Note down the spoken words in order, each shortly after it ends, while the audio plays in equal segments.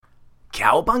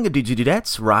Cowabunga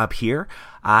dudettes, Rob here.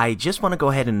 I just want to go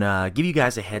ahead and give you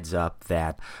guys a heads up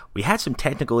that we had some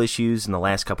technical issues in the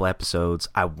last couple episodes.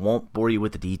 I won't bore you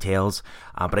with the details,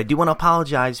 but I do want to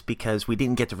apologize because we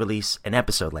didn't get to release an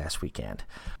episode last weekend.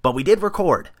 But we did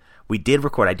record.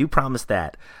 I do promise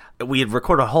that. We had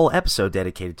recorded a whole episode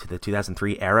dedicated to the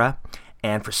 2003 era,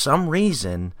 and for some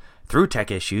reason, through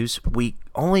tech issues, we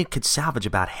only could salvage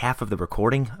about half of the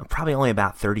recording, probably only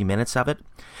about 30 minutes of it.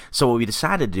 So what we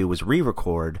decided to do was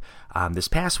re-record this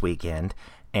past weekend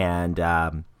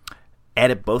and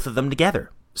edit both of them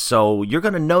together. So you're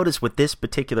going to notice with this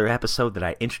particular episode that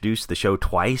I introduced the show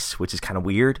twice, which is kind of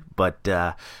weird, but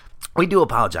we do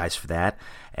apologize for that.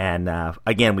 And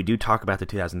again, we do talk about the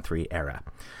 2003 era.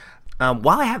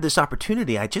 While I have this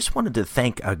opportunity, I just wanted to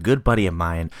thank a good buddy of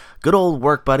mine, good old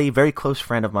work buddy, very close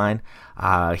friend of mine.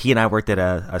 He and I worked at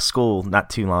a school not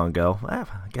too long ago, I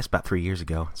guess about 3 years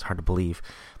ago. It's hard to believe.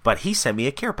 But he sent me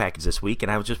a care package this week,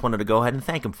 and I just wanted to go ahead and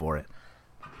thank him for it.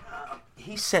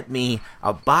 He sent me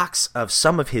a box of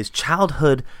some of his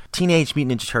childhood Teenage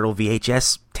Mutant Ninja Turtle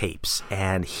VHS tapes,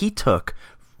 and he took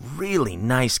really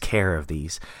nice care of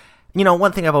these. You know,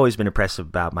 one thing I've always been impressed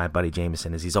about my buddy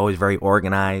Jameson is he's always very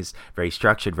organized, very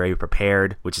structured, very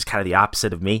prepared, which is kind of the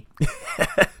opposite of me.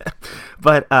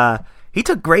 But he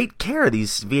took great care of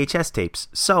these VHS tapes.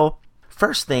 So,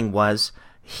 first thing was,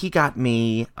 he got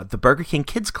me the Burger King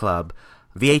Kids Club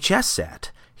VHS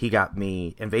set. He got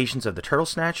me Invasion of the Turtle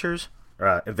Snatchers,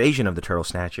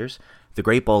 The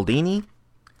Great Baldini,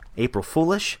 April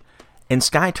Foolish, and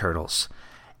Sky Turtles.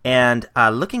 And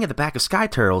looking at the back of Sky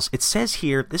Turtles, it says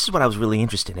here, this is what I was really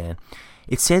interested in.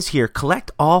 It says here, collect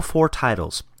all 4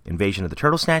 titles. Invasion of the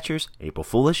Turtle Snatchers, April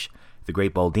Foolish, The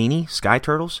Great Baldini, Sky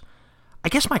Turtles. I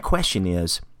guess my question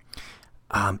is,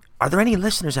 are there any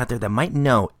listeners out there that might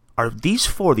know, are these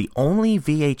 4 the only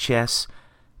VHS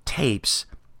tapes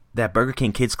that Burger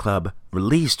King Kids Club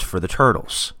released for the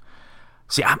Turtles?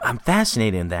 See, I'm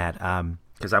fascinated in that,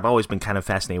 because I've always been kind of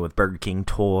fascinated with Burger King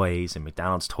toys and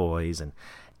McDonald's toys, and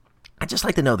I'd just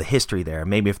like to know the history there,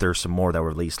 maybe if there's some more that were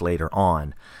released later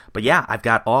on. But yeah, I've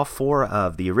got all 4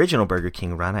 of the original Burger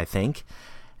King run, I think.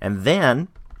 And then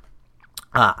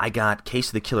I got Case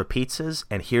of the Killer Pizzas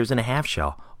and Here's in a Half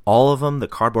Shell. All of them, the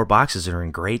cardboard boxes are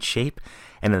in great shape.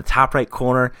 And in the top right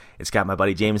corner, it's got my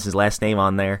buddy Jameson's last name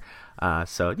on there.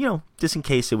 So, you know, just in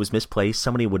case it was misplaced,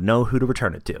 somebody would know who to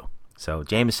return it to. So,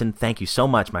 Jameson, thank you so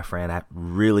much, my friend. That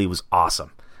really was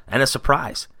awesome. And a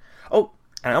surprise. Oh,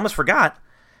 and I almost forgot.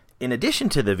 In addition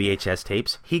to the VHS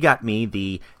tapes, he got me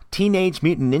the Teenage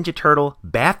Mutant Ninja Turtle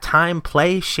Bath Time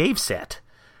Play Shave Set,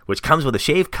 which comes with a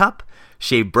shave cup,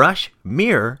 shave brush,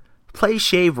 mirror, play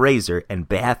shave razor, and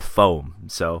bath foam.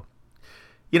 So,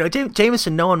 you know,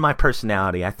 Jameson, knowing my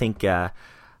personality, I think that's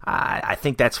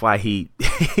why he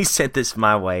he sent this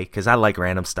my way, because I like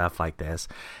random stuff like this.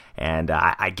 And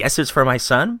I guess it's for my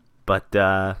son, but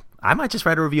I might just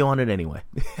write a review on it anyway.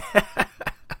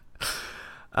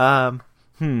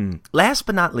 Last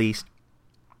but not least,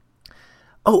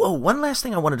 one last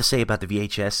thing I wanted to say about the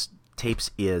VHS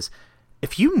tapes is,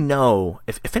 if you know,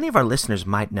 if any of our listeners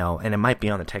might know, and it might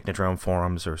be on the Technodrome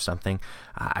forums or something,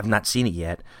 I've not seen it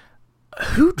yet,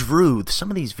 who drew some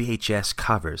of these VHS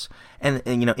covers? And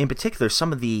you know, in particular,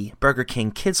 some of the Burger King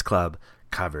Kids Club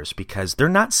covers, because they're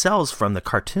not cells from the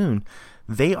cartoon,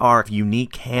 they are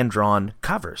unique hand-drawn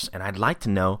covers, and I'd like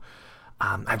to know,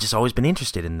 I've just always been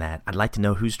interested in that. I'd like to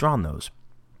know who's drawn those.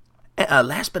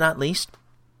 Last but not least,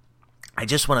 I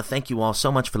just want to thank you all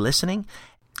so much for listening.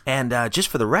 And just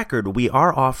for the record, we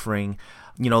are offering,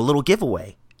 you know, a little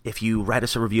giveaway. If you write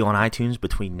us a review on iTunes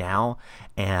between now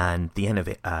and the end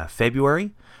of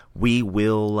February, we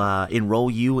will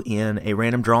enroll you in a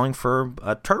random drawing for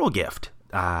a turtle gift.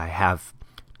 I have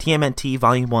TMNT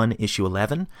Volume 1, Issue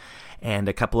 11, and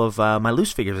a couple of my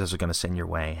loose figures I was going to send your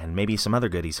way, and maybe some other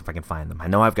goodies if I can find them. I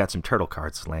know I've got some turtle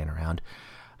cards laying around.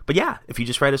 But yeah, if you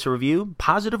just write us a review,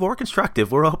 positive or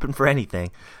constructive, we're open for anything.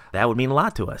 That would mean a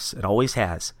lot to us. It always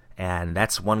has. And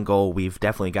that's one goal we've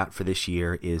definitely got for this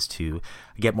year, is to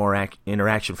get more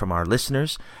interaction from our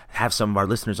listeners, have some of our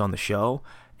listeners on the show,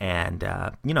 and,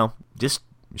 you know, just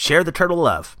share the turtle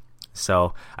love.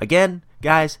 So, again,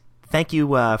 guys, thank you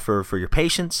for your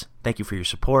patience. Thank you for your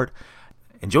support.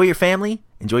 Enjoy your family.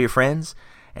 Enjoy your friends.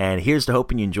 And here's to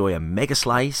hoping you enjoy a mega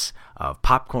slice of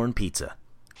popcorn pizza.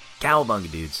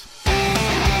 Cowabunga, dudes.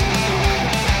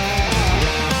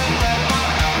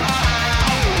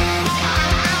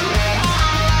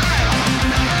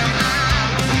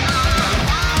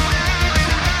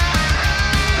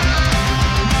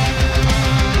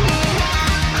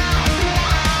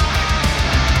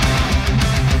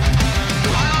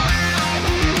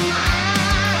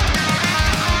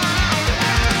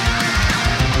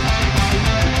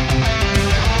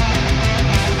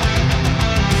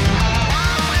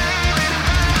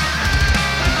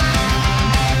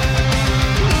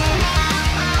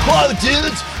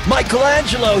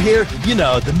 Michelangelo here, you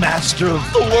know, the master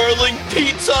of the whirling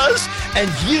pizzas. And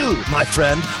you, my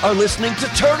friend, are listening to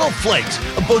Turtle Flakes,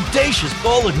 a bodacious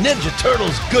bowl of Ninja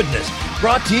Turtles goodness,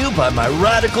 brought to you by my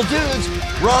radical dudes,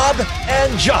 Rob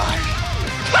and Josh.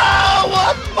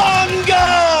 Cowabunga!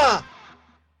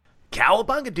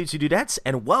 Cowabunga, dudes and dudettes,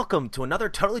 and welcome to another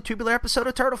totally tubular episode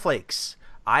of Turtle Flakes.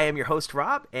 I am your host,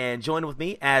 Rob, and joined with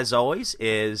me, as always,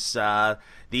 is the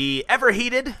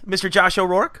ever-heated Mr. Josh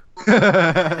O'Rourke.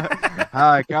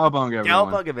 Hi, Cowabunga,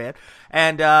 everyone. Cowabunga, man.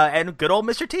 And good old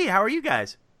Mr. T. How are you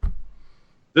guys?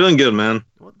 Doing good, man.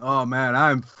 Oh, man,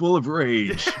 I'm full of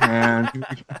rage, man.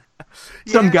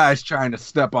 Some guy's trying to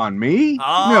step on me?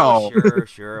 Oh, no.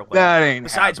 Sure. Well, that ain't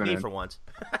besides happening. me, for once.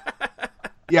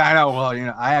 Yeah, I know.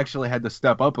 Well, I actually had to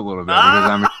step up a little bit because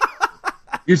I'm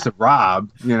used to Rob.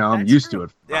 I'm That's used true. to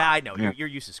it. Yeah, I know. Yeah. You're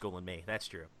used to schooling me. That's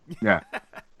true. Yeah.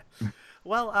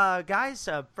 Well, guys,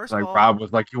 first Like of all... Rob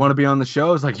was like, you want to be on the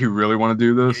show? It's like, you really want to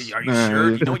do this? Are you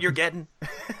sure? You know what you're getting?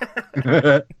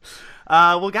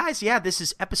 Well, guys, yeah, this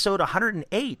is episode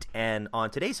 108, and on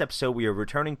today's episode, we are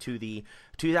returning to the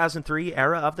 2003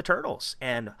 era of the Turtles,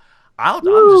 and I'm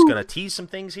just going to tease some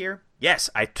things here. Yes,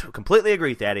 I completely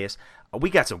agree, Thaddeus. We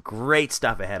got some great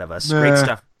stuff ahead of us. Great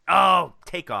stuff. Oh,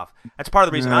 take off. That's part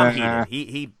of the reason I'm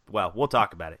heated. Well, we'll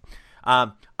talk about it.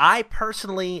 I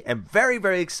personally am very,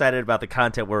 very excited about the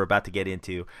content we're about to get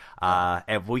into,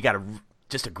 and we got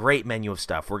just a great menu of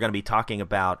stuff. We're going to be talking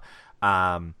about...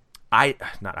 not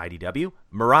IDW,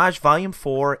 Mirage Volume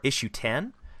 4, Issue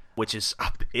 10, which is,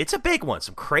 it's a big one.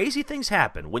 Some crazy things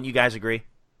happen. Wouldn't you guys agree?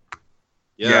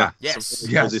 Yeah. Yes.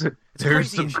 Yes. It's a There's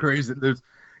crazy some issue. crazy, there's,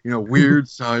 weird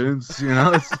science,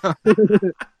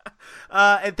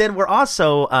 And then we're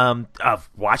also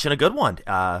watching a good one.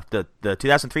 The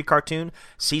 2003 cartoon,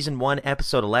 Season 1,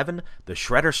 Episode 11, The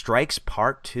Shredder Strikes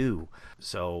Part 2.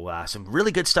 So some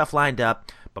really good stuff lined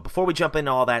up. But before we jump into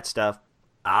all that stuff,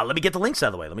 let me get the links out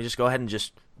of the way. Let me just go ahead and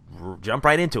just jump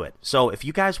right into it. So if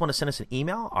you guys want to send us an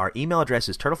email, our email address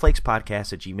is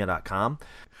turtleflakespodcast@gmail.com.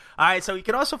 All right, so you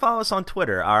can also follow us on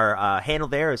Twitter. Our handle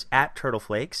there is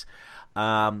 @turtleflakes.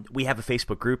 We have a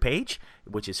Facebook group page,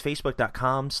 which is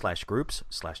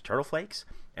facebook.com/groups/turtleflakes.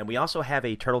 And we also have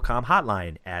a TurtleCom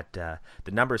hotline at the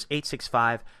number is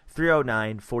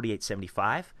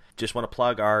 865-309-4875. Just want to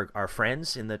plug our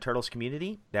friends in the Turtles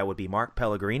community. That would be Mark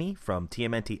Pellegrini from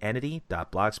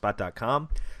tmntentity.blogspot.com.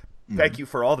 Thank you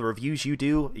for all the reviews you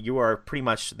do. You are pretty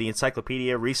much the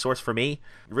encyclopedia resource for me.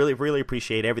 Really, really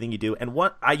appreciate everything you do. And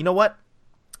you know what?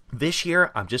 This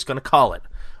year, I'm just going to call it.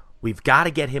 We've got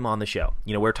to get him on the show.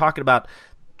 We're talking about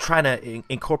trying to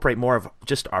incorporate more of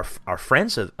just our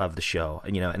friends of the show,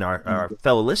 and our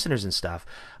fellow listeners and stuff.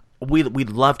 We'd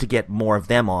love to get more of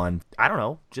them on. I don't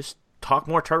know, just talk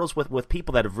more Turtles with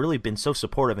people that have really been so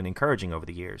supportive and encouraging over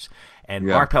the years. And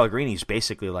Mark Pellegrini is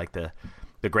basically like the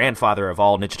grandfather of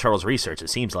all Ninja Turtles research, it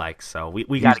seems like. So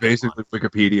we got to basically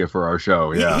Wikipedia for our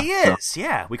show. Yeah, he is.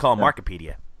 Yeah, we call him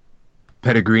Markipedia.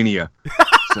 Pettigreenia.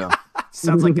 So.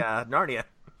 Sounds like Narnia.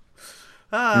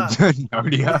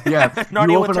 Narnia, yeah.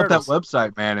 Narnia you with open up that turtles.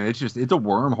 website, man, and it's a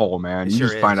wormhole, man. It You sure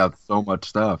just find is. out so much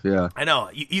stuff. Yeah, I know.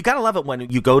 You gotta love it when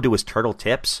you go to his Turtle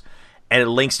Tips, and it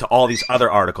links to all these other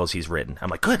articles he's written. I'm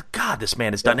like, good God, this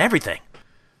man has done everything.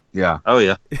 yeah. Oh,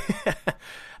 yeah.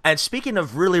 And speaking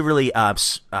of really, really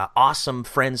awesome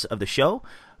friends of the show,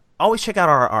 always check out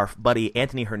our buddy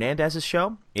Anthony Hernandez's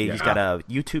show. He's got a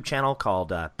YouTube channel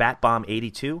called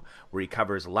BatBomb82, where he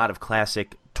covers a lot of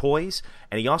classic toys,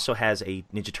 and he also has a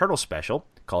Ninja Turtle special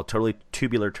called Totally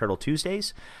Tubular Turtle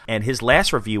Tuesdays. And his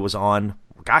last review was on,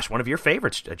 one of your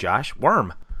favorites, Josh,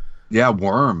 Worm. Yeah,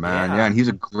 Worm, man. Yeah. Yeah, and he's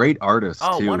a great artist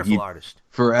Oh, too. wonderful artist.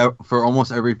 For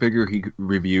almost every figure he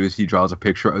reviews, he draws a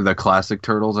picture of the classic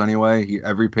turtles. Anyway,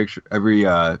 every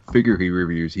figure he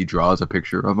reviews, he draws a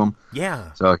picture of them.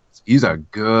 Yeah. So he's a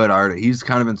good artist. He's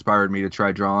kind of inspired me to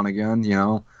try drawing again.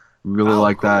 Really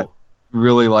like cool. that.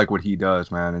 Really like what he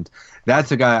does, man. And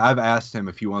that's a guy I've asked him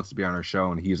if he wants to be on our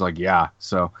show, and he's like, yeah.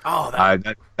 So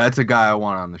that's a guy I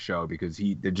want on the show because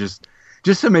he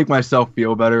just to make myself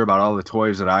feel better about all the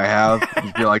toys that I have.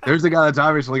 Just be like, there's a guy that's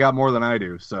obviously got more than I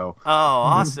do. So. Oh,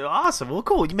 awesome. Well,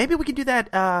 cool. Maybe we can do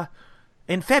that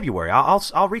in February.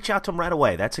 I'll reach out to him right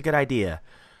away. That's a good idea.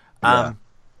 Yeah.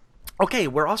 Okay,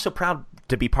 we're also proud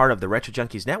to be part of the Retro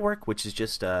Junkies Network, which is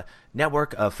just a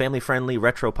network of family-friendly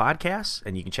retro podcasts,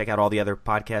 and you can check out all the other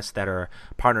podcasts that are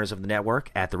partners of the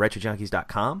network at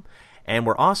theretrojunkies.com. And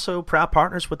we're also proud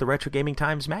partners with the Retro Gaming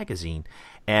Times magazine.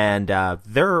 And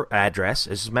their address,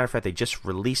 as a matter of fact, they just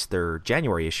released their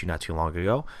January issue not too long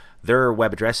ago. Their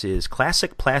web address is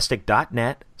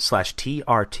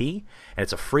classicplastic.net/TRT, and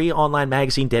it's a free online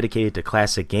magazine dedicated to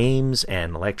classic games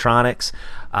and electronics.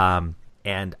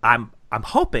 And I'm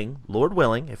hoping, Lord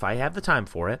willing, if I have the time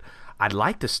for it, I'd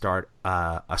like to start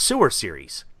a sewer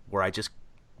series where I just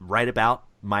write about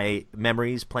my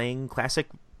memories playing classic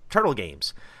Turtle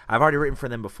games. I've already written for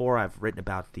them before. I've written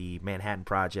about the Manhattan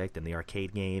Project and the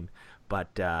arcade game,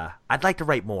 but I'd like to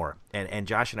write more. And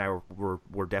Josh and I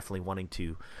were definitely wanting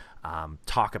to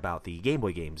talk about the Game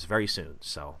Boy games very soon.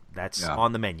 So that's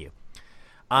on the menu.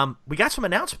 We got some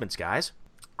announcements, guys.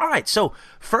 All right, so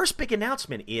first big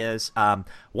announcement is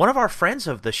one of our friends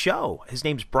of the show, his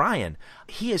name's Brian,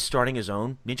 he is starting his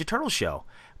own Ninja Turtles show.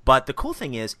 But the cool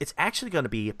thing is, it's actually going to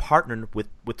be partnered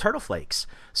with Turtle Flakes.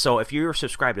 So if you're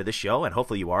subscribed to this show, and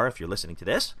hopefully you are if you're listening to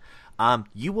this,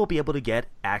 you will be able to get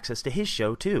access to his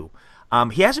show too.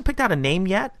 He hasn't picked out a name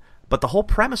yet, but the whole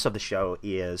premise of the show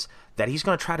is that he's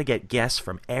going to try to get guests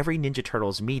from every Ninja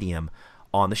Turtles medium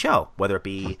on the show, whether it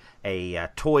be a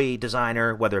toy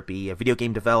designer, whether it be a video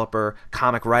game developer,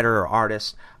 comic writer or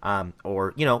artist,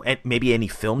 or maybe any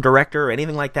film director or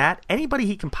anything like that. Anybody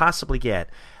he can possibly get.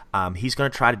 He's going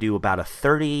to try to do about a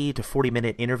 30 to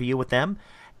 40-minute interview with them,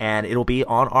 and it'll be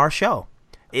on our show.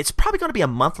 It's probably going to be a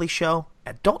monthly show.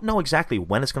 I don't know exactly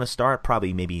when it's going to start,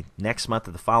 probably maybe next month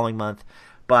or the following month,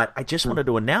 but I just wanted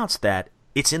to announce that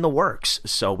it's in the works.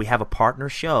 So we have a partner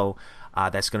show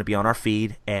that's going to be on our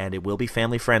feed, and it will be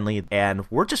family-friendly, and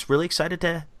we're just really excited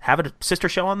to have a sister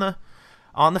show on the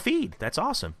feed. That's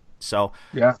awesome. So,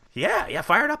 yeah,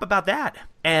 fired up about that.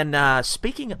 And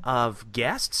speaking of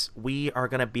guests, we are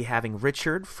going to be having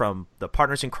Richard from the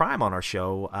Partners in Crime on our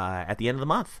show at the end of the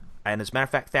month. And as a matter of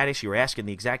fact, Thaddeus, you were asking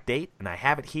the exact date, and I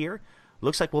have it here.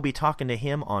 Looks like we'll be talking to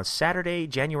him on Saturday,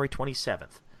 January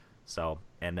 27th. So,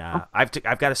 and I've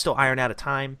got to still iron out a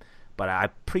time, but I'm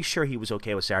pretty sure he was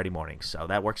okay with Saturday morning. So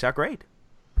that works out great.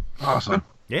 Awesome.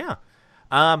 Yeah.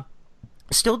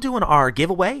 Still doing our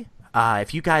giveaway.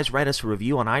 If you guys write us a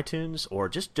review on iTunes or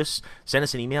just send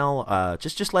us an email,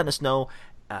 just letting us know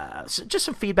just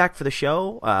some feedback for the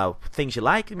show, things you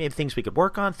like, maybe things we could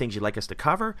work on, things you'd like us to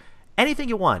cover, anything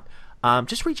you want.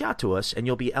 Just reach out to us, and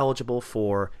you'll be eligible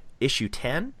for issue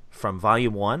 10 from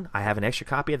Volume 1. I have an extra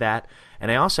copy of that,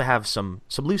 and I also have some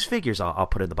loose figures I'll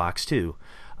put in the box too,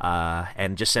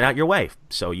 and just send out your way.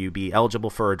 So you'll be eligible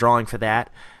for a drawing for that.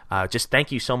 Just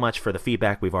thank you so much for the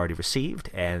feedback we've already received,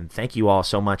 and thank you all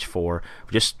so much for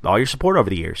just all your support over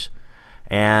the years.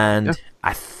 And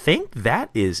I think that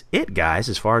is it, guys,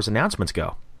 as far as announcements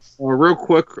go. Real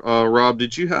quick, Rob,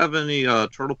 did you have any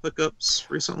turtle pickups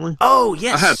recently? Oh,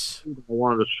 yes. I had two I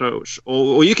wanted to show.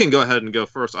 Well, you can go ahead and go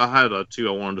first. I had two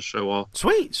I wanted to show off.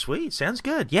 Sweet. Sounds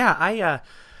good. Yeah, I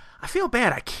feel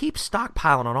bad. I keep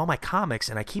stockpiling on all my comics,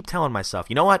 and I keep telling myself,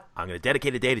 you know what? I'm going to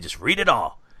dedicate a day to just read it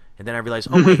all. And then I realized,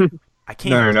 oh, wait, I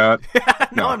can't. No, you're not.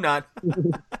 No, I'm not.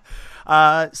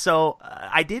 So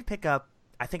I did pick up,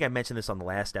 I think I mentioned this on the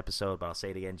last episode, but I'll say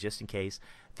it again just in case,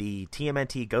 the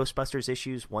TMNT Ghostbusters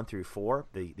issues 1 through 4,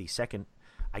 the second,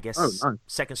 I guess,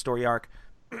 second story arc.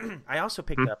 I also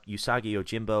picked up Usagi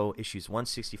Yojimbo issues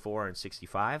 164 and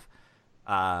 65.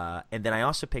 And then I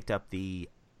also picked up the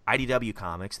IDW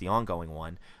comics, the ongoing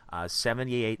one,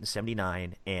 78 and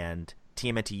 79, and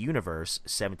TMNT Universe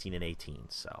 17 and 18.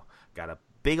 So got a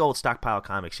big old stockpile of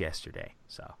comics yesterday.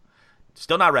 So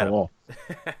still not read them.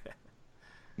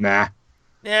 Nah.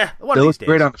 Yeah, one they of look these days.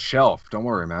 great on the shelf. Don't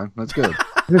worry, man. That's good.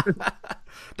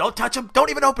 Don't touch them. Don't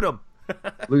even open them.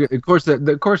 Look, of course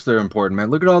they're important,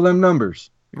 man. Look at all them numbers.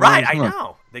 Right, I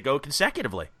know. They go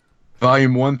consecutively.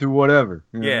 Volume 1 through whatever.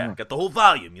 Yeah, got the whole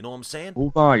volume. You know what I'm saying? Whole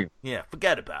volume. Yeah,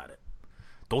 forget about it.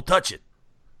 Don't touch it.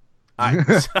 All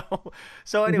right.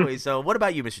 So anyway, what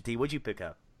about you, Mr. T? What'd you pick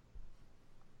up?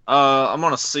 I'm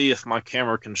gonna see if my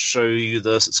camera can show you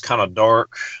this. It's kind of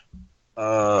dark.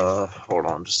 Hold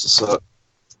on just a sec.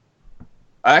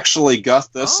 I actually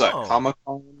got this at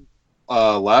Comic-Con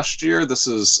last year. This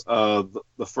is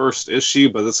the first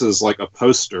issue, but this is like a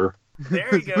poster.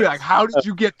 There you go. Like, how did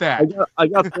you get that? I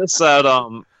got this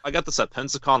at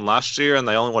Pensacon last year, and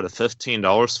they only wanted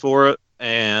 $15 for it.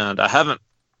 And I haven't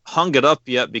hung it up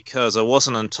yet because it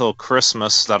wasn't until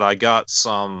Christmas that I got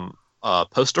some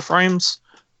poster frames.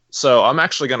 So I'm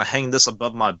actually going to hang this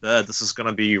above my bed. This is going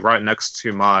to be right next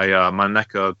to my my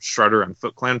NECA Shredder and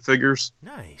Foot Clan figures.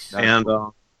 Nice. And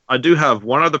I do have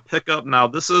one other pickup. Now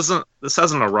this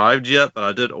hasn't arrived yet, but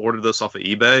I did order this off of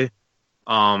eBay.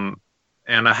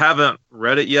 And I haven't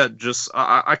read it yet. Just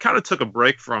I kind of took a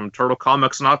break from Turtle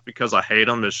Comics, not because I hate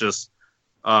them. It's just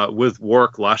with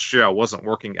work last year, I wasn't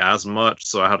working as much,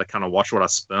 so I had to kind of watch what I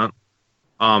spent.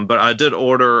 But I did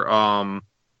order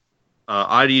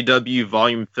IDW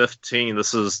Volume 15.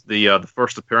 This is the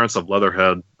first appearance of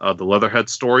Leatherhead, the Leatherhead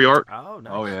story arc. Oh,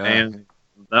 nice. Oh yeah. And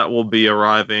that will be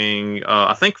arriving,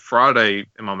 I think, Friday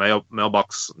in my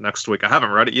mailbox next week. I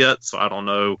haven't read it yet, so I don't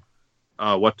know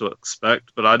what to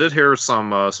expect. But I did hear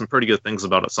some pretty good things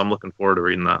about it, so I'm looking forward to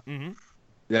reading that. Mm-hmm.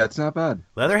 Yeah, it's not bad.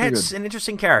 Leatherhead's an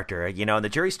interesting character, you know, and the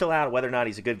jury's still out whether or not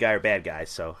he's a good guy or bad guy.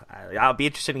 So I'll be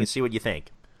interested to see what you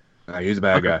think. He's a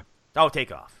bad guy. Oh,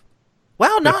 take off.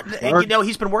 Well, not you know,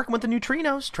 he's been working with the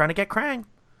Neutrinos, trying to get Krang.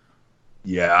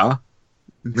 Yeah.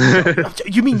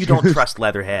 You mean you don't trust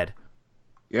Leatherhead?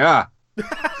 Yeah.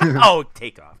 Oh,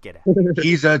 take off. Get out.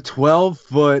 He's a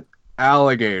 12-foot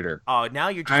alligator. Oh, now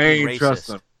you're just I being ain't racist. trust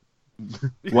him.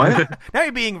 What? Now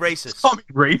you're being racist. Call me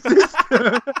racist?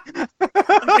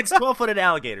 It's 12-footed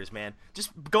alligators, man.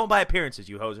 Just going by appearances,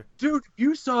 you hoser. Dude, if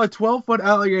you saw a 12-foot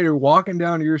alligator walking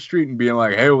down your street and being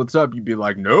like, hey, what's up? You'd be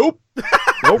like, nope.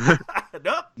 Nope.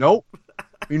 Nope. Nope. I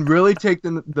mean, really take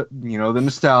the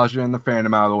nostalgia and the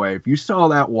fandom out of the way. If you saw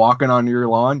that walking on your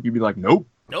lawn, you'd be like, nope.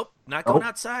 Nope. Not going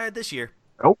outside this year.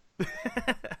 Nope.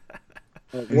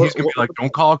 And he's going to be like,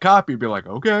 don't call a cop. You'd be like,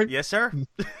 okay. Yes, sir. I'm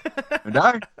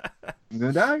gonna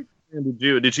die. And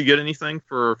did you get anything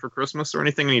for Christmas or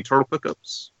anything? Any turtle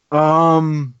pickups?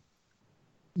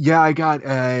 Yeah, I got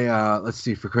a let's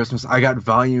see, for Christmas I got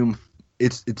volume,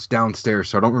 it's downstairs,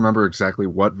 so I don't remember exactly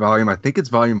what volume. I think it's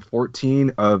volume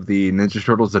 14 of the Ninja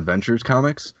Turtles Adventures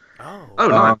comics. Oh,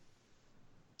 nice.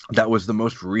 That was the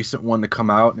most recent one to come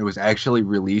out, and it was actually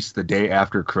released the day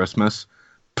after Christmas.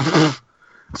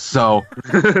 So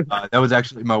that was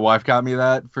actually, my wife got me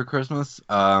that for Christmas.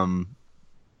 And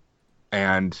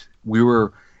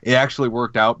it actually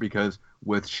worked out because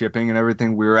with shipping and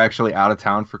everything, we were actually out of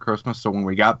town for Christmas. So when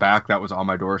we got back, that was on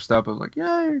my doorstep. I was like,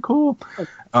 yay, cool.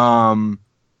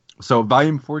 So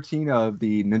volume 14 of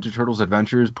the Ninja Turtles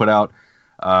Adventures put out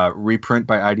reprint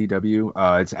by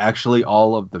IDW. It's actually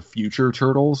all of the future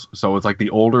turtles. So it's like the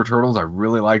older turtles. I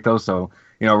really like those. So,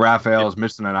 you know, Raphael's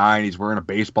missing an eye and he's wearing a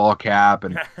baseball cap,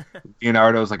 and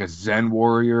Leonardo's like a Zen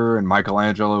warrior, and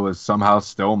Michelangelo is somehow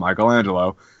still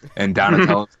Michelangelo, and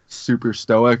Donatello's super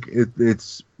stoic.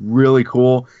 It's really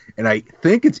cool. And I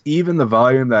think it's even the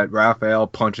volume that Raphael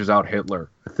punches out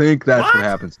Hitler. I think that's what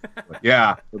happens.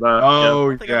 Yeah. I think I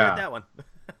read yeah. that one.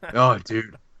 Oh,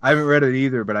 dude. I haven't read it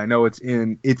either, but I know it's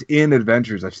in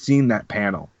Adventures. I've seen that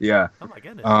panel. Yeah. Oh my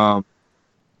goodness.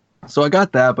 So I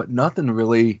got that, but nothing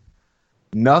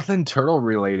turtle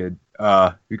related,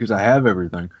 because I have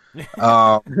everything.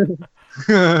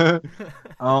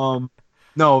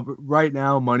 No, but right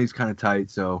now money's kind of tight,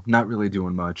 so not really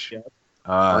doing much. Yeah.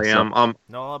 I am.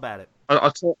 Know all about it. I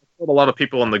told a lot of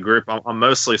people in the group I'm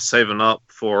mostly saving up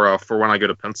for when I go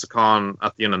to Pensacon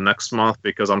at the end of next month,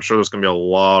 because I'm sure there's going to be a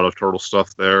lot of turtle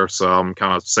stuff there. So I'm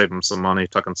kind of saving some money,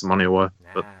 tucking some money away.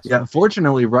 But, yeah,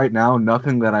 fortunately, right now,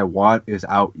 nothing that I want is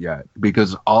out yet,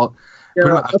 because I've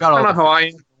got kind of how I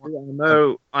am.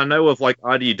 I know of like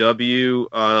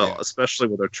IDW, especially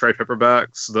with their trade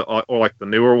paperbacks, or like the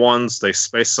newer ones, they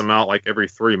space them out like every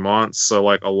 3 months. So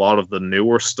like a lot of the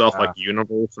newer stuff, like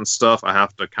Universe and stuff, I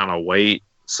have to kind of wait.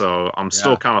 So I'm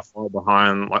still kind of far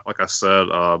behind, like I said.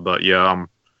 But yeah, I'm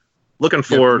looking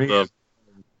forward to.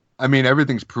 I mean,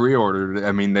 everything's pre-ordered.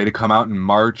 I mean, they come out in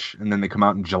March, and then they come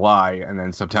out in July, and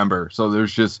then September. So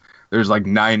there's like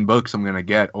 9 books I'm gonna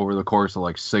get over the course of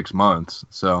like 6 months.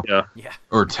 So yeah,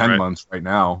 or 10 months right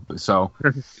now. So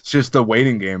it's just a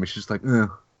waiting game. It's just like,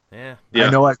 yeah. I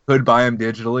know I could buy them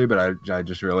digitally, but I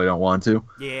just really don't want to.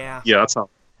 Yeah, that's how.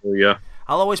 Yeah,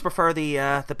 I'll always prefer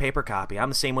the paper copy. I'm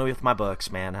the same way with my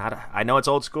books, man. I know it's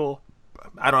old school.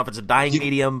 I don't know if it's a dying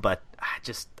medium, but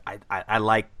I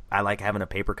like having a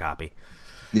paper copy.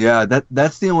 Yeah,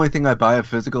 that's the only thing I buy a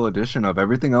physical edition of.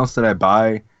 Everything else that I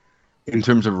buy in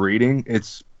terms of reading,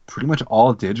 it's pretty much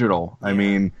all digital. Yeah. I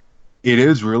mean, it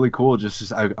is really cool.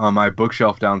 Just on my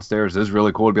bookshelf downstairs, it's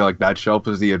really cool to be like, that shelf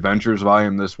is the Adventures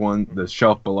volume. The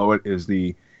shelf below it is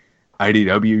the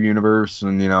IDW universe,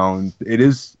 and you know,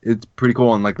 it's pretty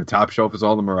cool. And like the top shelf is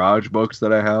all the Mirage books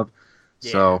that I have.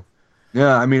 Yeah. So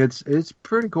yeah, I mean, it's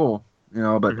pretty cool, you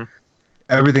know, but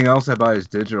everything else I buy is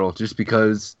digital, just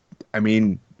because, I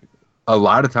mean, a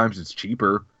lot of times it's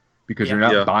cheaper because you're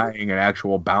not buying an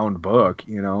actual bound book,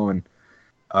 you know, and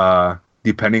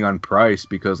depending on price,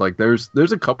 because like there's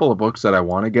a couple of books that I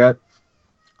want to get.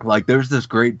 Like there's this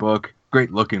great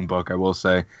looking book, I will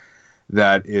say,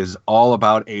 that is all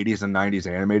about 80s and 90s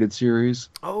animated series.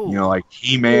 Oh, you know, like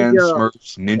He-Man,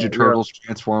 Smurfs, Ninja Turtles,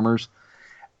 Transformers.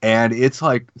 And it's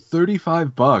like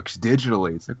 $35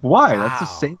 digitally. It's like, why? Wow. That's the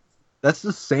same. That's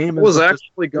the same. I was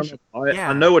actually going to buy it.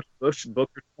 Yeah. I know which book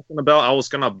you're talking about. I was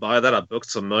going to buy that at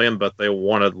Books A Million, but they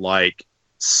wanted like,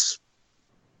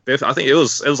 I think it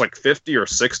was like $50 or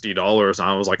 $60. And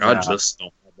I was like, I just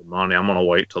don't have the money. I'm going to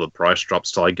wait till the price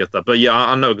drops till I get that. But yeah,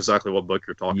 I know exactly what book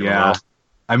you're talking about.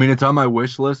 I mean, it's on my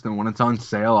wish list, and when it's on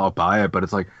sale, I'll buy it. But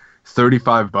it's like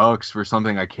 $35 for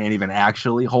something I can't even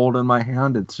actually hold in my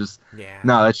hand. It's just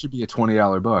no, that should be a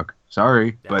 $20 book.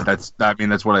 Sorry, but that's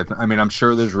what I mean. I'm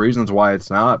sure there's reasons why it's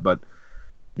not, but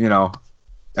you know,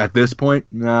 at this point,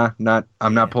 I'm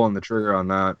not pulling the trigger on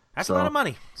that. That's a lot of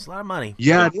money. It's a lot of money.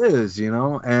 Yeah, it is. You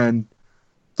know, and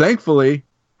thankfully,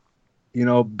 you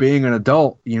know, being an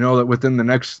adult, you know that within the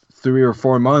next 3 or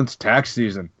 4 months, tax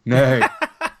season. Nay.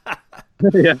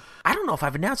 Yeah. I don't know if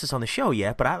I've announced this on the show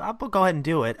yet, but I'll go ahead and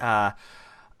do it. Our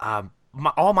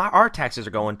taxes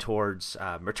are going towards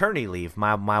maternity leave.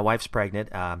 My wife's pregnant,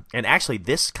 and actually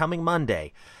this coming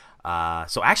Monday.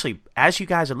 So actually, as you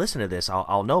guys are listening to this,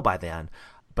 I'll know by then.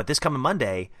 But this coming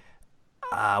Monday,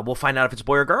 we'll find out if it's a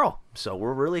boy or girl. So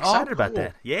we're really excited about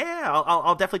that. Yeah,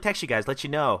 I'll definitely text you guys, let you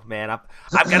know, man. I've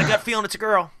got a gut feeling it's a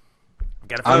girl.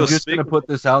 I'm just gonna put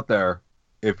this out there,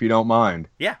 if you don't mind.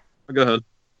 Yeah, go ahead.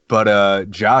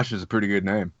 But Josh is a pretty good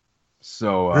name.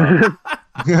 So I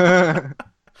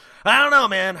don't know,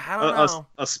 man. I don't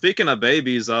know. Speaking of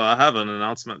babies, I have an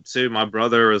announcement too. My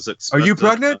brother is expected. Are you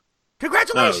pregnant?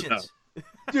 Congratulations,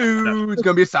 dude! It's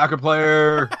gonna be a soccer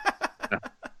player.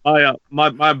 Oh yeah,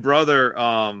 my brother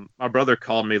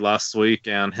called me last week,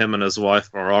 and him and his wife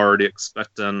are already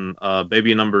expecting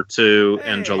baby number 2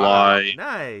 in July. Wow,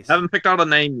 nice. Haven't picked out a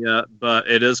name yet, but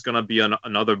it is going to be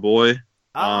another boy.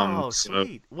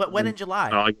 Sweet. When in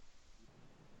July?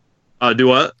 Do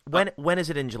what? When is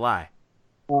it in July?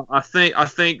 I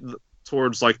think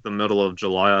towards like the middle of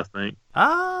July. I think.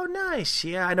 Oh, nice.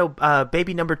 Yeah, I know.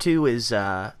 Baby number 2 is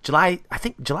July. I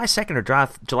think July 2nd or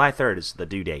July 3rd is the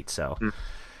due date. So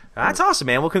that's awesome,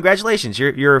 man. Well, congratulations.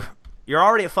 You're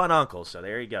already a fun uncle. So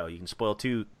there you go. You can spoil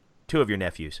two of your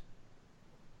nephews.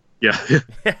 Yeah.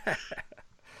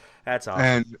 That's awesome.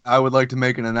 And I would like to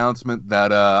make an announcement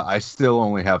that I still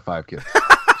only have 5 kids.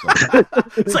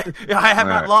 It's like I have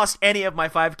not lost any of my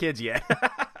 5 kids yet.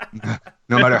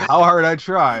 No matter how hard I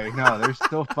try, no, there's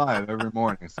still 5 every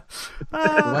morning.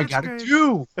 I got to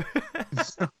do.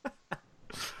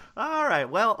 All right.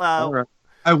 Well, all right.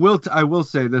 I will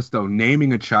say this though: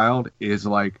 naming a child is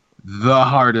like the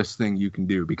hardest thing you can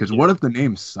do, because what if the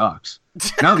name sucks?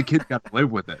 Now the kid's got to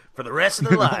live with it for the rest of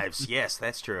their lives. Yes,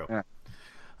 that's true. Yeah.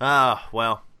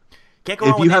 Well, can't go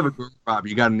wrong if with you have a girl, Rob,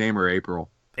 you got to name her April.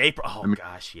 April. Oh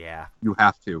gosh, yeah. You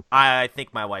have to. I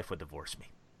think my wife would divorce me.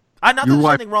 Not that there's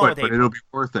anything wrong with April, but it'll be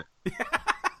worth it.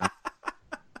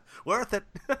 Worth it.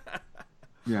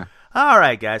 Yeah. All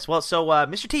right, guys. Well, so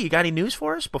Mr. T, you got any news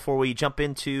for us before we jump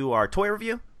into our toy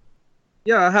review?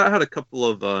 Yeah, I had a couple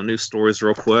of news stories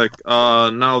real quick.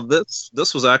 Now, this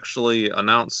was actually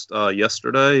announced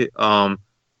yesterday.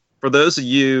 For those of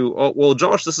you, well,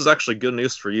 Josh, this is actually good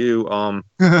news for you.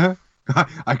 I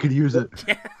could use it.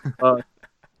 For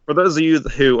those of you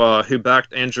who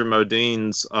backed Andrew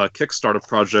Modine's Kickstarter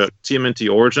project,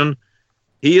 TMNT Origin,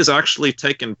 he is actually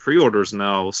taking pre-orders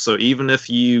now. So even if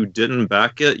you didn't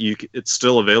back it, it's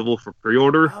still available for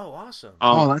pre-order. Oh, awesome!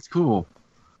 That's cool.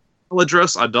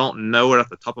 Address, I don't know it at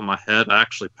the top of my head. I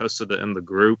actually posted it in the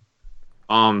group.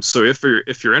 So if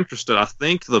you're interested, I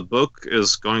think the book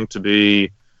is going to be,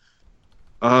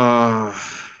 I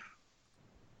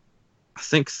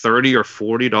think $30 or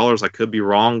 $40. I could be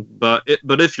wrong, but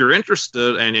if you're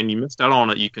interested and you missed out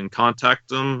on it, you can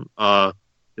contact him.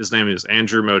 His name is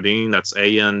Andrew Modine. That's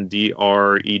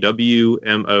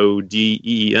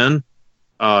ANDREWMODEEN.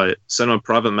 Send him a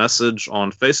private message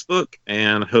on Facebook,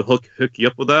 and he'll hook you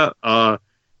up with that.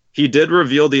 He did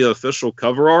reveal the official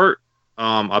cover art.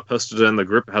 I posted it in the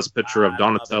group. It has a picture of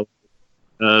Donatello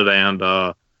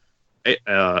and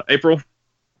April.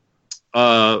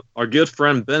 Our good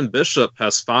friend Ben Bishop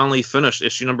has finally finished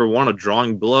issue number 1 of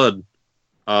Drawing Blood.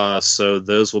 So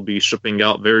those will be shipping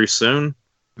out very soon.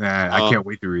 Man, I can't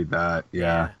wait to read that.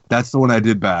 Yeah. That's the one I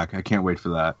did back. I can't wait for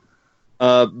that.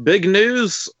 Big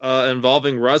news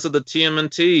involving Rise of the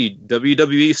TMNT.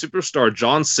 WWE superstar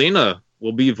John Cena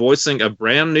will be voicing a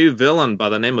brand new villain by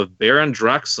the name of Baron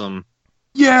Draxum.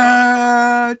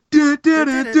 Yeah! His name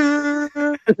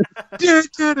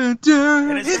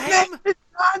is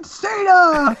John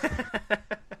Cena!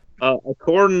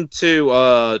 According to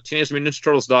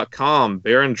TeenageMutantNinjaTurtles.com,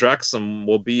 Baron Draxum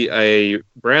will be a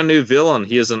brand new villain.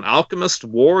 He is an alchemist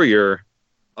warrior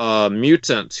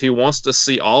mutant who wants to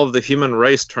see all of the human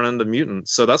race turn into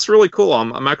mutants. So that's really cool.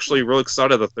 I'm actually really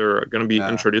excited that they're going to be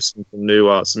introducing some new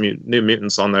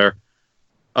mutants on there.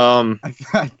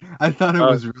 I thought it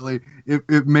was really.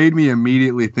 It made me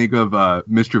immediately think of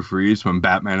Mr. Freeze from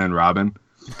Batman and Robin,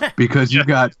 because you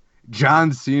got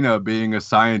John Cena being a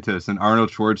scientist and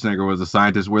Arnold Schwarzenegger was a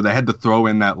scientist, where they had to throw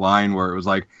in that line where it was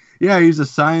like, yeah, he's a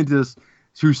scientist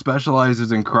who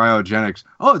specializes in cryogenics.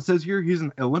 Oh, it says here he's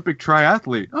an Olympic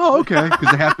triathlete. Oh, okay,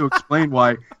 because they have to explain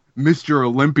why Mr.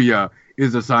 Olympia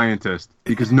is a scientist,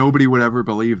 because nobody would ever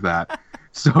believe that.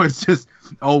 So it's just,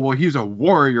 oh, well, he's a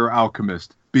warrior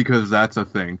alchemist, because that's a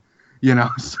thing,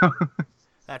 so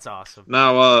That's awesome.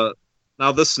 Now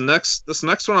this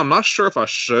next one, I'm not sure if I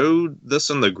showed this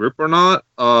in the group or not.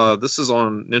 This is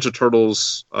on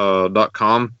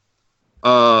NinjaTurtles.com.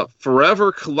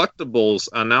 Forever Collectibles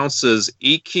announces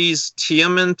Iki's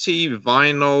TMNT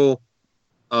vinyl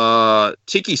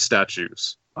tiki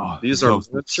statues. Oh, these are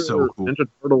so cool. Ninja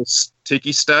Turtles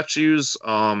tiki statues.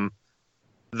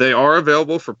 They are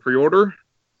available for pre-order.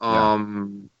 They're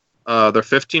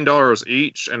 $15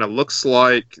 each, and it looks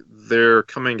like they're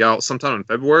coming out sometime in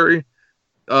February.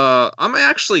 I may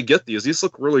actually get these. These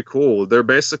look really cool. They're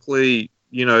basically,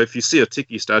 if you see a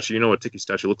tiki statue, you know what a tiki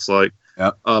statue looks like.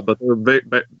 Yep. But they're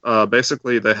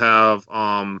basically, they have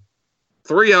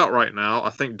 3 out right now. I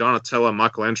think Donatello and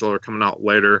Michelangelo are coming out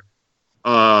later. They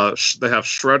have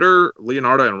Shredder,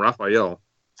 Leonardo, and Raphael.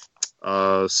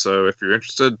 So if you're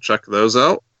interested, check those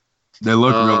out. They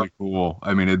look really cool.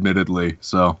 I mean, admittedly.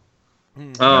 So,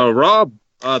 Rob,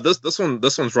 this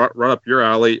one's right up your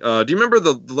alley. Do you remember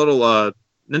the little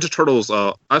Ninja Turtles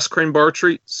ice cream bar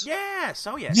treats? Yes.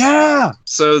 Oh yes. Yeah.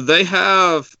 So they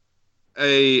have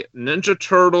a Ninja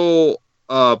Turtle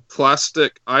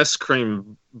plastic ice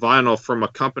cream vinyl from a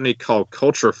company called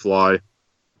Culture Fly,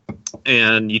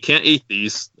 and you can't eat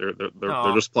these.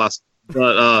 They're just plastic.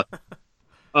 But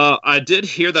I did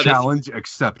hear that challenge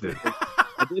accepted.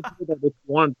 I did hear that if you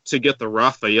want to get the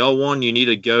Raphael one, you need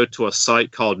to go to a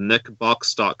site called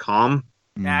nickbox.com.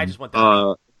 Yeah, I just want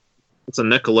that. It's a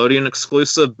Nickelodeon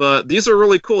exclusive, but these are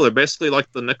really cool. They're basically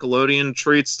like the Nickelodeon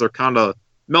treats. They're kind of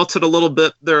melted a little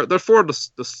bit. They're for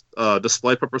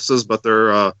display purposes, but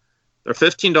they're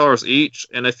 $15 each.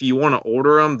 And if you want to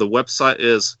order them, the website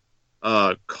is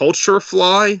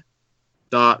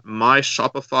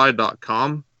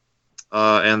culturefly.myshopify.com.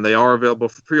 And they are available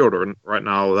for pre-order right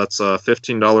now. That's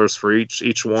 $15 for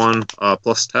each one,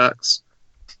 plus tax.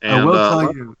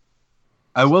 And,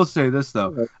 I will say this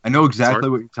though. I know exactly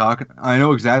what you're talking. I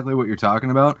know exactly what you're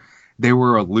talking about. They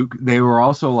were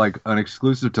also like an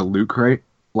exclusive to Loot Crate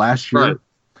last year, right.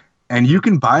 And you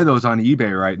can buy those on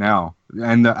eBay right now.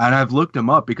 And I've looked them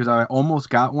up because I almost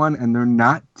got one, and they're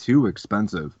not too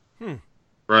expensive.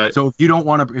 Right. So if you don't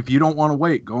want to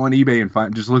wait, go on eBay and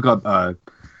just look up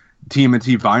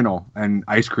TMNT vinyl and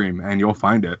ice cream, and you'll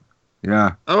find it.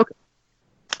 Yeah. Oh, okay.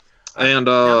 And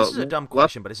now, this is a dumb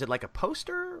question, but is it like a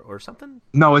poster or something?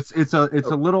 No, it's a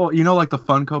little, like the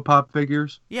Funko Pop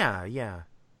figures. Yeah.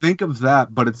 Think of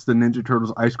that, but it's the Ninja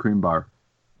Turtles ice cream bar.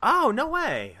 Oh, no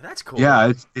way! That's cool.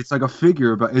 Yeah, it's like a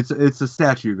figure, but it's a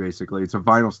statue basically. It's a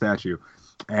vinyl statue,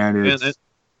 and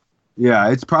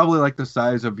it's probably like the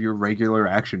size of your regular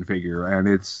action figure, and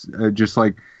it's just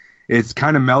like. It's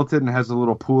kind of melted and has a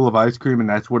little pool of ice cream, and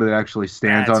that's what it actually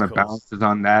stands on. It balances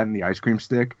on that and the ice cream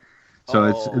stick.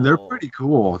 So they're pretty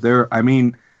cool. They're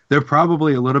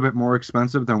probably a little bit more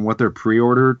expensive than what the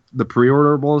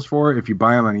pre-orderable is for if you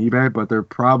buy them on eBay, but they're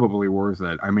probably worth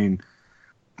it. I mean,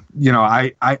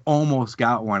 I almost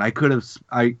got one.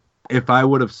 If I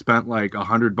would have spent like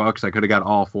 $100, I could have got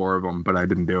all 4 of them, but I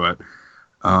didn't do it.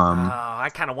 I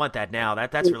kind of want that now.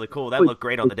 That's really cool. That looked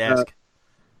great on the desk.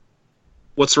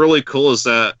 What's really cool is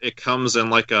that it comes in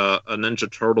like a Ninja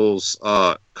Turtles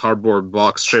cardboard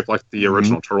box shaped like the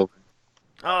original Turtle.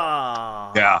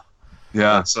 Oh. Yeah.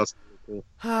 That's really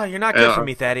cool. You're not good for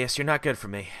me, Thaddeus. You're not good for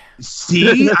me.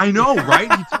 See? I know,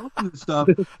 right? You told me this stuff.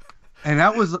 And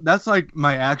that's like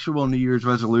my actual New Year's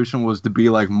resolution was to be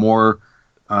like more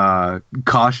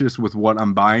cautious with what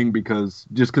I'm buying because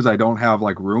I don't have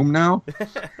like room now.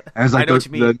 And it's like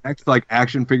the next like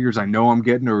action figures I know I'm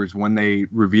getting is when they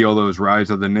reveal those Rise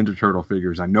of the Ninja Turtle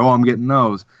figures. I know I'm getting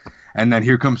those. And then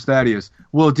here comes Thaddeus.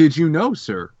 Well, did you know,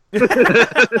 sir?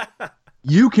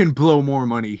 You can blow more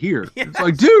money here. Yes. It's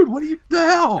like, dude, the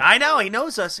hell? I know, he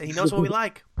knows us. He knows what we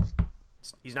like.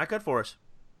 He's not good for us.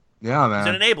 Yeah, man.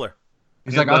 He's an enabler.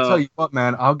 He's like, I'll tell you what,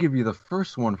 man, I'll give you the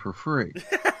first one for free.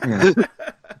 Yeah.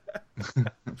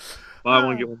 I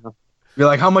want to get one. You're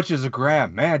like, how much is a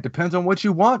gram? Man, it depends on what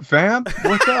you want, fam.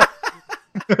 What's up?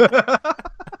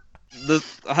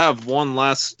 I have one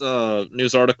last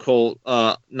news article.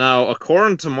 Now,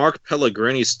 according to Mark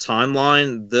Pellegrini's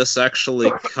timeline, this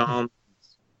actually comes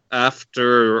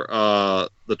after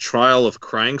the Trial of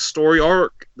Krang story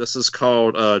arc. This is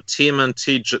called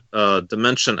TMNT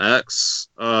Dimension X.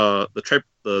 The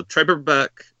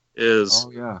paperback is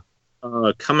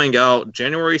coming out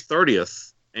January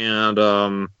 30th,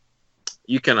 and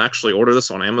you can actually order this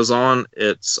on Amazon.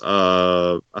 It's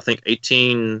I think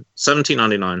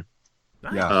 $17.99.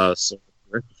 Nice. So if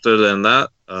you're interested in that,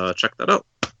 check that out.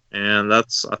 And I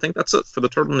think that's it for the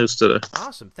Turtle News today.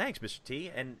 Awesome. Thanks, Mr.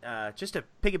 T. And just to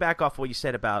piggyback off what you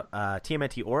said about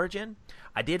TMNT Origin,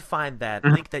 I did find that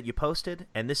link that you posted,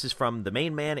 and this is from the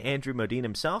main man, Andrew Modine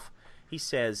himself. He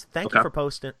says, thank you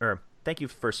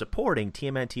for supporting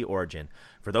TMNT Origin.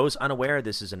 For those unaware,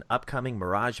 this is an upcoming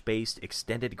Mirage-based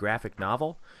extended graphic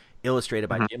novel illustrated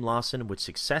by Jim Lawson, which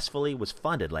successfully was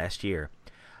funded last year.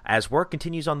 As work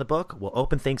continues on the book, we'll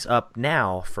open things up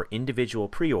now for individual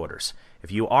pre-orders.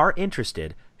 If you are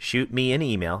interested, shoot me an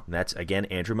email. That's, again,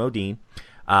 Andrew Modine,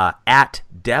 at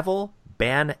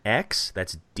devilbanex,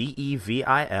 that's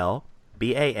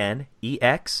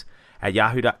DEVILBANEX, at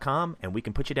yahoo.com, and we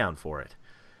can put you down for it.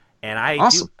 And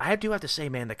I do have to say,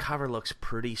 man, the cover looks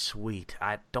pretty sweet.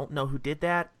 I don't know who did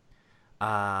that.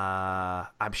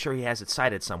 I'm sure he has it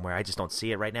cited somewhere. I just don't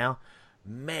see it right now.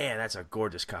 Man, that's a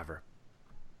gorgeous cover.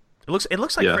 It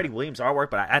looks like Freddie Williams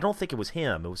artwork, but I don't think it was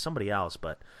him. It was somebody else.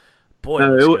 But boy,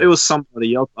 it was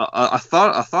somebody else. I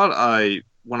thought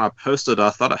when I posted, I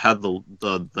thought it had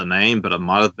the name, but it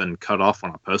might have been cut off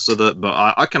when I posted it.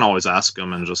 But I can always ask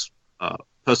him and just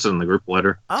post it in the group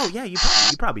later. Oh yeah, you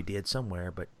probably did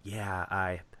somewhere. But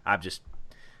yeah, I'm just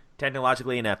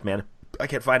technologically inept, man. I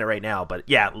can't find it right now. But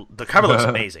yeah, the cover looks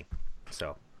amazing.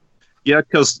 So. Yeah,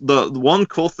 because the one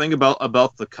cool thing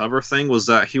about the cover thing was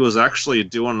that he was actually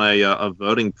doing a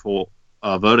voting poll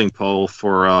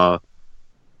for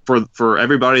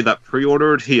everybody that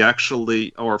pre-ordered. He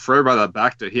actually, or for everybody that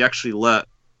backed it, he actually let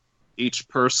each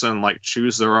person like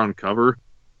choose their own cover.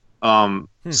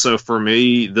 So for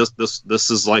me, this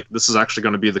is actually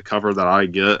going to be the cover that I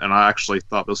get, and I actually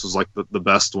thought this was like the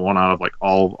best one out of like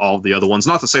all the other ones.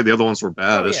 Not to say the other ones were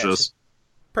bad. It's just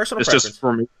personal preference.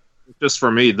 Just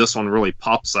for me, this one really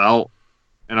pops out,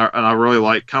 and I really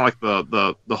like kind of like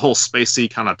the whole spacey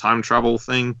kind of time travel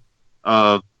thing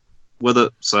with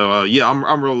it. So yeah,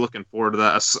 I'm really looking forward to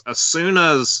that. As soon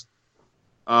as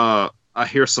I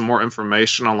hear some more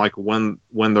information on like when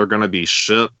they're going to be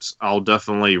shipped, I'll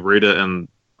definitely read it, and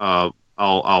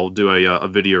I'll do a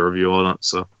video review on it.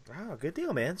 So good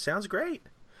deal, man. Sounds great.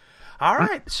 All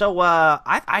right, so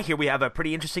I hear we have a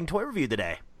pretty interesting toy review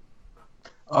today.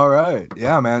 All right.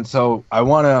 Yeah, man. So I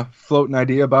want to float an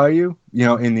idea by you,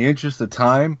 in the interest of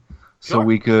time, so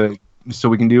we can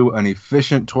do an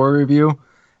efficient toy review,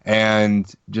 and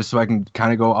just so I can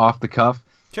kind of go off the cuff.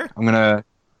 Sure. I'm going to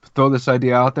throw this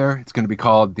idea out there. It's going to be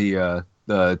called the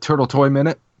Turtle Toy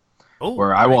Minute,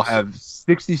 where I will have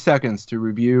 60 seconds to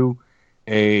review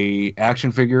a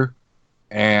action figure,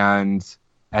 and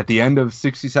at the end of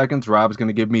 60 seconds, Rob's going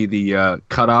to give me the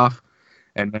cutoff,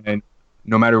 and then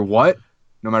no matter what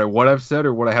I've said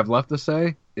or what I have left to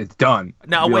say, it's done.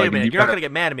 Now, wait a minute. You're not going to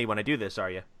get mad at me when I do this, are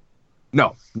you?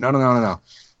 No.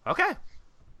 Okay.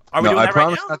 Are we doing that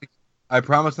right now? I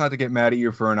promise not to get mad at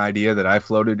you for an idea that I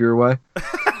floated your way.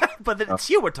 But then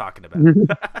it's you we're talking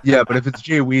about. Yeah, but if it's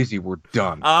Jay Weezy, we're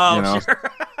done. Oh,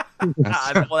 sure.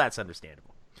 Well, that's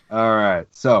understandable. All right.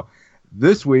 So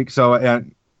this week,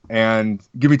 and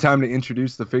give me time to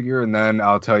introduce the figure, and then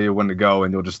I'll tell you when to go,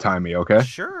 and you'll just time me, okay?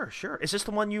 Sure. Is this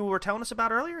the one you were telling us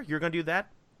about earlier? You're going to do that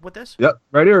with this? Yep,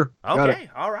 right here. Okay,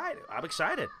 all right. I'm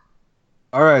excited.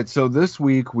 All right, so this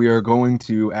week we are going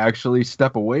to actually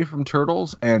step away from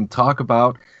Turtles and talk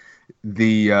about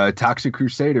the Toxic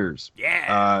Crusaders.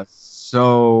 Yeah.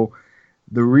 So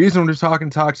the reason we're talking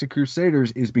Toxic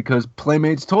Crusaders is because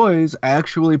Playmates Toys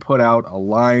actually put out a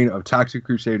line of Toxic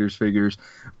Crusaders figures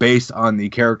based on the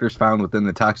characters found within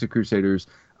the Toxic Crusaders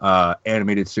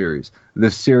animated series.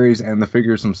 This series and the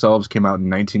figures themselves came out in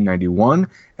 1991,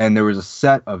 and there was a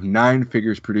set of 9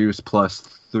 figures produced plus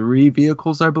 3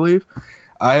 vehicles, I believe.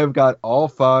 I have got all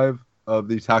 5 of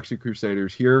the Toxic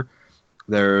Crusaders here.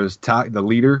 There's the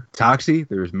leader, Toxie.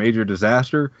 There's Major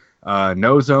Disaster,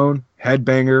 No Zone,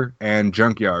 Headbanger, and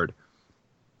Junkyard.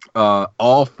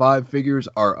 All 5 figures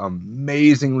are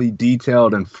amazingly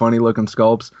detailed and funny-looking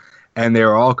sculpts, and they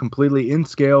are all completely in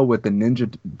scale with the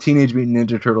Teenage Mutant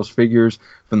Ninja Turtles figures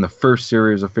from the first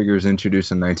series of figures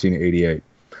introduced in 1988.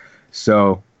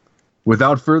 So,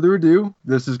 without further ado,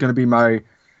 this is going to be my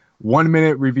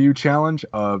 1-minute review challenge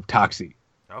of Toxie.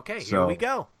 Okay, here we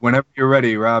go. Whenever you're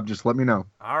ready, Rob, just let me know.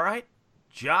 All right.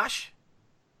 Josh,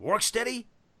 work steady.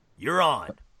 You're on.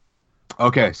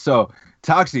 Okay, so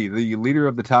Toxie, the leader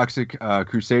of the Toxic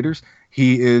Crusaders,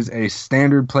 he is a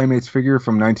standard Playmates figure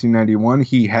from 1991.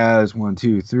 He has 1,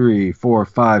 2, 3, 4,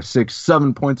 5, 6,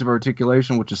 7 points of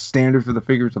articulation, which is standard for the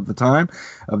figures of the time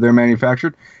of their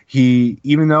manufactured. He,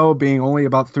 even though being only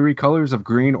about 3 colors of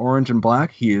green, orange, and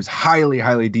black, he is highly,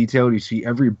 highly detailed. You see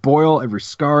every boil, every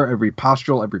scar, every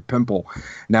pustule, every pimple.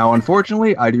 Now,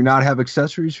 unfortunately, I do not have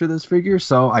accessories for this figure,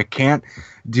 so I can't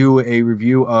do a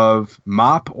review of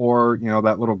Mop or,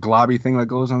 that little globby thing that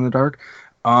glows in the dark.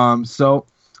 So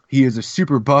he is a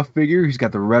super buff figure. He's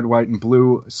got the red, white, and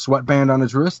blue sweatband on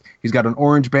his wrist. He's got an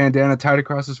orange bandana tied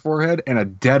across his forehead and a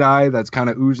dead eye that's kind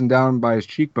of oozing down by his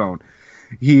cheekbone.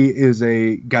 He is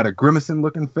got a grimacing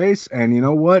looking face, and you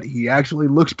know what? He actually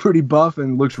looks pretty buff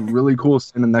and looks really cool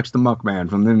standing next to Muckman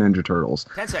from the Ninja Turtles.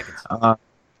 10 seconds.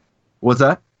 What's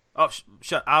that? Oh,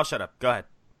 I'll shut up. Go ahead.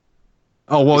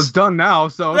 Oh, well, it's done now,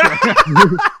 so... Okay.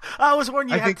 I was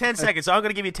warning you have 10 seconds, so I'm going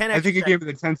to give you 10 extra I think you seconds. gave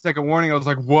me the 10-second warning. I was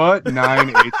like, what? 9,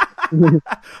 8... All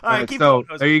right, keep so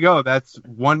going. there you go. That's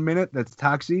 1 minute. That's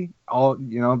Toxie. All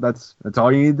that's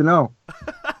all you need to know.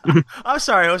 I'm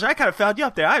sorry, Jose. I kind of found you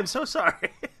up there. I'm so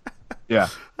sorry. Yeah.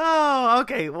 Oh,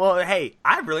 okay. Well, hey,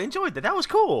 I really enjoyed that. That was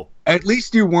cool. At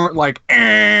least you weren't like, So.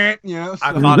 I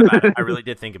thought about it. I really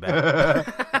did think about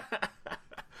it.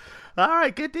 All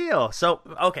right, good deal. So,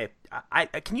 okay,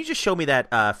 can you just show me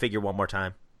that figure one more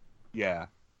time? Yeah.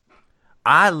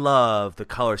 I love the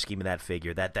color scheme of that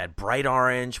figure. That bright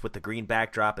orange with the green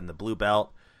backdrop and the blue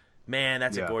belt. Man,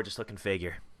 that's a gorgeous looking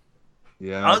figure.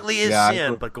 Yeah. Ugly as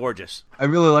sin, but gorgeous. I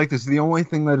really like this. The only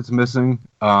thing that it's missing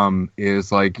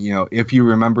is like, if you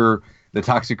remember, the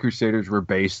Toxic Crusaders were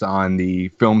based on the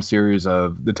film series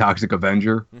of The Toxic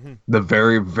Avenger, the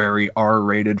very, very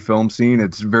R-rated film scene.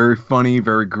 It's very funny,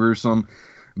 very gruesome,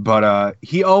 but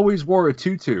he always wore a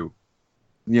tutu,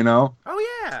 Oh,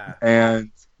 yeah.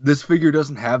 And this figure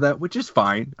doesn't have that, which is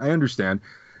fine. I understand.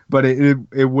 But it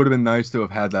would have been nice to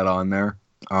have had that on there.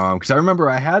 Because I remember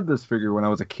I had this figure when I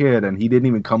was a kid, and he didn't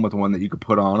even come with one that you could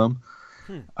put on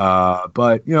him.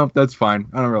 But, that's fine.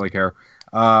 I don't really care.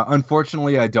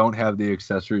 Unfortunately, I don't have the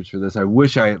accessories for this. I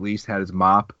wish I at least had his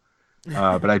mop,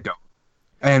 but I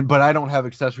don't. But I don't have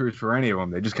accessories for any of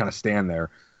them. They just kind of stand there.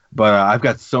 But I've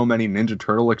got so many Ninja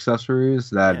Turtle accessories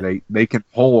that they can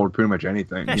hold pretty much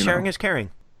anything. Yeah, sharing is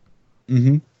caring.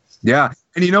 Mm-hmm. Yeah,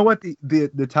 and you know what?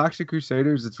 The Toxic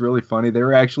Crusaders, it's really funny. They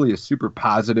were actually a super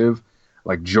positive,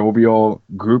 like jovial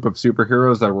group of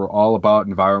superheroes that were all about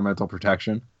environmental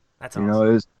protection. That's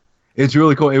awesome. It's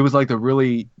really cool. It was like the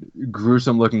really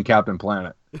gruesome looking Captain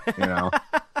Planet,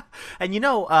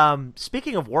 And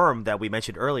speaking of Worm that we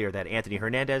mentioned earlier that Anthony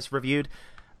Hernandez reviewed,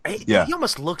 he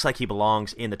almost looks like he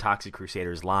belongs in the Toxic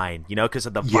Crusaders line, because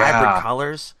of the vibrant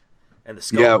colors and the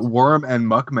skulls. Yeah, Worm and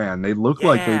Muckman, they look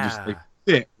like they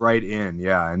fit right in.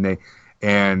 Yeah,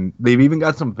 and they've even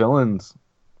got some villains.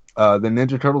 The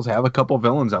Ninja Turtles have a couple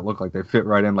villains that look like they fit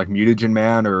right in, like Mutagen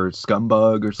Man or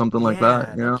Scumbug or something like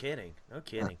that. No kidding.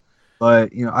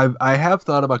 But I have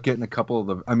thought about getting a couple of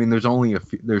the. I mean, there's only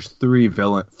there's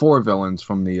 4 villains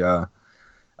from the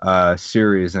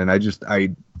series, and I just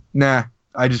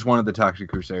wanted the Toxic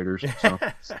Crusaders. So.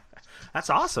 That's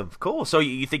awesome. Cool. So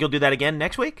you think you'll do that again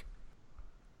next week?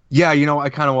 Yeah, I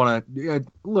kind of want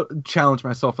to challenge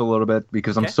myself a little bit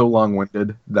because I'm so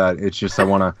long-winded that it's just I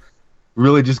want to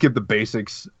really just give the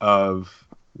basics of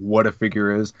what a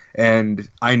figure is. And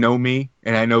I know me,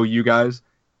 and I know you guys.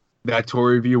 That toy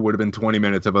review would have been 20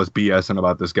 minutes of us BSing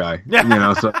about this guy.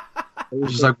 So it was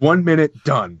just like 1 minute,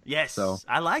 done. Yes, so.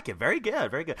 I like it. Very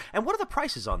good, very good. And what are the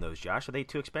prices on those, Josh? Are they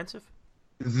too expensive?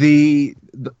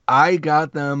 I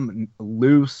got them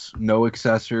loose, no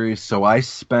accessories, so I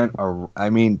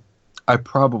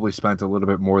probably spent a little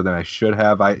bit more than I should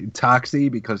have.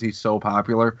 Toxie, because he's so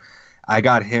popular, I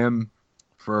got him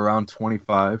for around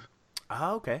 $25.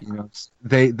 Oh, okay.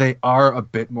 They are a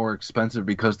bit more expensive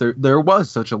because there was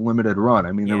such a limited run.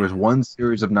 I mean, there was one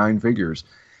series of 9 figures,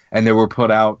 and they were put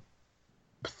out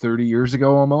 30 years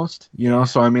ago almost.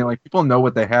 So I mean, like, people know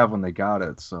what they have when they got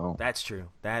it. So that's true.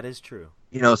 That is true.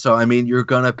 So I mean, you're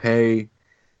gonna pay.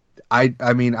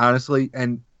 I mean, honestly,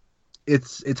 and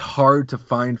it's hard to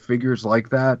find figures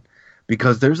like that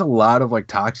because there's a lot of like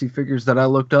Toxie figures that I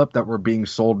looked up that were being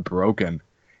sold broken.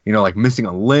 Like missing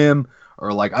a limb.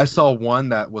 Or like I saw one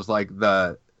that was like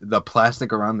the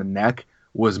plastic around the neck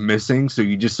was missing, so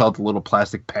you just saw the little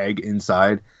plastic peg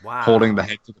inside holding the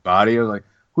head to the body. I was like,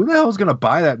 who the hell is gonna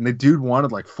buy that? And the dude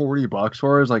wanted like $40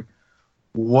 for it. I was like,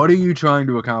 what are you trying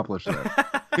to accomplish there?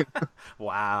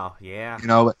 Wow, yeah.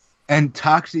 And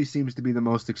Toxie seems to be the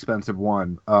most expensive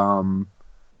one.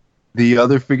 The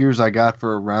other figures I got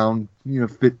for around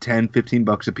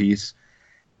 $10-15 a piece.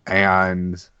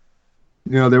 and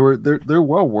they're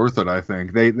well worth it. I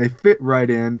think they fit right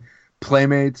in.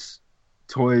 Playmates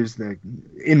toys.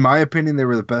 In my opinion, they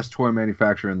were the best toy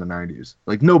manufacturer in the '90s.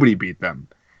 Like nobody beat them.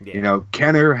 Yeah.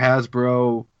 Kenner,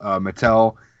 Hasbro,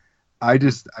 Mattel. I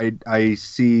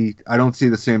don't see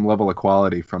the same level of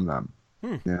quality from them.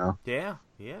 Yeah.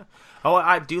 Oh,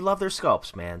 I do love their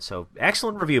sculpts, man. So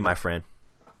excellent review, my friend.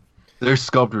 Their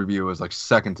sculpt review is like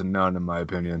second to none, in my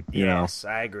opinion. Yes,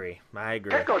 I agree.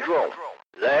 Technodrome.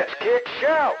 Let's kick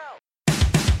shout.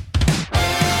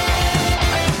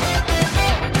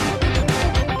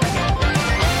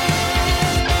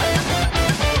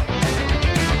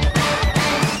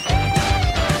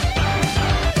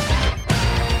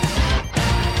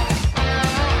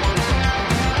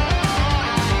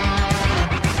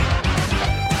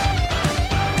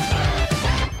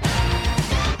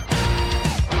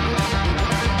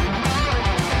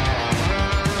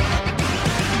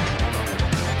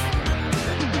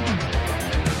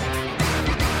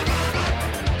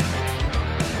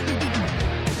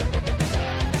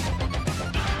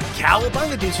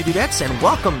 Cowabunga, dudes who dudettes, and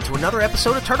welcome to another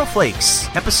episode of Turtle Flakes.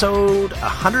 Episode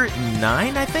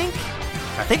 109, I think?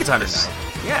 I think it's 109.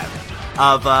 Yeah.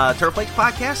 Of Turtle Flakes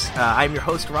Podcast. I'm your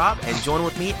host, Rob, and joining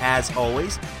with me, as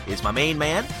always, is my main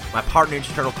man, my partner in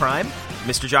Turtle Crime,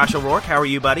 Mr. Josh O'Rourke. How are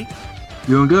you, buddy?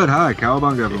 Doing good. Hi.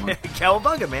 Cowabunga, everyone.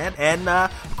 Cowabunga, man. And,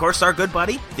 of course, our good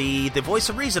buddy, the voice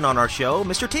of reason on our show,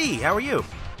 Mr. T. How are you?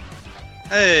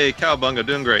 Hey, Cowabunga,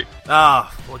 doing great.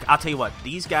 Look, I'll tell you what,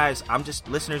 these guys,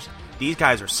 listeners, these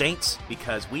guys are saints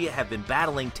because we have been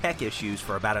battling tech issues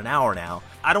for about an hour now.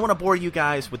 I don't want to bore you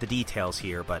guys with the details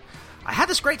here, but I had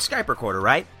this great Skype recorder,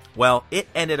 right? Well, it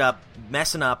ended up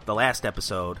messing up the last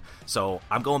episode, so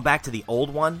I'm going back to the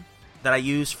old one that I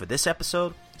used for this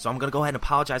episode, so I'm going to go ahead and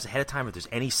apologize ahead of time if there's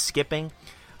any skipping.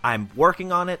 I'm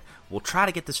working on it. We'll try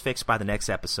to get this fixed by the next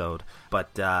episode,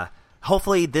 but,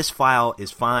 hopefully this file is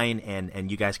fine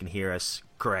and you guys can hear us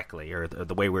correctly, or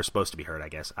the way we're supposed to be heard, I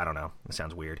guess. I don't know. It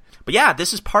sounds weird. But yeah,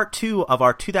 this is part 2 of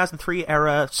our 2003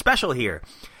 era special here.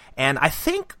 And I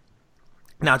think,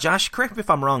 now Josh, correct me if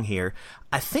I'm wrong here,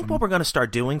 I think what we're going to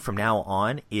start doing from now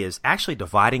on is actually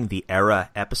dividing the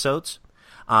era episodes.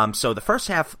 So the first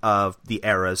half of the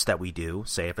eras that we do,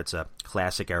 say if it's a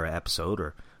classic era episode, or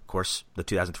of course the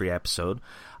 2003 episode,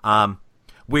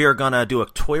 we are going to do a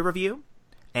toy review,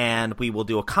 and we will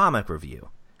do a comic review.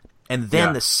 And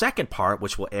then the second part,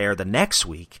 which will air the next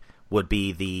week, would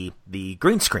be the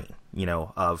green screen,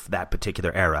 of that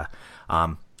particular era.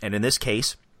 And in this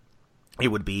case, it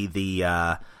would be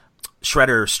the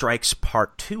Shredder Strikes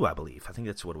Part 2, I believe. I think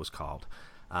that's what it was called.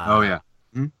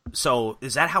 Mm-hmm. So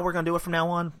is that how we're going to do it from now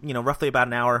on? Roughly about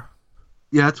an hour?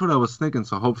 Yeah, that's what I was thinking.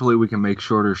 So hopefully we can make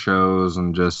shorter shows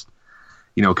and just,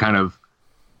 kind of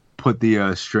put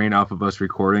the strain off of us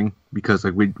recording, because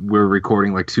like we're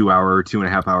recording like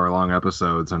 2.5 hour long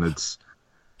episodes, and it's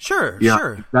sure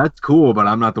that's cool, but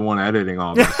I'm not the one editing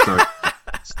all this. So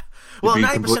well,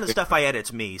 90% of the stuff I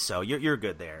edit's me, so you're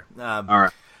good there. All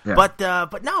right, yeah. But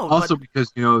no. Also,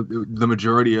 because the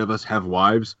majority of us have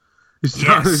wives.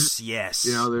 So, yes.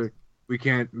 We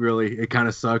can't really. It kind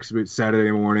of sucks. But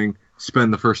Saturday morning,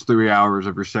 spend the first 3 hours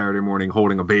of your Saturday morning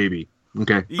holding a baby.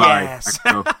 Okay, bye. Yes.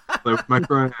 With my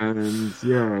friends,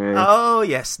 yay. Oh,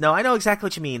 yes. No, I know exactly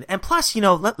what you mean. And plus,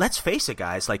 let's face it,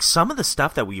 guys, like some of the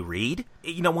stuff that we read,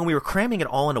 when we were cramming it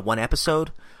all into one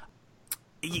episode,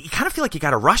 you kind of feel like you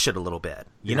got to rush it a little bit.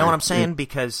 You know what I'm saying? Yeah.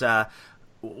 Because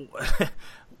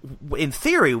in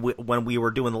theory, when we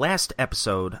were doing the last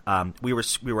episode, we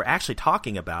were actually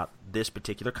talking about this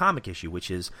particular comic issue, which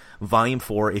is Volume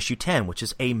 4, Issue 10, which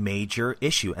is a major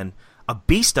issue and a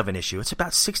beast of an issue. It's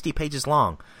about 60 pages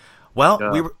long.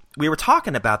 Well, we were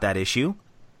talking about that issue,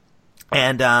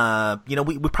 and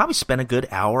we probably spent a good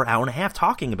hour and a half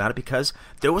talking about it because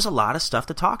there was a lot of stuff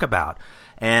to talk about.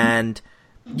 And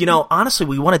honestly,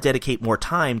 we want to dedicate more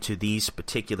time to these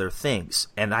particular things.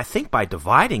 And I think by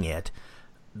dividing it,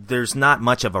 there's not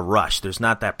much of a rush. There's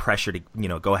not that pressure to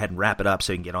go ahead and wrap it up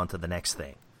so you can get on to the next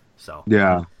thing. So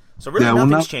really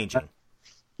nothing's changing.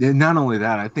 Not only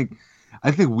that, I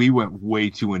think we went way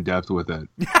too in depth with it.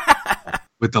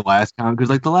 With the last comic, because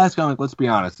like the last comic, let's be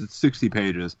honest, it's 60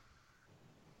 pages,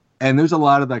 and there's a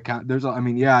lot of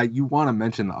that. You want to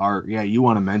mention the art, you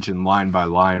want to mention line by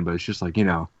line, but it's just like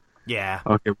yeah.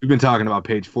 Okay, we've been talking about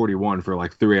page 41 for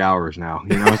like 3 hours now,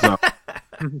 so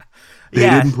they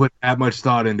didn't put that much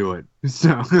thought into it. So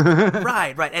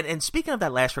right, and speaking of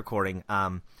that last recording,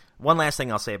 one last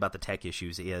thing I'll say about the tech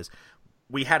issues is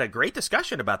we had a great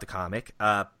discussion about the comic.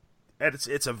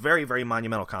 It's a very, very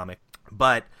monumental comic,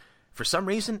 but for some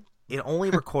reason, it only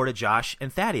recorded Josh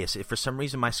and Thaddeus. If for some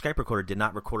reason my Skype recorder did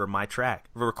not record my track,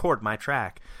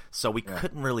 so we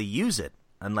couldn't really use it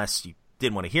unless you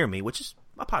didn't want to hear me, which is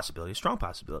a possibility, a strong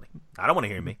possibility. I don't want to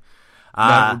hear me.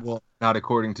 Not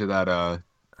according to that.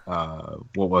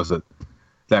 What was it?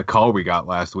 That call we got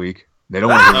last week. They don't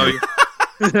want to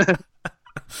hear me.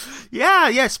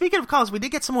 Yeah. Speaking of calls, we did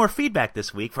get some more feedback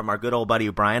this week from our good old buddy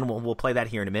Brian. We'll play that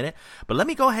here in a minute. But let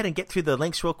me go ahead and get through the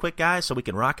links real quick, guys, so we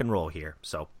can rock and roll here.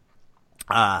 So,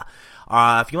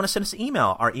 if you want to send us an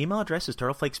email, our email address is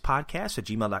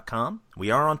turtleflakespodcast@gmail.com.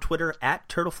 We are on Twitter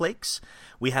 @turtleflakes.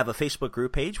 We have a Facebook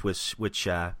group page, which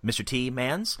Mr. T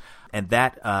mans, and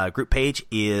that group page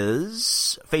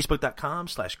is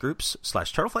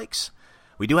facebook.com/groups/turtleflakes.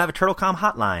 We do have a TurtleCom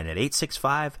hotline at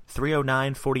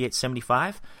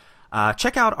 865-309-4875.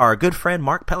 Check out our good friend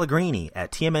Mark Pellegrini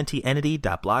at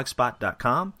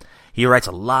tmntentity.blogspot.com. He writes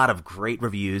a lot of great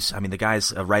reviews. I mean, the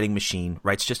guy's a writing machine,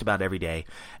 writes just about every day,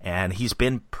 and he's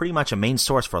been pretty much a main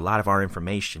source for a lot of our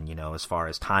information, as far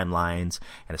as timelines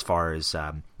and as far as,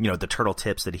 the turtle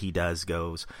tips that he does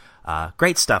goes.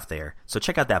 Great stuff there. So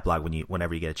check out that blog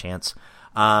whenever you get a chance.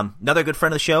 Another good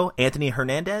friend of the show, Anthony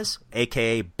Hernandez,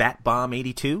 a.k.a.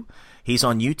 BatBomb82. He's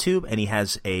on YouTube, and he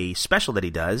has a special that he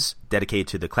does dedicated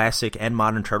to the classic and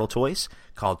modern turtle toys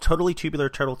called Totally Tubular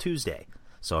Turtle Tuesday.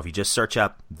 So if you just search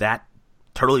up that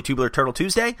Totally Tubular Turtle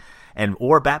Tuesday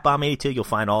or BatBomb82, you'll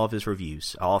find all of his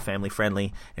reviews, all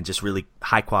family-friendly and just really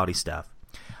high-quality stuff.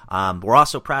 We're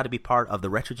also proud to be part of the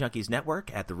Retro Junkies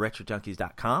Network at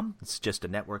theretrojunkies.com. It's just a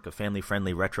network of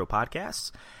family-friendly retro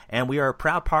podcasts. And we are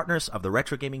proud partners of the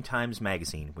Retro Gaming Times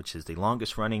magazine, which is the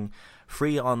longest-running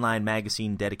free online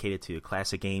magazine dedicated to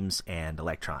classic games and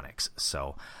electronics.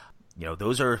 So,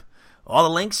 those are all the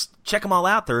links. Check them all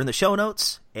out. They're in the show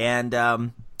notes. And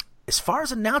as far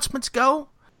as announcements go,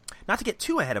 not to get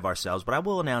too ahead of ourselves, but I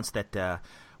will announce that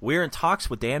we're in talks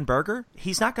with Dan Berger.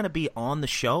 He's not going to be on the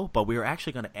show, but we were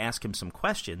actually going to ask him some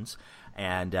questions,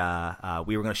 and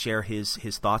we were going to share his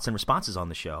thoughts and responses on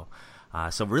the show.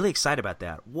 So really excited about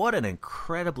that. What an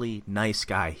incredibly nice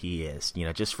guy he is,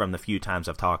 just from the few times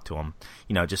I've talked to him,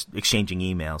 just exchanging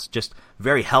emails. Just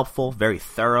very helpful, very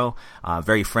thorough,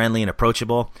 very friendly and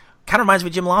approachable. Kind of reminds me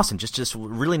of Jim Lawson, just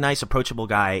really nice, approachable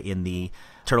guy in the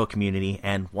turtle community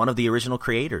and one of the original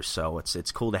creators. So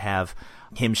it's cool to have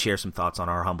him share some thoughts on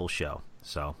our humble show.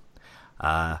 So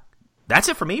that's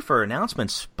it for me for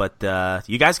announcements. But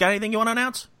you guys got anything you want to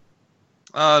announce?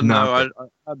 No,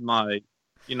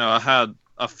 I had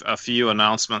a few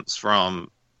announcements from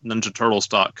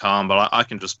NinjaTurtles.com, but I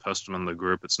can just post them in the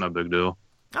group. It's no big deal.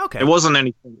 Okay. It wasn't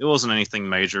anything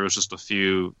major. It was just a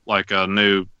few, like a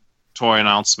new toy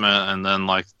announcement, and then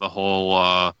like the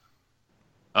whole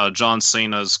John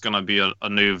Cena's going to be a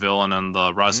new villain in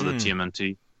the Rise of the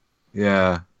TMNT.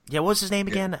 Yeah. Yeah, what was his name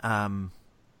again? John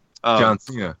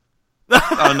Cena.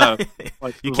 Oh, no.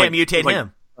 You can't mutate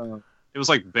him. It was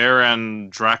like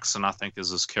Baron Draxon, I think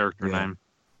is his character name.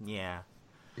 Yeah.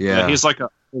 Yeah. He's like a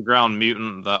ground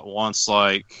mutant that wants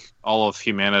like all of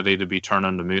humanity to be turned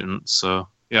into mutants. So,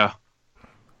 yeah.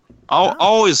 I'll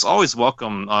always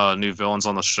welcome new villains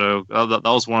on the show. That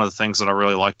was one of the things that I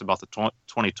really liked about the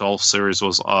 2012 series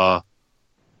was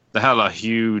they had a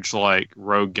huge like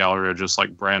rogue gallery of just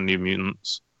like brand new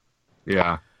mutants.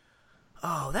 Yeah.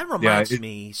 Oh, that reminds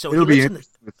me. So it'll be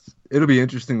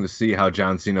interesting to see how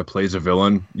John Cena plays a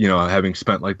villain. Having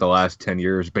spent like the last 10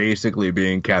 years basically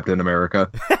being Captain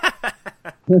America.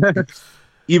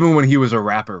 Even when he was a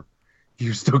rapper, he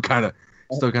was still kind of.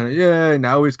 Yeah,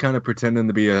 now he's kind of pretending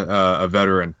to be a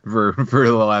veteran for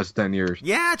the last 10 years.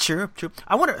 Yeah, true.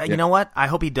 I wonder, you know what? I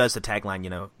hope he does the tagline,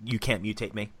 you can't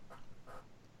mutate me.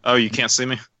 Oh, you can't see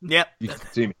me? Yep. You can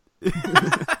see me.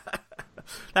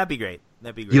 That'd be great.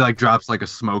 He like drops like a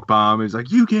smoke bomb. He's like,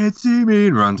 you can't see me,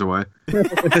 and runs away.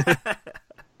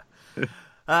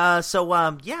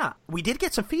 Yeah, we did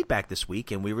get some feedback this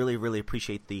week, and we really, really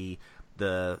appreciate the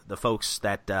folks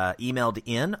that emailed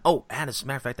in. Oh, and as a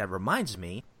matter of fact, that reminds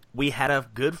me, we had a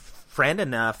good friend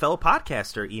and fellow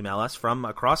podcaster email us from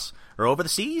across or over the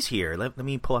seas here. Let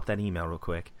me pull up that email real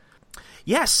quick.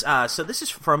 Yes, so this is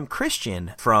from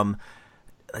Christian from,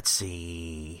 let's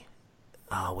see,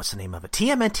 what's the name of it?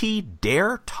 TMNT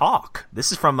Dare Talk.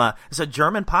 This is from it's a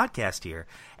German podcast here,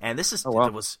 and this is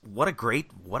what a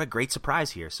great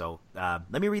surprise here. So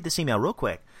let me read this email real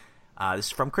quick. This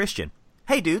is from Christian.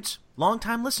 Hey dudes,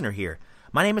 long-time listener here.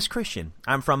 My name is Christian.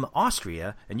 I'm from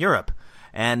Austria and Europe,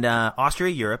 and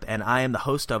Europe, and I am the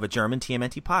host of a German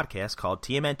TMNT podcast called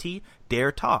TMNT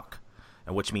Dare Talk,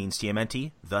 which means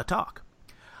TMNT The Talk.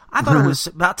 I thought it was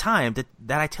about time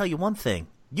that I tell you one thing.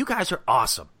 You guys are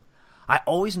awesome. I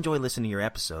always enjoy listening to your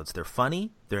episodes. They're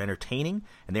funny, they're entertaining,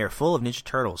 and they are full of Ninja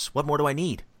Turtles. What more do I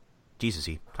need? Jesus,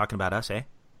 he talking about us, eh?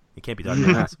 You can't be talking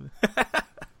about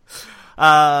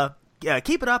us. Yeah,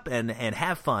 keep it up and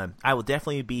have fun. I will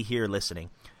definitely be here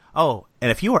listening. Oh,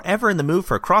 and if you are ever in the mood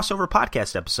for a crossover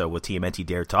podcast episode with TMNT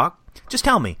Dare Talk, just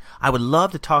tell me. I would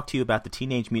love to talk to you about the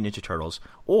Teenage Mutant Ninja Turtles,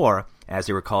 or, as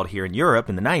they were called here in Europe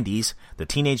in the 90s, the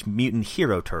Teenage Mutant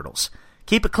Hero Turtles.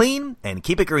 Keep it clean and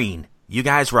keep it green. You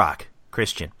guys rock.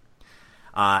 Christian.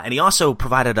 And he also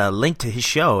provided a link to his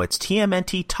show. It's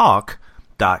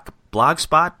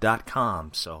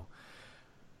tmnttalk.blogspot.com. So,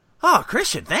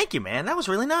 Christian, thank you, man. That was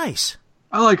really nice.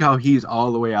 I like how he's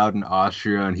all the way out in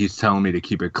Austria and he's telling me to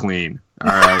keep it clean. All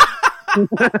right.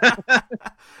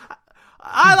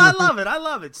 I love it. I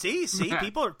love it. See,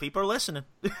 people are listening.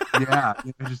 Yeah.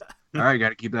 All right, got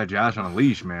to keep that Josh on a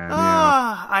leash, man.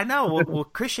 I know. Well,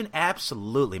 Christian,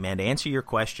 absolutely, man. To answer your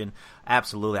question,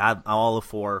 absolutely. I'm all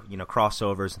for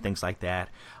crossovers and things like that.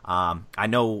 I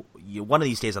know one of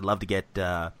these days I'd love to get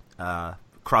a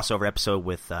crossover episode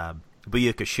with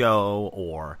Booyaka Show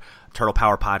or Turtle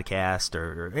Power Podcast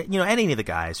or any of the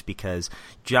guys, because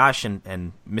Josh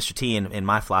and Mr. T and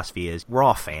my philosophy is we're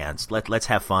all fans. Let's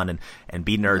have fun and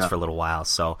be nerds for a little while.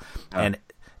 So and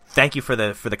thank you for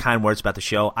the kind words about the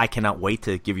show. I cannot wait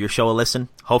to give your show a listen.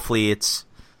 Hopefully it's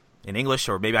in English,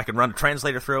 or maybe I can run a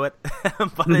translator through it.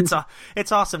 But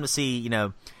it's awesome to see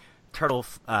Turtle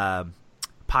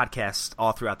podcasts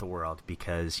all throughout the world,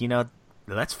 because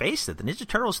let's face it, the Ninja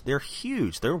Turtles, they're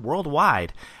huge. They're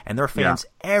worldwide, and there are fans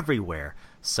everywhere.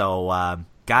 So,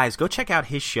 guys, go check out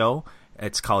his show.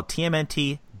 It's called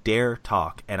TMNT Dare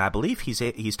Talk, and I believe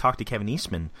he's talked to Kevin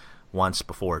Eastman once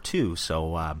before, too.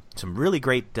 So, some really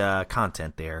great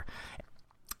content there.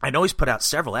 I know he's put out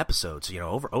several episodes,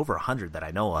 over 100 that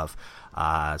I know of.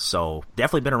 So,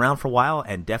 definitely been around for a while,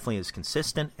 and definitely is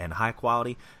consistent and high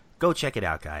quality. Go check it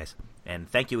out, guys. And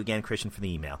thank you again, Christian, for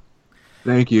the email.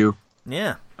 Thank you.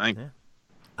 Yeah. I'm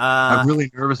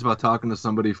really nervous about talking to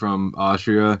somebody from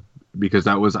Austria, because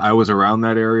I was around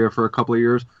that area for a couple of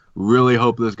years. Really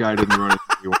hope this guy didn't run into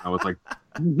me when I was like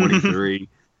 23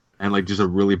 and like just a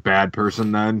really bad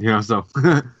person then, so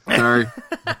sorry.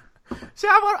 See,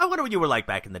 I wonder what you were like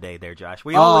back in the day there, Josh.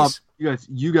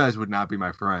 You guys would not be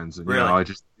my friends. And, really? I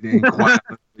just didn't quite,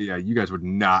 you guys would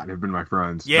not have been my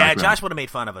friends. Yeah, Josh would have made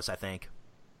fun of us, I think.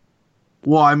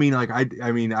 Well, I mean,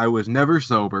 I was never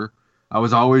sober. I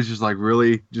was always just like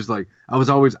really, I was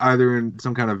always either in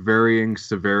some kind of varying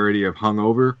severity of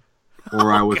hungover,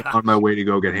 or I was on my way to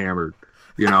go get hammered,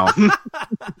 in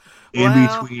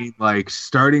between like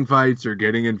starting fights or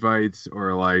getting in fights,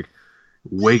 or like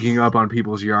waking up on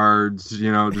people's yards,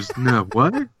 just no,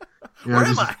 what? Where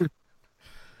am I?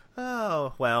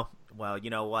 Oh, well, you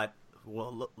know what?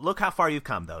 Well, look how far you've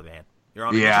come, though, man. You're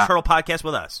on the Ninja Turtle podcast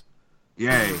with us.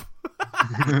 Yay.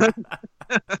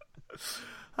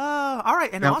 All right,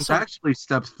 and that also was actually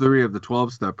step 3 of the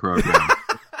 12-step program.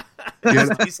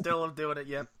 He's still doing it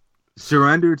yet.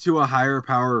 Surrender to a higher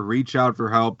power, reach out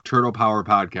for help, Turtle Power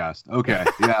Podcast. Okay,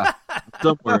 yeah.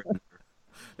 Somewhere in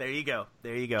there you go.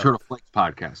 Turtle Flakes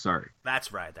Podcast, sorry.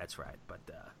 That's right. But,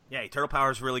 Turtle Power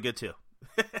is really good, too.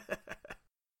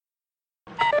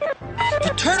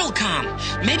 The Turtle Com.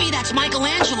 Maybe that's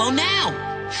Michelangelo now.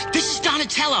 This is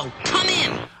Donatello. Come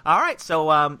in. All right,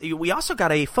 so we also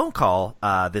got a phone call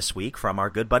this week from our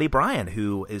good buddy Brian,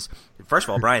 who is, first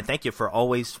of all, Brian, thank you for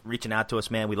always reaching out to us,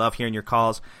 man. We love hearing your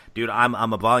calls. Dude,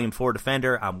 I'm a Volume 4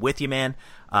 defender. I'm with you, man.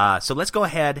 So let's go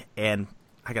ahead, and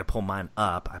I got to pull mine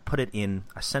up.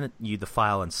 I sent you the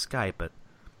file in Skype, but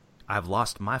I've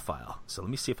lost my file. So let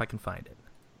me see if I can find it.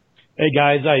 Hey,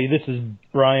 guys. This is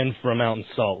Brian from out in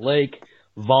Salt Lake,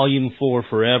 Volume 4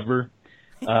 forever.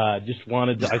 I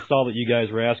saw that you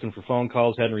guys were asking for phone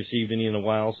calls, hadn't received any in a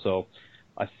while, so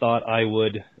I thought I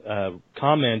would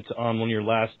comment on one of your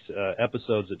last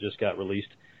episodes that just got released,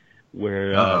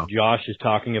 where Josh is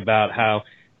talking about how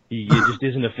he just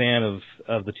isn't a fan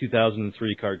of the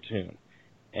 2003 cartoon.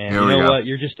 And you know what?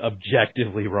 You're just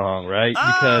objectively wrong, right?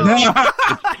 Because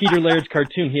it's Peter Laird's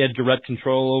cartoon. He had direct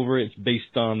control over it. It's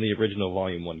based on the original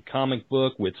Volume 1 comic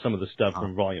book with some of the stuff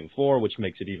from Volume 4, which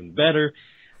makes it even better.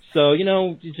 So, you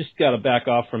just got to back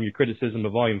off from your criticism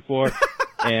of Volume 4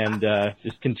 and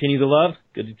just continue the love.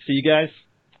 Good to see you guys.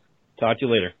 Talk to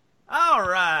you later. All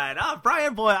right.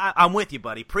 Brian, boy, I'm with you,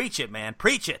 buddy. Preach it, man.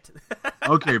 Preach it.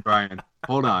 Okay, Brian.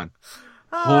 Hold on.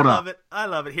 I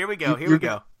love it. Here we go.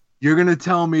 You're going to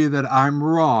tell me that I'm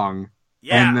wrong.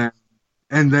 Yeah.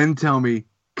 And then tell me,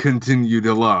 continue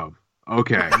to love.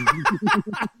 Okay.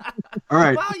 All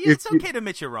right. Well, it's okay to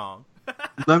admit you're wrong.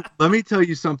 let me tell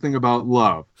you something about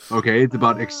love. Okay, it's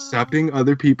about accepting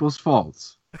other people's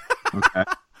faults. Okay.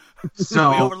 So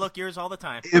we overlook yours all the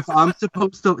time. if I'm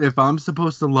supposed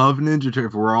to love Ninja Turtle,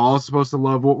 if we're all supposed to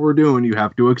love what we're doing, you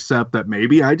have to accept that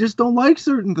maybe I just don't like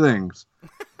certain things.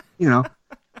 You know,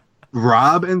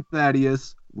 Rob and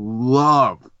Thaddeus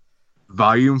love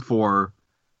Volume 4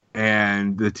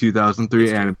 and the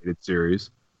 2003 animated series,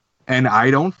 and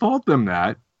I don't fault them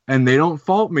that, and they don't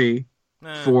fault me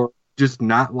for just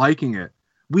not liking it.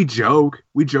 We joke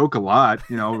a lot.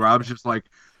 You know, Rob's just like,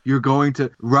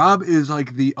 Rob is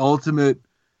like the ultimate.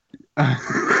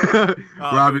 Rob,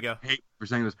 I hate for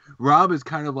saying this. Rob is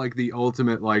kind of like the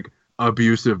ultimate like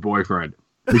abusive boyfriend.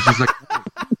 It's just like,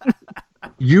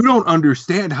 you don't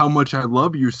understand how much I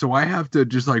love you, so I have to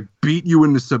just like beat you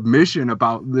into submission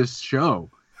about this show.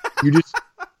 You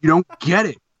don't get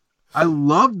it. I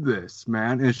love this,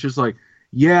 man. And it's just like,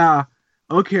 yeah,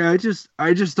 okay, I just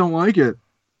don't like it.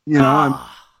 You know,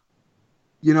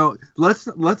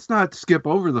 let's not skip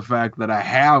over the fact that I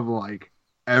have like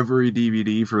every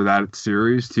DVD for that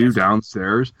series too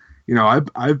downstairs. You know,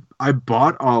 I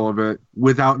bought all of it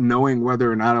without knowing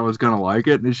whether or not I was gonna like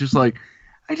it, and it's just like,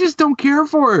 I just don't care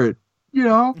for it. You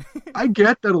know, I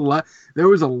get that there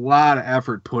was a lot of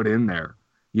effort put in there.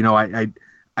 You know, I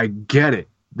get it.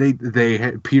 They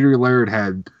had, Peter Laird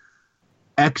had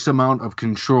X amount of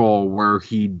control where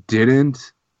he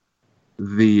didn't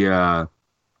with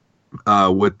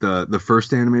the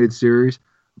first animated series,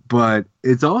 but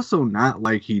it's also not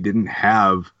like he didn't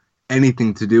have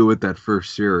anything to do with that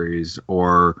first series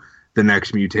or the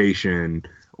Next Mutation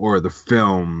or the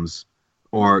films,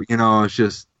 or, you know, it's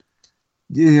just,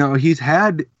 you know, he's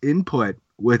had input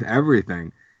with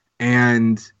everything.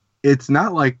 And it's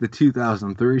not like the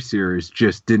 2003 series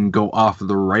just didn't go off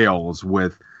the rails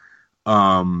with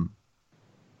that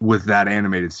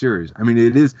animated series. I mean,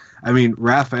 it is. I mean,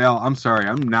 Raphael, I'm sorry,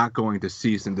 I'm not going to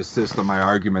cease and desist on my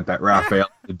argument that Raphael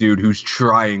is the dude who's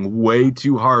trying way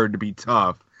too hard to be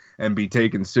tough and be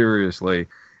taken seriously.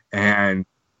 And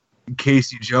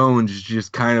Casey Jones is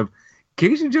just kind of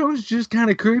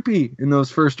creepy in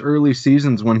those first early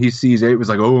seasons when he sees April. It was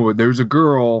like, oh, there's a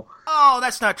girl. Oh,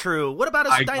 that's not true. What about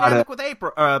his dynamic with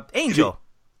Angel?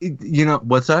 You know,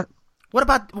 what's that? What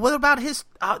about his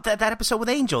that episode with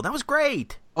Angel? That was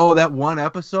great. Oh, that one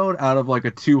episode out of like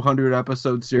a 200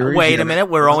 episode series. Wait a minute,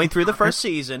 we're only through the first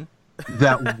season.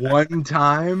 That one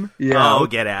time, yeah. Oh,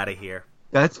 get out of here.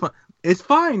 That's fine. It's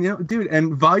fine, you know, dude.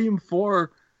 And volume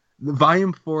 4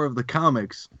 of the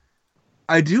comics,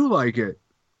 I do like it,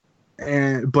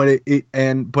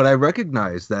 but I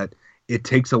recognize that it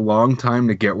takes a long time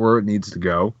to get where it needs to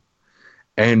go,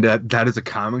 and that is a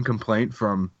common complaint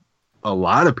from a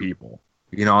lot of people.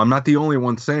 You know, I'm not the only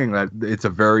one saying that. It's a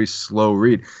very slow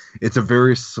read. It's a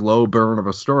very slow burn of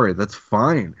a story. That's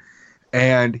fine.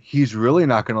 And he's really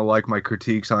not going to like my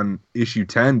critiques on issue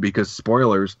 10 because,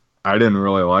 spoilers, I didn't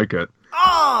really like it.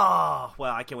 Oh,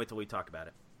 well, I can't wait till we talk about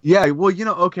it. Yeah, well, you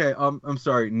know, okay, I'm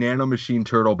sorry, nanomachine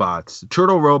turtle bots.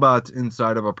 Turtle robots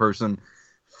inside of a person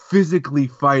physically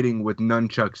fighting with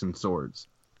nunchucks and swords.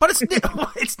 But it's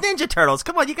Ninja Turtles.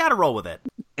 Come on, you got to roll with it.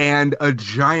 And a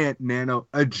giant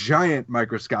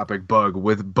microscopic bug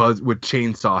with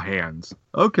chainsaw hands.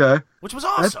 Okay. Which was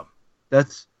awesome.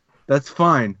 That's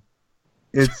fine.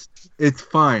 It's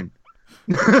fine.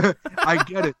 I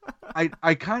get it.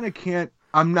 I kind of can't.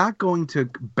 I'm not going to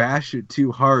bash it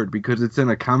too hard because it's in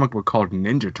a comic book called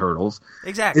Ninja Turtles.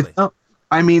 Exactly.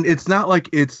 It's not like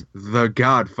it's The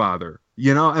Godfather.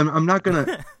 You know, I'm not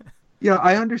gonna. You know,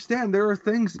 I understand there are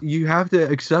things you have to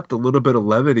accept a little bit of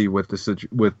levity with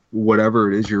with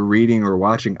whatever it is you're reading or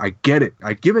watching. I get it.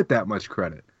 I give it that much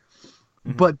credit.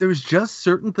 Mm-hmm. But there's just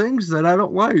certain things that I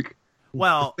don't like.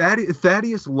 Well,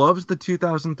 Thaddeus loves the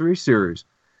 2003 series.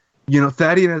 You know,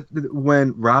 Thaddeus,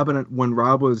 when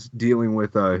Rob was dealing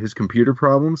with his computer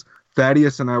problems,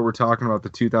 Thaddeus and I were talking about the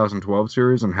 2012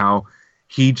 series and how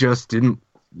he just didn't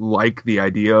like the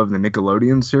idea of the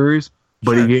Nickelodeon series,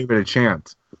 but he gave it a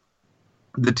chance.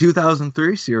 The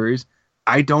 2003 series,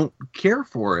 I don't care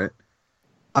for it.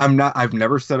 I've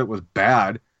never said it was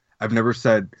bad. I've never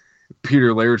said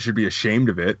Peter Laird should be ashamed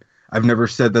of it. I've never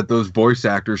said that those voice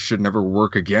actors should never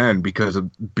work again because of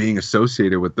being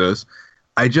associated with this.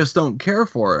 I just don't care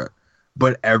for it.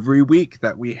 But every week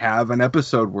that we have an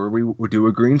episode where we do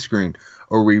a green screen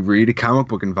or we read a comic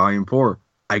book in volume 4,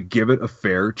 I give it a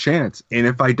fair chance. And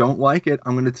if I don't like it,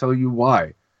 I'm going to tell you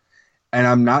why. And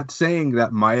I'm not saying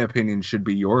that my opinion should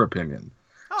be your opinion.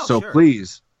 Oh, so sure.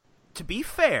 please, to be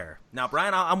fair, now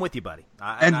Brian, I'm with you, buddy.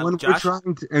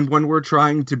 When we're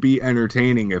trying to be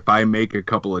entertaining, if I make a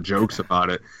couple of jokes about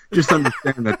it, just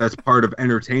understand that that's part of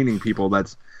entertaining people.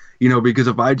 That's,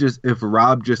 because if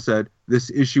Rob just said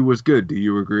this issue was good, do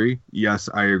you agree? Yes,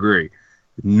 I agree.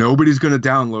 Nobody's going to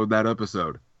download that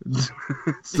episode.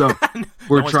 So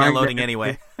we're trying downloading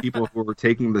anyway. People who are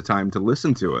taking the time to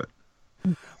listen to it.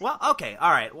 Well, okay,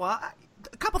 all right. Well,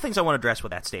 a couple things I want to address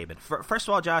with that statement. First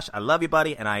of all, Josh, I love you,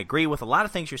 buddy, and I agree with a lot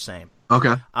of things you're saying.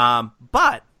 Okay.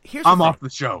 But here's I'm off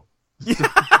the show.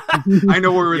 I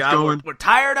know where it's going. We're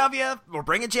tired of you. We're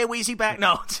bringing Jay Weezy back.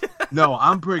 No. No,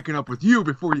 I'm breaking up with you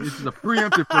before you. This is a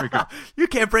preemptive breakup. You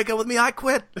can't break up with me. I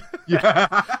quit.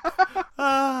 Yeah.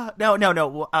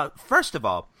 No. First of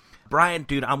all, Brian,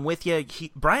 dude, I'm with you.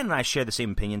 Brian and I share the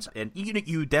same opinions, and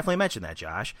you definitely mentioned that,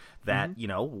 Josh, that,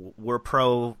 we're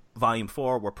pro Volume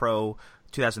 4, we're pro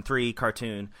 2003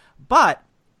 cartoon, but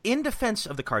in defense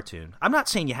of the cartoon, I'm not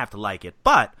saying you have to like it,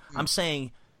 but I'm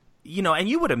saying, and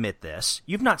you would admit this,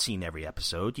 you've not seen every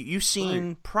episode. You've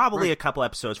seen probably a couple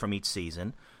episodes from each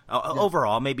season.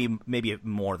 Overall, maybe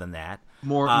more than that.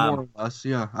 More or less,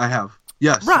 yeah, I have.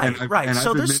 Yes. Right.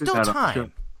 So there's still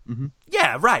time. Mm-hmm.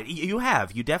 Yeah, right. You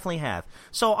have. You definitely have.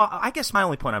 So I guess my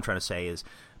only point I'm trying to say is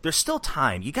there's still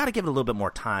time. You got to give it a little bit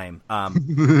more time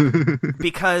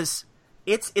because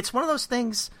it's one of those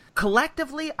things.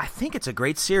 Collectively, I think it's a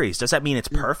great series. Does that mean it's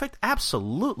perfect?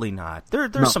 Absolutely not.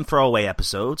 There's some throwaway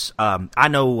episodes. I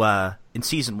know in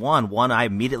season one I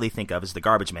immediately think of is the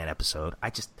Garbage Man episode.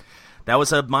 That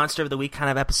was a Monster of the Week kind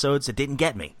of episodes that didn't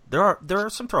get me. There are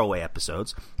some throwaway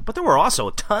episodes, but there were also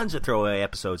tons of throwaway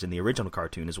episodes in the original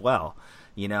cartoon as well.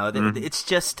 It's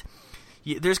just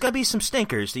there's going to be some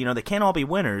stinkers. They can't all be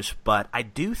winners, but I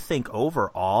do think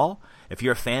overall, if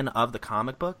you're a fan of the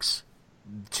comic books,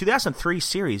 2003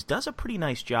 series does a pretty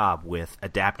nice job with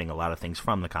adapting a lot of things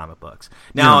from the comic books.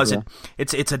 Now,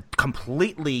 it's a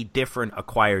completely different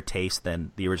acquired taste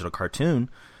than the original cartoon,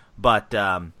 but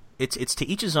it's to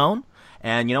each his own.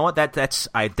 And you know what? That's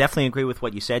I definitely agree with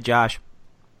what you said, Josh.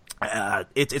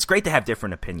 It's great to have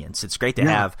different opinions. It's great to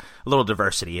have a little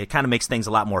diversity. It kind of makes things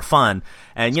a lot more fun.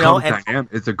 And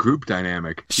it's a group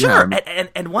dynamic. Sure. Yeah.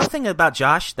 And one thing about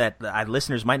Josh that our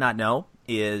listeners might not know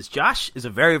is Josh is a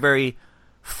very, very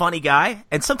funny guy,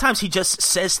 and sometimes he just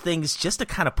says things just to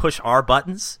kind of push our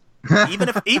buttons, even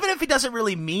if he doesn't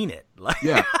really mean it.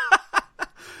 Yeah.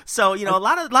 So, a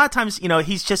lot of times,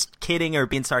 he's just kidding or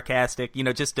being sarcastic,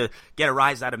 just to get a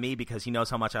rise out of me because he knows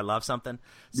how much I love something.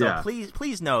 So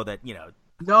please know that,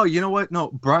 No, you know what? No,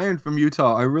 Brian from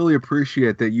Utah, I really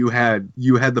appreciate that you had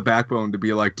the backbone to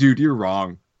be like, dude, you're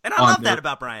wrong. And I love that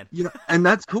about Brian. And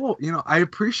that's cool. I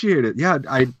appreciate it. Yeah,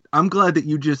 I'm glad that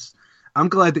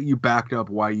you backed up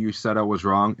why you said I was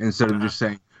wrong instead of just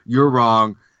saying you're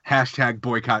wrong.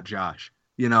 #boycott Josh.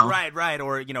 Right,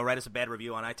 or write us a bad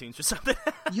review on iTunes or something.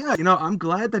 Yeah, I'm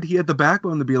glad that he had the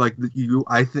backbone to be like,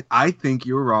 I think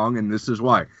you're wrong, and this is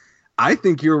why. I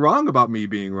think you're wrong about me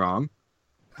being wrong.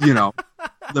 Let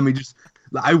me just,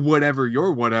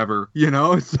 you're whatever.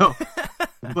 So,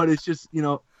 but it's just,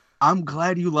 I'm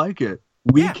glad you like it.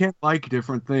 We can like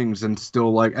different things and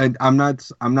still like. And I'm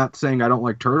not saying I don't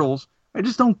like Turtles. I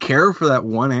just don't care for that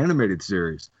one animated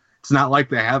series. It's not like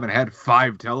they haven't had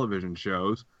 5 television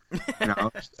shows.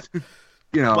 Well,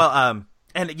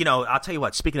 and I'll tell you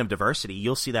what, speaking of diversity,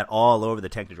 you'll see that all over the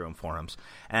Technodrome forums.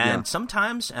 And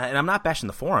sometimes, and I'm not bashing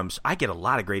the forums, I get a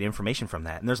lot of great information from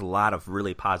that, and there's a lot of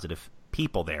really positive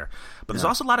people there. But there's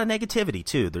also a lot of negativity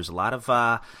too. There's a lot of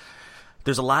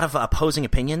opposing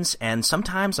opinions, and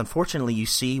sometimes, unfortunately, you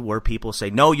see where people say,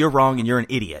 "No, you're wrong, and you're an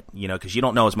idiot," because you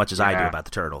don't know as much as I do about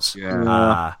the Turtles.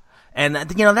 Yeah. And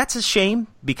that's a shame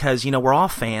because we're all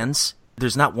fans.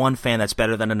 There's not one fan that's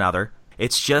better than another.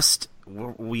 It's just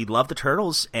we love the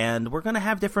Turtles, and we're going to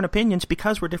have different opinions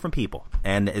because we're different people.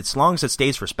 And as long as it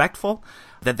stays respectful,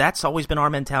 that's always been our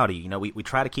mentality. We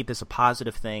try to keep this a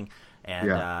positive thing, and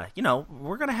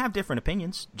we're going to have different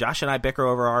opinions. Josh and I bicker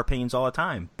over our opinions all the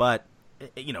time, but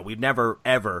we've never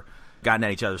ever gotten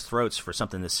at each other's throats for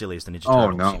something as silly as the Ninja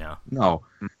Turtles. No.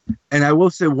 And I will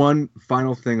say one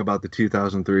final thing about the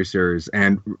 2003 series,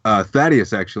 and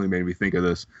Thaddeus actually made me think of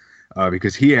this.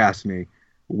 Because he asked me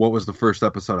what was the first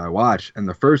episode I watched, and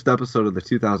the first episode of the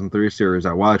 2003 series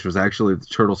I watched was actually the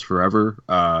Turtles Forever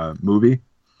movie,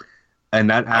 and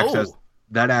that acts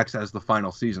as the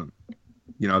final season.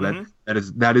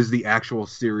 That is the actual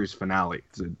series finale.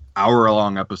 It's an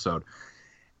hour-long episode,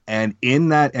 and in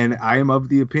that, and I am of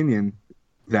the opinion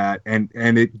that, and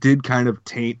it did kind of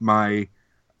taint my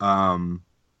view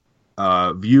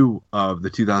of the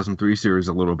 2003 series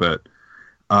a little bit,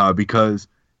 because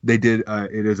They did.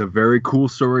 It is a very cool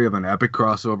story of an epic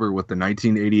crossover with the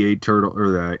 1988 turtle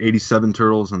or the 87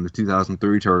 turtles and the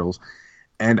 2003 turtles,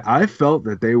 and I felt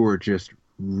that they were just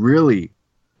really,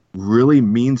 really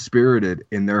mean spirited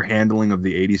in their handling of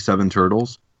the 87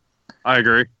 turtles. I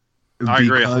agree. I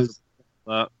agree.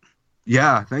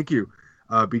 Yeah, thank you.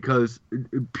 Because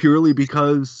Peter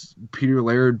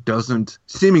Laird doesn't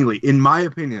seemingly, in my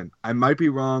opinion, I might be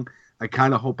wrong. I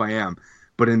kind of hope I am.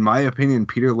 But in my opinion,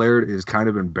 Peter Laird is kind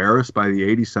of embarrassed by the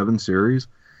 87 series,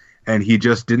 and he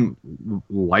just didn't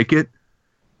like it,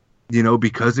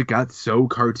 because it got so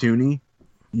cartoony,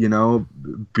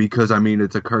 because, I mean,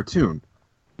 it's a cartoon,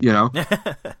 but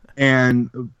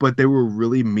they were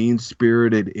really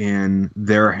mean-spirited in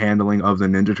their handling of the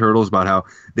Ninja Turtles about how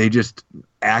they just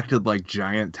acted like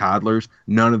giant toddlers.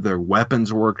 None of their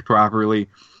weapons worked properly.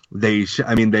 They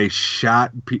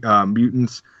shot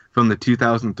mutants from the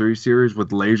 2003 series with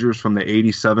lasers from the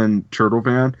 87 turtle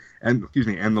van, and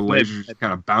the lasers just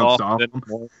kind of bounced off them.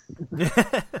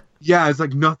 Yeah, it's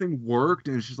like nothing worked,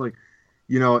 and it's just like,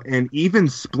 and even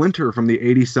Splinter from the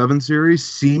 87 series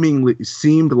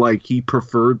seemed like he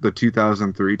preferred the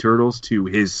 2003 turtles to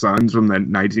his sons from the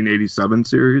 1987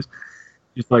 series.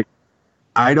 Just like,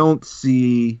 I don't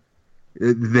see,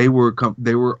 they were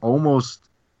almost,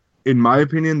 in my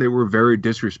opinion, they were very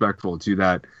disrespectful to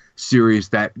that series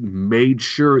that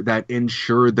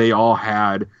ensured they all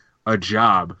had a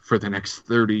job for the next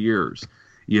 30 years,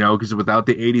 because without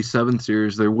the 87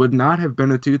 series, there would not have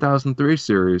been a 2003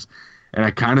 series. And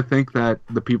I kind of think that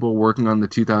the people working on the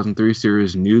 2003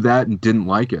 series knew that and didn't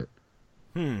like it.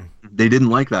 They didn't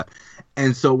like that.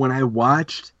 And so when I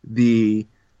watched the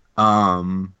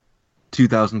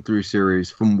 2003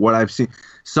 series, from what I've seen,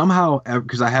 somehow,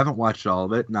 because I haven't watched all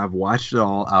of it, and I've watched it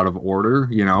all out of order,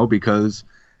 because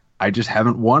I just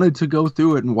haven't wanted to go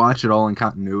through it and watch it all in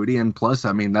continuity. And plus,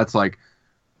 I mean, that's like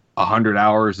 100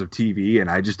 hours of TV, and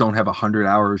I just don't have 100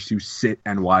 hours to sit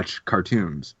and watch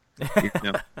cartoons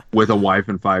with a wife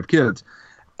and 5 kids.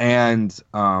 And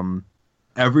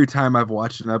every time I've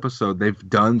watched an episode, they've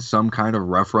done some kind of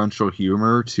referential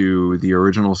humor to the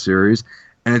original series,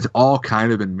 and it's all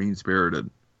kind of been mean-spirited.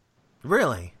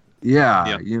 Really?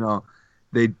 Yeah.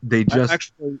 They just...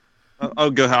 Actually,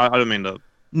 I'll go. I don't mean to...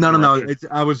 No.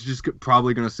 I was just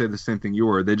probably going to say the same thing you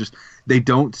were. They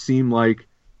don't seem like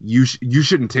you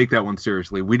shouldn't take that one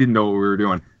seriously. We didn't know what we were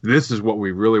doing. This is what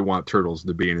we really want Turtles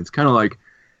to be. And it's kind of like,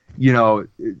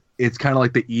 it's kind of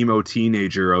like the emo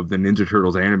teenager of the Ninja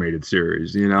Turtles animated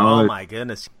series, Oh my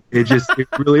goodness. It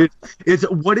really is.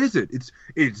 What is it?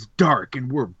 It's dark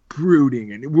and we're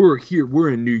brooding and we're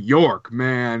in New York,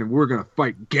 man, and we're going to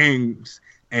fight gangs.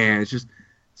 And it's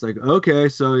like, okay,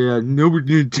 so yeah, nobody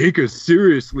didn't take us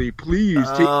seriously, please.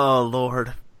 Oh,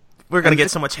 Lord. We're going to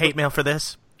get so much hate mail for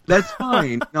this. That's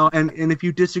fine. And if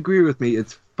you disagree with me,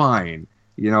 it's fine.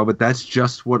 But that's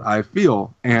just what I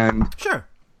feel. And sure.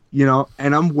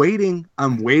 And I'm waiting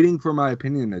for my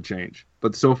opinion to change.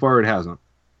 But so far it hasn't.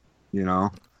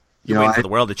 You're waiting for the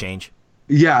world to change.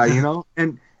 Yeah,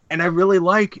 and I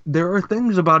really there are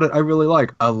things about it I really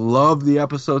like. I love the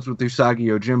episodes with Usagi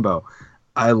Yojimbo.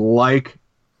 I like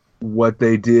what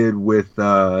they did with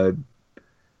the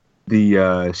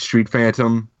Street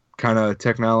Phantom kind of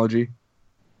technology,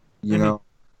 where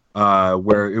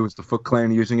it was the Foot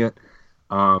Clan using it,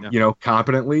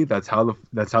 competently. That's how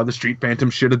the Street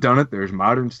Phantom should have done it. There's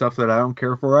modern stuff that I don't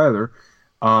care for either.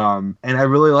 And I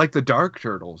really like the Dark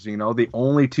Turtles. The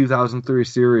only 2003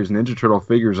 series Ninja Turtle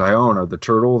figures I own are the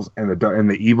Turtles and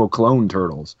the Evil Clone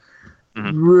Turtles.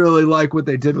 Mm-hmm. Really like what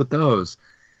they did with those.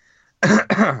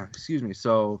 Excuse me.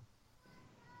 So,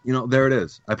 there it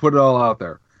is. I put it all out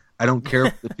there. I don't care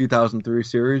for the 2003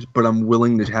 series, but I'm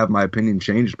willing to have my opinion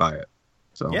changed by it.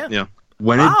 So yeah. There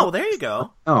you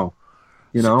go. Oh,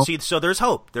 So there's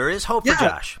hope. There is hope for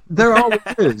Josh. There always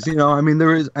is.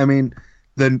 There is.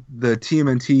 The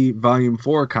TMNT Volume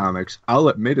 4 comics, I'll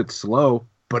admit it's slow,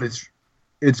 but it's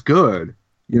good.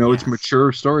 It's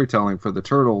mature storytelling for the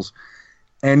Turtles.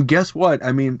 And guess what?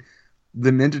 The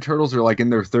Ninja Turtles are like in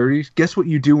their 30s. Guess what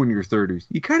you do when you're 30s?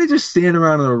 You kind of just stand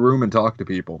around in a room and talk to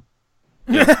people.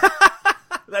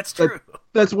 That's true.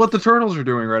 That's what the Turtles are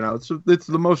doing right now. It's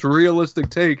the most realistic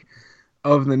take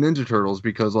of the Ninja Turtles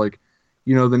because, the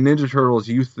Ninja Turtles,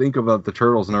 you think about the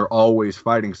Turtles and they're always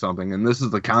fighting something. And this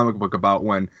is the comic book about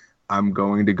when I'm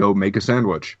going to go make a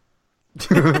sandwich.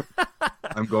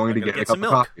 I'm going to get a cup of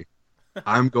coffee.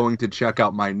 I'm going to check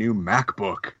out my new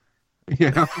MacBook.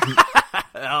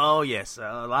 Oh, yes.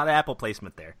 A lot of Apple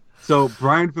placement there. So,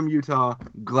 Brian from Utah,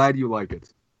 glad you like it.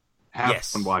 Have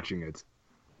fun watching it.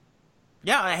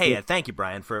 Yeah, hey, thank you,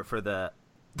 Brian, for the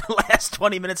the last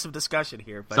 20 minutes of discussion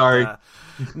here. But, Sorry.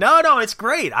 No, it's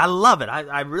great. I love it.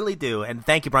 I really do. And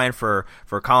thank you, Brian, for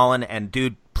calling. And,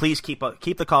 dude, please keep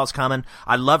the calls coming.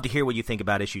 I'd love to hear what you think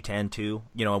about issue 10, too,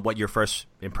 and what your first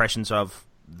impressions of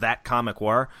that comic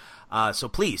were. So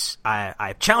please,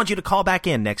 I challenge you to call back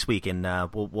in next week, and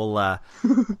we'll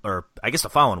or I guess the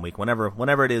following week,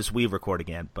 whenever it is we record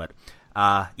again. But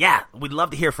yeah, we'd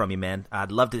love to hear from you, man.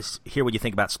 I'd love to hear what you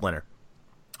think about Splinter.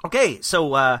 Okay,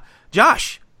 so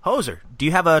Josh Hoser, do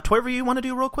you have a toy review you want to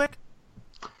do real quick?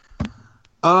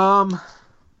 Well,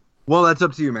 that's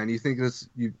up to you, man. You think this?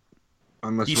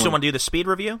 Unless you still want to do the speed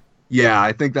review? Yeah,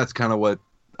 I think that's kind of what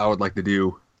I would like to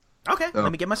do. Okay,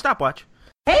 let me get my stopwatch.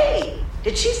 Hey,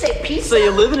 did she say pizza? So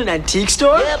you live in an antique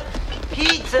store? Yep,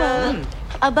 pizza.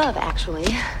 Above, actually.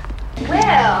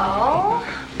 Well,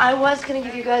 I was going to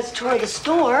give you guys a tour of the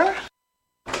store.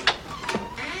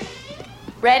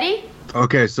 Ready?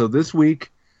 Okay, so this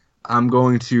week I'm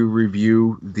going to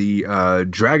review the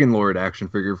Dragon Lord action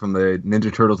figure from the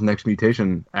Ninja Turtles Next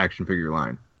Mutation action figure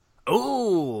line.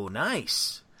 Oh,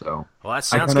 nice. So, well, that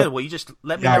sounds good. Well, you just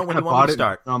let me know when you want me to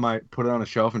start. I might put it on a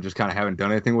shelf and just kind of haven't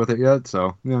done anything with it yet.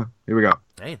 So, yeah, here we go.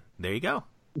 Hey, there you go.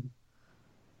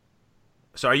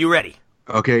 So, are you ready?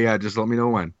 Okay, yeah, just let me know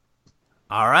when.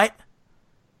 All right.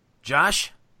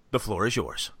 Josh, the floor is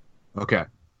yours. Okay.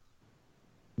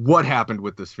 What happened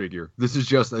with this figure? This is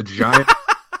just a giant...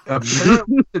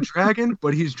 apparently a dragon,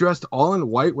 but he's dressed all in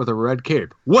white with a red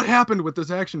cape. What happened with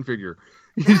this action figure?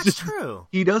 That's true.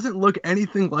 He doesn't look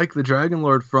anything like the Dragon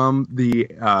Lord from the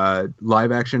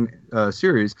live-action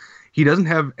series. He doesn't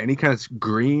have any kind of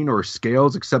green or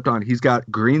scales except he's got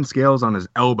green scales on his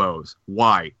elbows.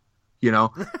 Why?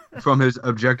 From his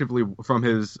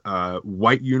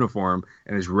white uniform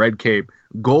and his red cape,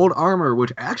 gold armor,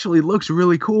 which actually looks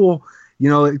really cool.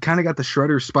 It kind of got the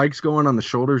Shredder spikes going on the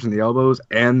shoulders and the elbows,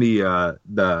 and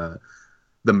the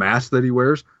mask that he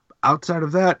wears. Outside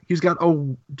of that, he's got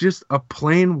just a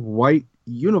plain white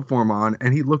uniform on,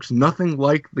 and he looks nothing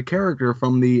like the character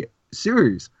from the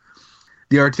series.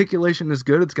 The articulation is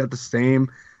good. It's got the same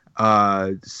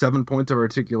 7 points of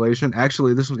articulation.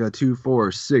 Actually, this one's got 2,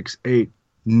 4, 6, 8,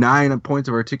 9 points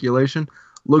of articulation.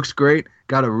 Looks great.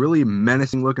 Got a really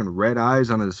menacing looking red eyes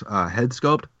on his head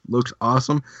sculpt. Looks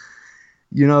awesome.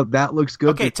 That looks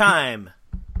good. Okay, time.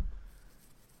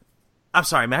 I'm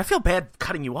sorry, man. I feel bad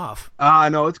cutting you off.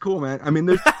 No, it's cool, man. I mean,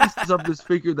 there's pieces of this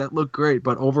figure that look great,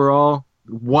 but overall,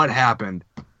 what happened?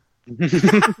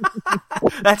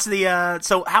 That's the,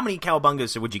 so how many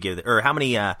cowabungas would you give it? Or how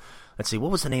many, let's see,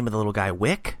 what was the name of the little guy?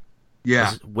 Wick?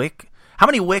 Yeah. Wick? How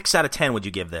many wicks out of 10 would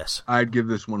you give this? I'd give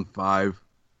this one 5.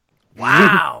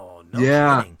 Wow. No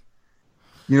kidding.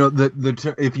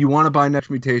 If you want to buy Next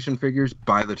Mutation figures,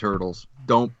 buy the Turtles.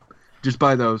 Don't just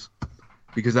buy those,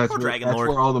 because that's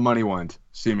where all the money went,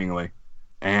 seemingly.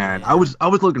 And yeah. I was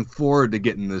looking forward to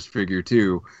getting this figure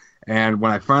too. And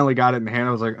when I finally got it in hand,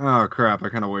 I was like, oh crap, I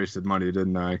kind of wasted money,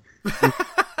 didn't I?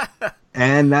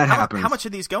 And that happens. How much are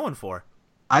these going for?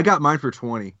 I got mine for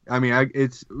 $20. I mean,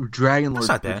 it's Dragon Lord's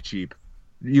pretty cheap.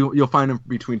 You'll find them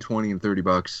between $20 and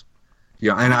 $30.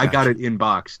 Yeah, and I got it in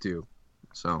box too.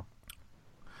 So.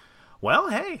 Well,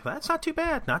 hey, that's not too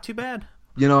bad. Not too bad.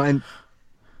 I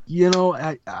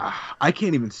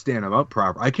can't even stand him up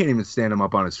proper. I can't even stand him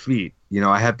up on his feet.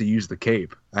 I have to use the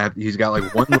cape. He's got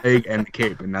like one leg and the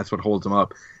cape, and that's what holds him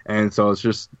up. And so it's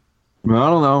just, I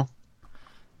don't know.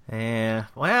 Yeah,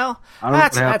 well,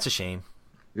 that's a shame.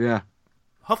 Yeah.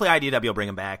 Hopefully IDW will bring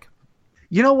him back.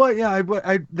 You know what? Yeah,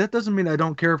 that doesn't mean I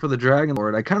don't care for the Dragon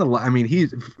Lord.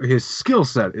 His skill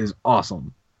set is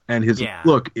awesome, and his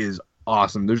look is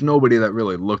awesome. There's nobody that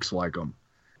really looks like him.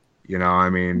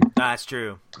 That's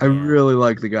true. I really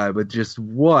like the guy, but just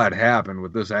what happened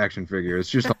with this action figure? It's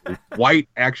just a white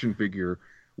action figure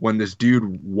when this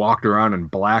dude walked around in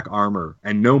black armor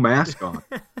and no mask on.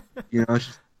 It's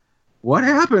just, what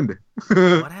happened?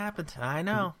 What happened? I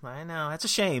know. That's a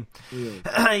shame.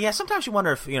 Yeah, sometimes you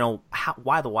wonder if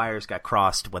why the wires got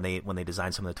crossed when they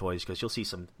designed some of the toys, because you'll see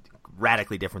some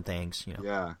radically different things.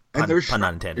 Yeah, and their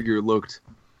Shredder figure looked.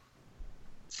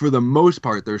 For the most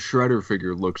part, their Shredder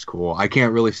figure looks cool. I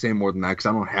can't really say more than that because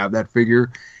I don't have that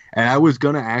figure. And I was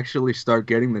going to actually start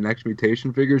getting the Next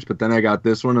Mutation figures, but then I got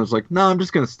this one. I was like, no, I'm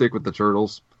just going to stick with the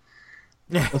Turtles.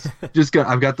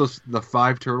 I've got the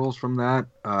 5 Turtles from that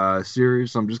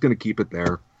series, so I'm just going to keep it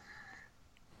there.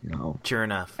 Sure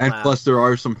enough. And plus, there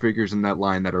are some figures in that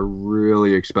line that are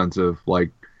really expensive,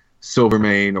 like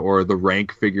Silvermane or the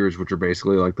Rank figures, which are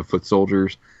basically like the foot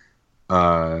soldiers.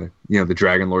 The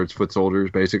Dragon Lord's foot soldiers,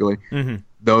 basically. Mm-hmm.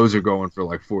 Those are going for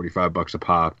like $45 a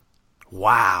pop.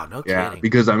 Wow, no kidding. Yeah,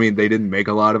 because they didn't make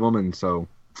a lot of them, and so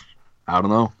I don't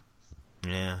know.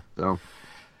 Yeah. So.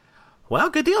 Well,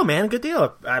 good deal, man. Good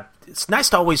deal. It's nice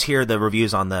to always hear the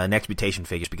reviews on the Next Mutation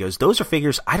figures because those are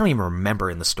figures I don't even remember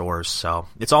in the stores, so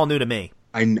it's all new to me.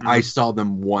 I saw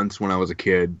them once when I was a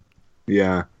kid.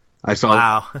 Yeah. I saw,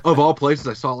 wow. Of all places,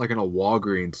 I saw it like in a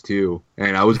Walgreens too.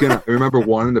 And I remember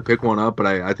wanting to pick one up, but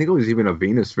I think it was even a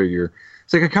Venus figure.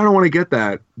 It's like, I kind of want to get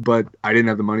that, but I didn't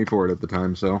have the money for it at the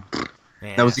time, so.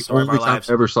 Man, that was the only time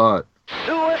I ever saw it.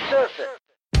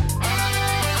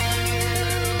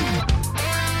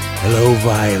 Hello,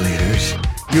 Violators.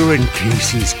 You're in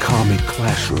Casey's comic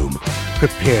classroom.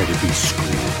 Prepare to be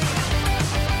schooled.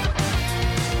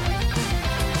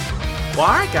 Well,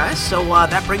 all right, guys. So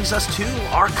that brings us to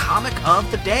our comic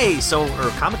of the day, or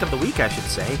comic of the week, I should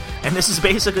say. And this is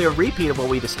basically a repeat of what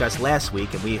we discussed last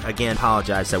week. And we again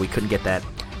apologize that we couldn't get that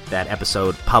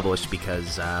episode published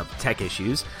because of tech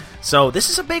issues. So this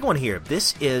is a big one here.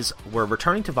 We're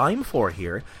returning to Volume 4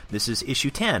 here. This is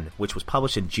issue 10, which was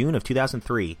published in June of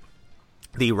 2003.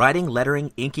 The writing,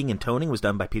 lettering, inking, and toning was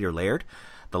done by Peter Laird.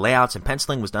 The layouts and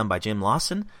penciling was done by Jim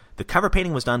Lawson. The cover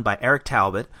painting was done by Eric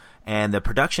Talbot. And the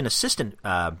production assistant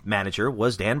manager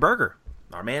was Dan Berger,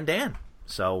 our man Dan.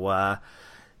 So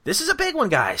this is a big one,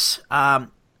 guys.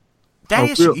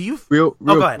 Thaddeus, real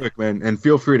go ahead. Quick, man, and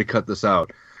feel free to cut this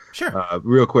out. Sure.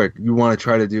 Real quick, you want to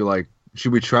try to do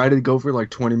should we try to go for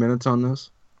 20 minutes on this?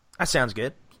 That sounds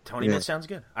good. 20 minutes sounds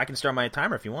good. I can start my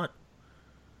timer if you want.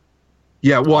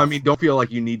 Yeah, well, I mean, don't feel like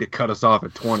you need to cut us off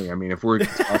at 20. I mean, if we're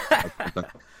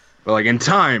but in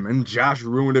time, and Josh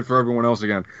ruined it for everyone else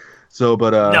again. So,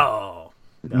 but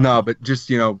no, but just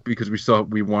because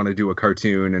we want to do a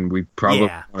cartoon and we probably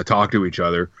want to talk to each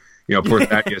other. Poor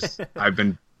Thaddeus. I've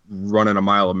been running a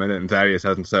mile a minute, and Thaddeus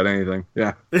hasn't said anything.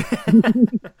 Yeah.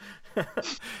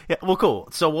 Yeah. Well, cool.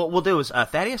 So what we'll do is,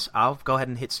 Thaddeus, I'll go ahead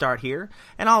and hit start here,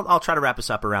 and I'll try to wrap us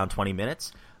up around 20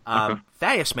 minutes. Okay.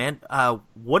 Thaddeus, man,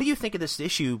 what do you think of this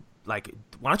issue? Why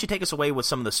don't you take us away with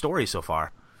some of the stories so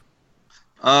far?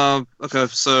 Okay,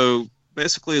 so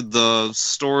basically the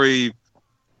story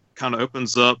kind of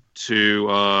opens up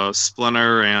to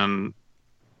Splinter, and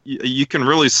you can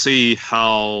really see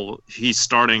how he's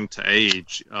starting to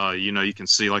age. You can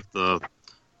see the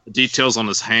details on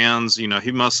his hands. He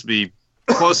must be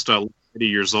close to 80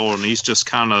 years old, and he's just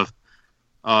kind of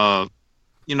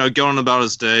going about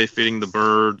his day, feeding the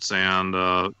birds and,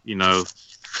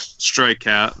 stray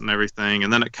cat and everything.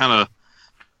 And then it kind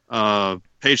of,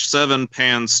 page 7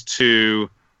 pans to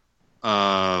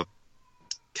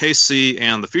Casey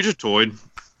and the Fugitoid,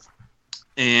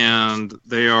 and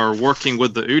they are working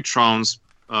with the Utrons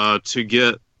to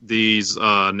get these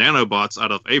nanobots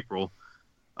out of April.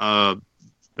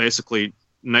 Basically,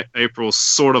 April's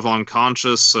sort of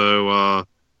unconscious, so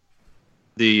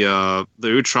the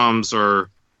Utrons are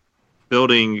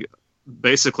building.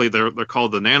 Basically, they're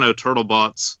called the Nano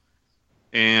Turtlebots,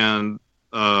 and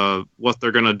what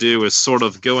they're going to do is sort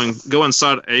of go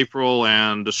inside April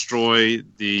and destroy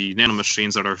the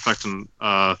nanomachines that are affecting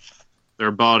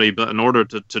their body. But in order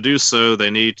to do so,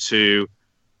 they need to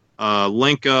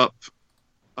link up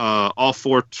all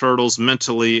 4 turtles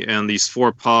mentally in these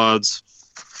 4 pods.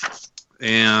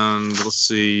 And let's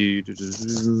see.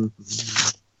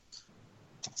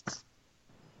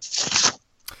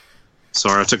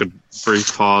 Sorry, I took a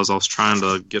brief pause. I was trying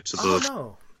to get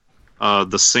to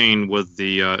the scene with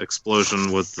the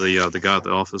explosion with the guy at the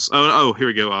office. Oh, here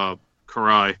we go.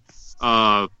 Karai.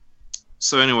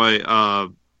 So anyway,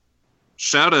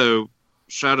 Shadow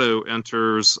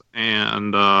enters,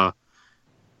 and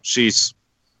she's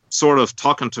sort of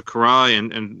talking to Karai,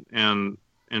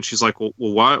 and she's like, well,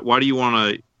 why do you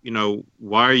want to,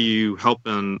 why are you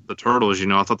helping the turtles?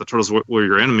 I thought the turtles were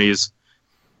your enemies.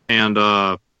 And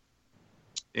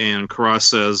Karai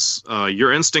says,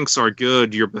 your instincts are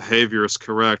good, your behavior is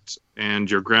correct, and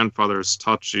your grandfather has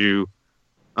taught you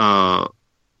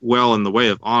well in the way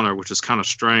of honor, which is kind of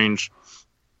strange.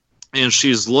 And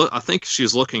I think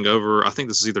she's looking over, I think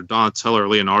this is either Donatello or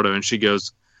Leonardo, and she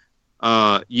goes,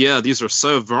 yeah, these are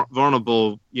so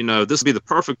vulnerable, this would be the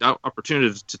perfect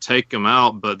opportunity to take them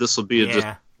out, but this will be a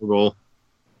difficult.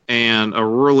 And a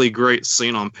really great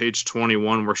scene on page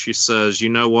 21 where she says, you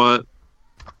know what?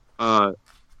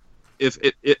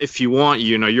 If you want,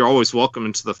 you're always welcome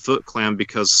into the Foot Clan,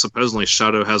 because supposedly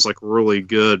Shadow has really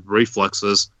good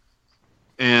reflexes.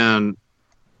 And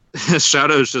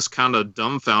Shadow's just kind of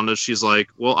dumbfounded. She's like,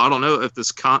 well, I don't know if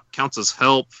this counts as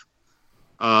help,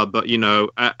 but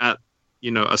at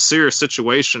a serious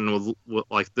situation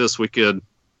like this, we could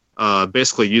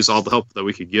basically use all the help that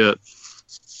we could get.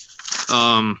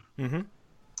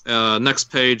 Next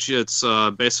page, it's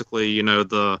basically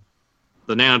the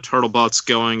Nano Turtlebots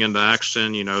going into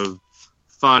action,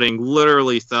 fighting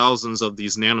literally thousands of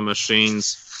these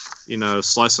nanomachines, you know,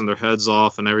 slicing their heads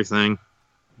off and everything.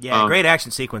 Yeah, great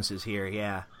action sequences here,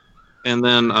 yeah. And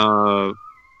then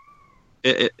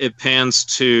it pans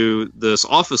to this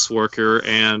office worker,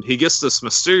 and he gets this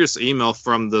mysterious email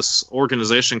from this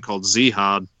organization called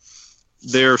Zihad.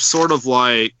 They're sort of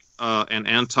like an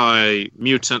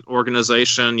anti-mutant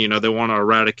organization. You know, they want to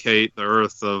eradicate the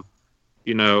Earth of,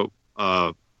 you know,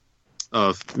 of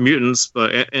mutants.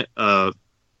 But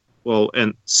well,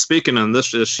 and speaking on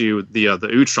this issue, the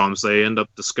Utroms, they end up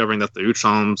discovering that the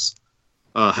Utroms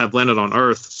have landed on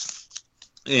Earth,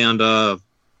 and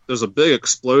there's a big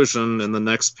explosion in the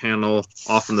next panel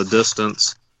off in the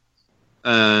distance,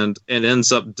 and it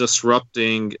ends up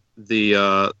disrupting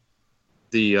the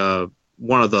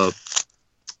one of the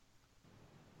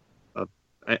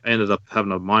I ended up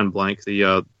having a mind blank,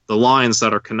 the lines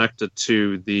that are connected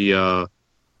to the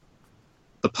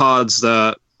pods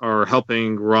that are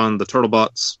helping run the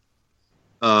Turtlebots,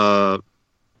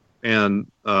 and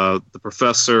the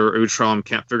Professor Utrom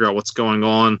can't figure out what's going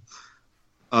on.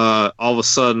 All of a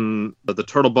sudden, the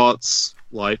Turtlebots,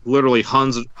 like literally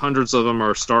hundreds of them,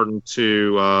 are starting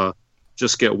to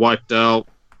just get wiped out.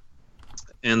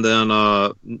 And then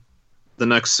the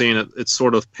next scene, it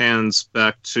sort of pans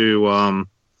back to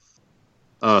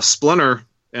Splinter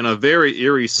in a very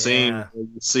eerie scene where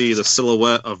you see the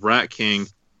silhouette of Rat King,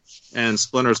 and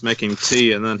Splinter's making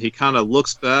tea, and then he kind of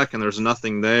looks back and there's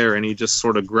nothing there, and he just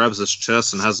sort of grabs his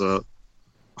chest and has a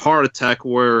heart attack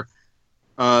where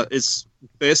it's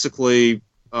basically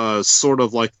sort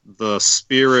of like the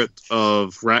spirit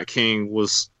of Rat King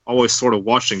was always sort of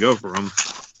watching over him.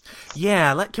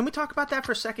 Yeah, can we talk about that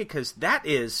for a second? Because that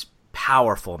is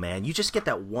powerful, man. You just get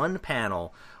that one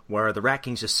panel where the Rat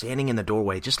King's just standing in the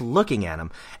doorway, just looking at him,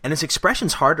 and his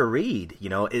expression's hard to read. You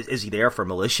know, is he there for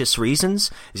malicious reasons?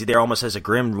 Is he there almost as a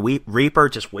grim reaper,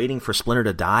 just waiting for Splinter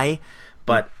to die?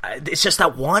 But it's just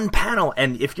that one panel,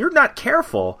 and if you're not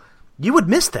careful, you would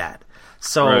miss that.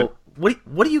 So, right.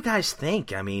 What do you guys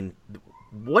think? I mean,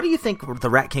 what do you think the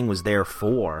Rat King was there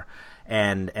for?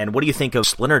 And what do you think of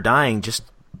Splinter dying just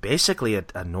basically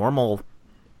a normal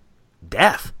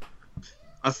death?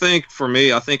 I think, for me,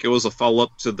 it was a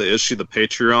follow-up to the issue, the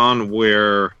Patreon,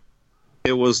 where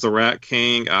it was the Rat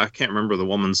King. I can't remember the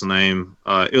woman's name.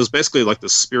 It was basically like the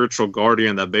spiritual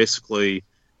guardian that basically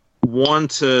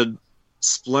wanted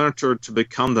Splinter to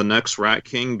become the next Rat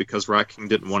King because Rat King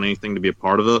didn't want anything to be a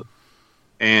part of it.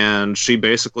 And she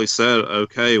basically said,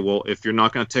 okay, well, if you're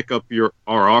not going to take up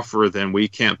our offer, then we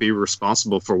can't be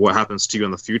responsible for what happens to you in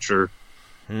the future.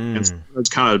 And Splinter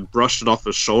kind of brushed it off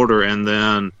his shoulder, and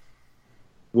then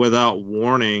without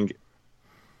warning,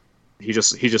 he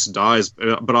just dies.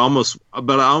 But I almost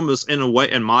in a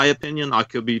way, in my opinion, I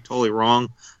could be totally wrong,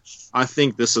 I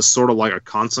think this is sort of like a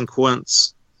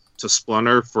consequence to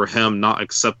Splinter for him not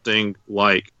accepting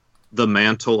like the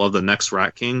mantle of the next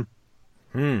Rat King.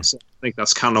 So I think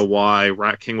that's kind of why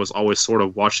Rat King was always sort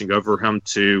of watching over him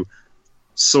to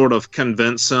sort of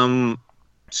convince him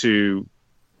to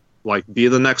like be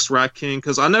the next Rat King.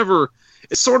 Because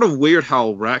it's sort of weird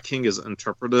how Rat King is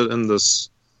interpreted in this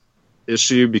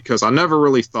issue, because I never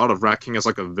really thought of Rat King as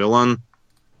like a villain.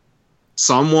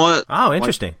 Somewhat. Oh,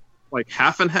 interesting. Like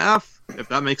half and half, if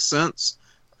that makes sense.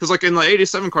 Because like in the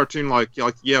 87 cartoon,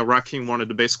 Rat King wanted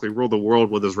to basically rule the world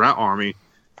with his rat army.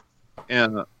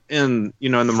 And in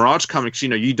the Mirage comics,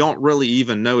 you don't really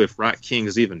even know if Rat King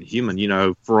is even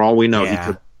human. For all we know, he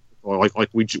could,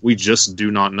 we just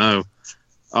do not know.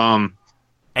 And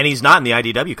he's not in the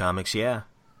IDW comics, yeah.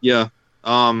 Yeah.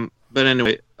 But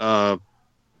anyway,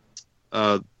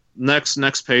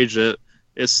 next page,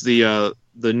 it's the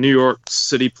New York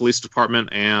City Police Department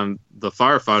and the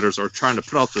firefighters are trying to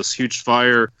put out this huge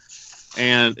fire,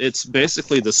 and it's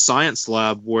basically the science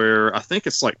lab where I think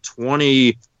it's like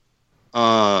 20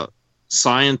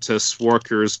 scientists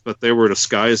workers, but they were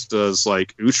disguised as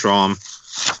like Utrom.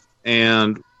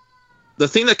 And the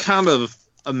thing that kind of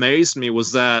amazed me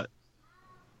was that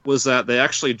they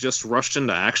actually just rushed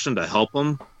into action to help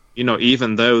them,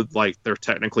 even though like they're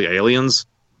technically aliens.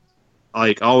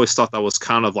 Like, I always thought that was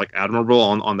kind of like admirable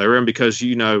on their end, because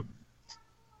you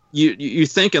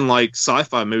think in like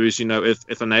sci-fi movies,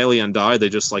 if an alien died, they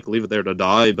just like leave it there to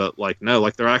die, but like no,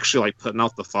 like they're actually like putting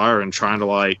out the fire and trying to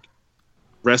like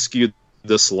rescue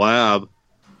this lab.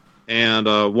 And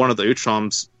one of the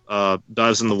Utroms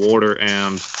dives in the water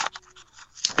and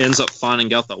ends up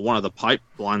finding out that one of the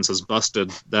pipelines is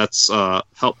busted. That's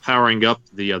help powering up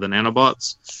the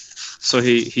nanobots. So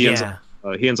he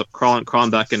ends up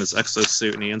crawling back in his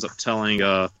exosuit, and he ends up telling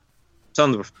the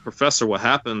professor what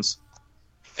happens.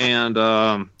 And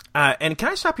And can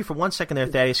I stop you for 1 second there,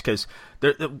 Thaddeus? Because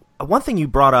one thing you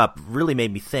brought up really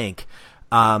made me think.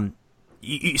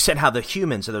 You said how the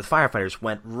humans or the firefighters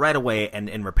went right away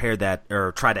and repaired that,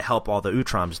 or tried to help all the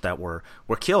Utroms that were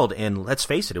killed. And let's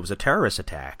face it, it was a terrorist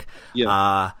attack.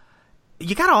 Yeah.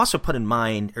 You got to also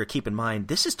keep in mind,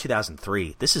 this is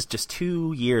 2003. This is just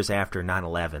 2 years after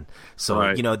 9/11. So,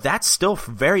 right. That's still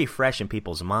very fresh in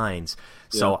people's minds.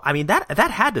 So, I mean, that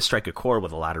had to strike a chord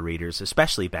with a lot of readers,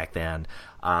 especially back then.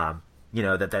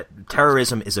 That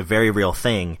terrorism is a very real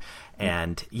thing.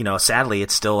 And, sadly,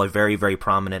 it's still a very, very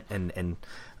prominent and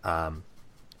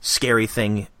scary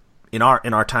thing in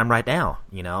our time right now,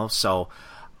 So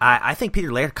I think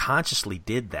Peter Laird consciously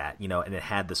did that, and it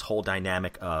had this whole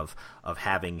dynamic of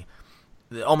having,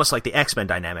 almost like the X-Men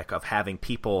dynamic, of having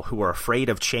people who are afraid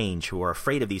of change, who are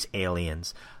afraid of these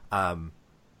aliens.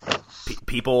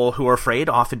 People who are afraid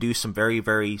often do some very,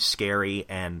 very scary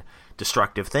and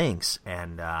destructive things.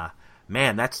 And,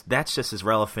 man, that's just as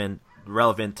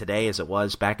relevant today as it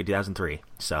was back in 2003.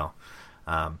 So,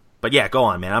 but yeah, go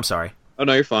on, man. I'm sorry. Oh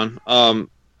no, you're fine.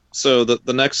 So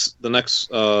the next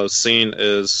scene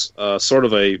is sort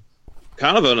of a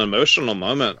kind of an emotional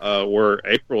moment where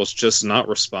April is just not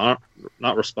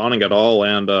responding at all,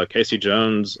 and Casey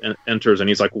Jones enters, and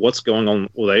he's like, "What's going on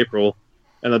with April?"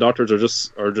 And the doctors they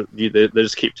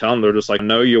just keep telling them, they're just like,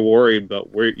 "No, you're worried,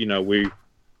 but we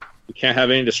can't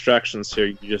have any distractions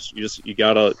here. You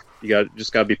gotta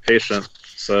be patient."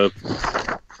 So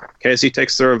Casey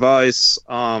takes their advice,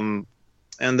 and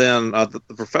then the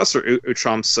Professor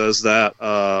Utrom says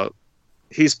that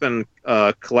he's been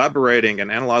collaborating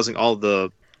and analyzing all the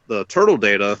turtle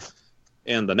data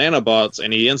and the nanobots,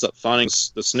 and he ends up finding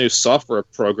this new software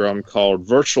program called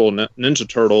Virtual Ninja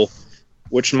Turtle,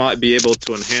 which might be able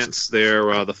to enhance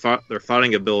their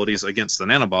fighting abilities against the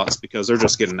nanobots, because they're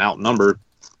just getting outnumbered.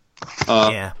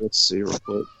 Let's see real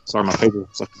quick. Sorry, my paper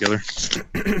stuck together.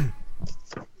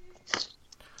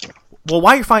 Well,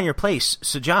 while you're finding your place,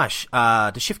 so Josh,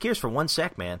 to shift gears for 1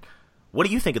 sec, man, what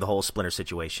do you think of the whole Splinter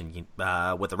situation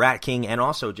with the Rat King, and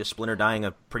also just Splinter dying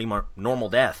a pretty normal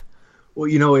death? Well,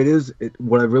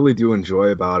 what I really do enjoy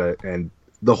about it, and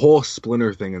the whole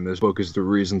Splinter thing in this book is the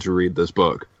reason to read this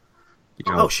book.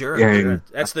 Oh, sure. Sure.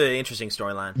 That's the interesting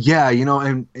storyline. Yeah,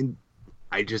 and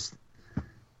I just...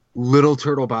 Little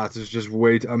Turtle Bots is just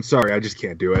I'm sorry, I just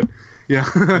can't do it. Yeah.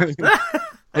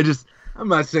 I'm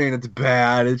not saying it's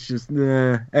bad. It's just,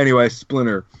 Anyway,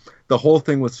 Splinter. The whole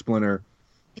thing with Splinter,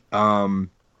 I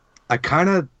kind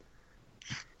of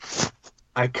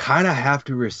have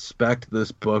to respect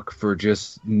this book for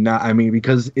just not,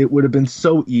 because it would have been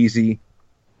so easy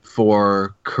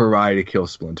for Karai to kill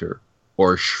Splinter,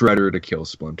 or Shredder to kill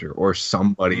Splinter, or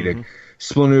somebody to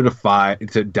Splinter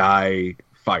to die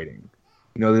fighting.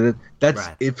 That's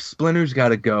right. If Splinter's got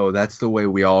to go, that's the way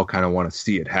we all kind of want to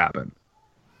see it happen.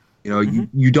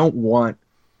 You don't want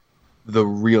the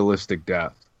realistic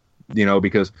death,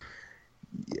 because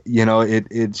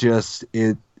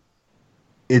it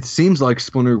seems like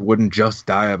Splinter wouldn't just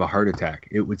die of a heart attack.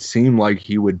 It would seem like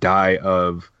he would die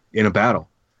in a battle.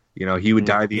 He would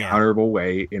die the honorable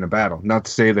way in a battle. Not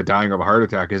to say that dying of a heart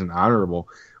attack isn't honorable,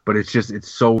 but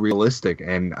it's so realistic,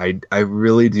 and I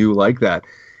really do like that.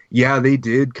 Yeah, they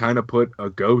did kind of put a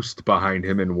ghost behind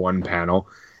him in one panel,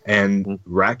 and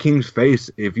Rat King's face,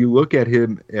 if you look at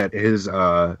him, at his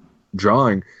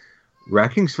drawing,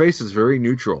 Rat King's face is very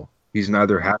neutral. He's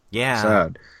neither happy nor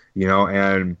sad,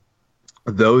 and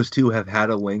those two have had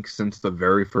a link since the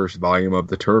very first volume of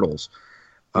the Turtles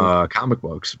comic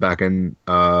books back in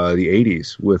the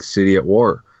 80s with City at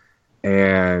War.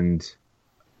 And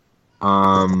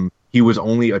he was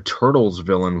only a Turtles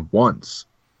villain once,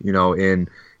 in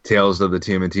Tales of the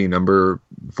TMNT number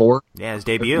 4. Yeah, his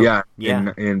debut. Yeah.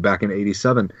 In back in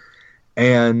 87.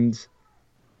 And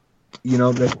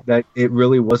that it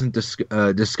really wasn't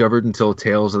discovered until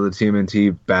Tales of the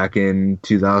TMNT back in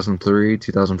 2003,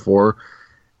 2004.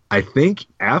 I think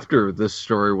after this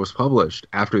story was published,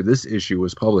 after this issue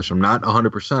was published, I'm not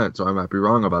 100%, so I might be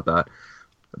wrong about that.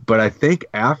 But I think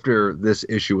after this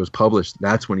issue was published,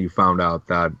 that's when you found out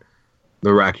that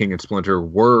the Rat King and Splinter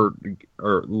were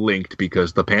linked,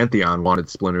 because the Pantheon wanted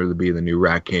Splinter to be the new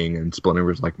Rat King, and Splinter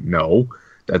was like, no,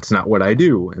 that's not what I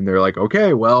do. And they're like,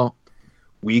 okay, well,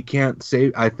 we can't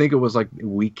save... I think it was like,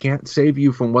 we can't save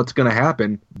you from what's going to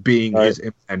happen being his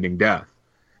impending death.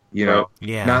 Yeah.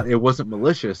 It wasn't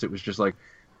malicious. It was just like,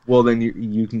 well, then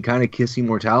you can kind of kiss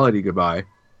immortality goodbye.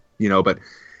 But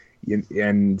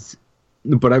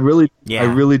I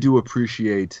really do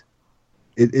appreciate...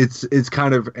 It's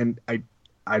kind of... And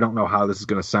I don't know how this is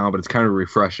going to sound, but it's kind of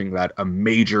refreshing that a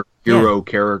major hero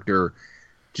character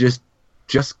just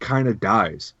kind of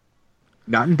dies.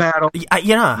 Not in battle.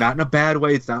 Yeah. Not in a bad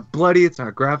way. It's not bloody. It's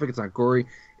not graphic. It's not gory.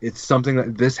 It's something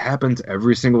that this happens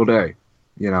every single day.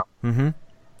 Mm-hmm.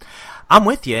 I'm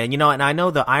with you, and and I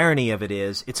know the irony of it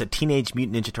is it's a Teenage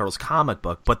Mutant Ninja Turtles comic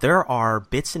book, but there are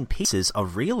bits and pieces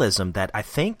of realism that I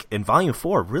think in Volume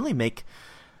 4 really make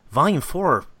Volume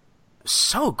 4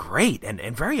 so great and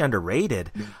very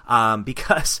underrated.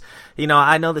 Because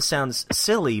I know this sounds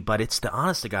silly, but it's the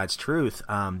honest to God's truth.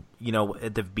 At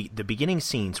the beginning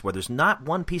scenes where there's not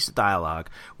one piece of dialogue,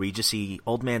 where you just see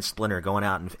Old Man Splinter going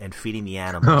out and feeding the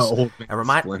animals. Old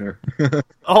Man Splinter.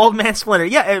 Old Man Splinter.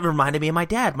 Yeah, it reminded me of my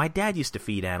dad. My dad used to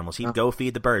feed animals. He'd go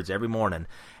feed the birds every morning.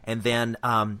 And then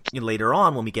later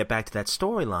on, when we get back to that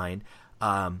storyline,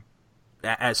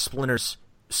 as Splinter's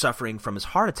suffering from his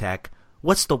heart attack,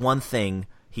 what's the one thing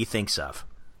he thinks of?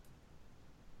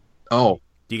 Oh.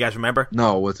 Do you guys remember?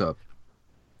 No, what's up?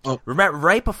 Oh. Remember,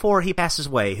 right before he passes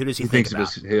away, who does he think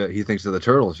about? He thinks of the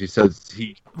turtles. He says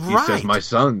says my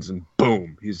sons, and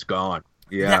boom, he's gone.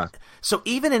 Yeah. So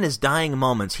even in his dying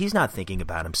moments, he's not thinking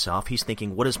about himself. He's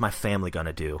thinking, what is my family going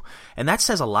to do? And that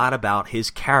says a lot about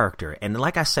his character. And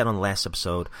like I said on the last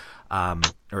episode,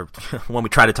 or when we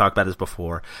tried to talk about this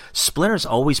before, Splinter's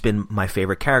always been my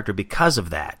favorite character because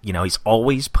of that. He's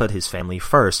always put his family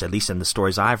first, at least in the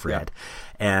stories I've read.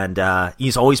 Yeah. And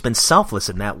he's always been selfless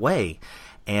in that way.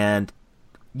 And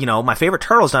my favorite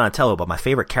turtle is Donatello, but my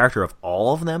favorite character of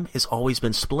all of them has always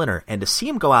been Splinter. And to see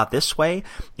him go out this way,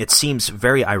 it seems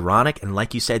very ironic. And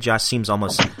like you said, Josh, seems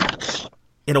almost,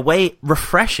 in a way,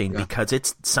 refreshing because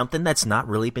it's something that's not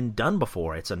really been done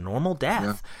before. It's a normal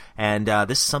death. Yeah. And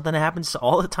this is something that happens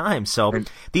all the time. So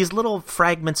these little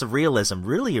fragments of realism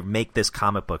really make this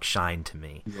comic book shine to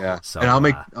me. Yeah. So, and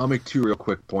I'll make two real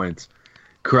quick points.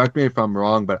 Correct me if I'm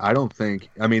wrong, but I don't think.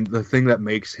 I mean, the thing that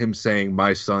makes him saying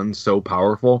 "my son" so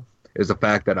powerful is the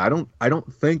fact that I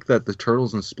don't think that the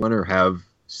Turtles and Splinter have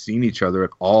seen each other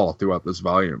at all throughout this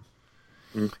volume.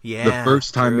 Yeah, the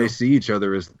first time they see each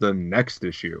other is the next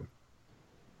issue,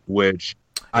 which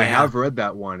I have read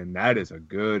that one, and that is a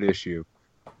good issue.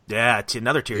 Yeah, it's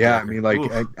another tearjerker. Yeah, I mean, like,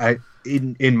 I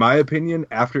in my opinion,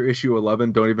 after issue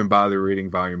 11, don't even bother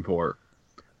reading volume 4.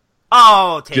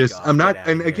 Oh, I'm not,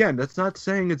 and again, that's not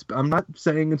saying I'm not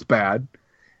saying it's bad.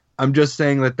 I'm just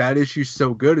saying that issue's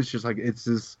so good. It's just like it's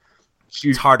this.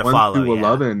 It's hard to follow. 1 through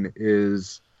 11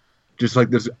 is just like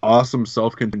this awesome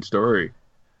self-contained story.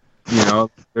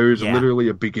 There's literally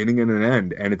a beginning and an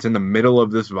end, and it's in the middle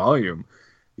of this volume.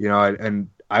 And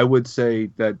I would say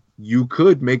that you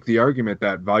could make the argument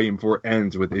that volume 4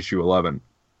 ends with issue 11,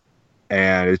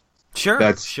 and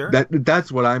that's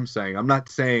what I'm saying. I'm not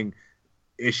saying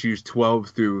issues 12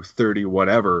 through 30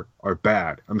 whatever are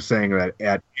bad. I'm saying that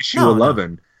at issue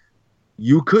 11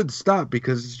 you could stop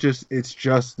because it's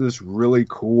just this really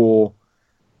cool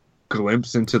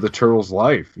glimpse into the Turtles'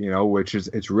 life, which is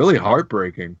it's really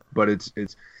heartbreaking, but it's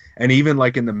and even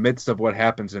like in the midst of what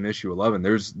happens in issue 11,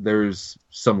 there's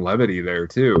some levity there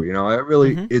too. It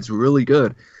really it's really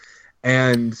good.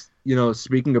 And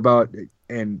speaking about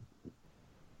and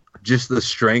just the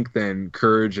strength and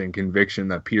courage and conviction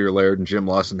that Peter Laird and Jim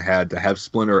Lawson had to have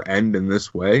Splinter end in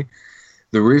this way.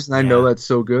 The reason I know that's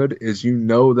so good is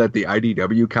that the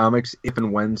IDW comics, if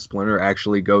and when Splinter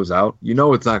actually goes out,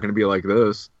 it's not going to be like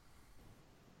this.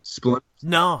 Splinter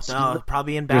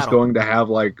probably in battle. Just going to have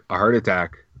like a heart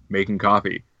attack making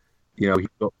coffee.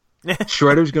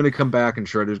 Shredder's going to come back and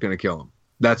Shredder's going to kill him.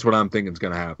 That's what I'm thinking is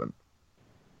going to happen.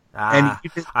 I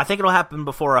think it'll happen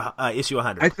before issue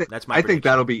 100. I think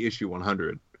that'll be issue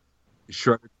 100.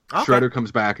 Shredder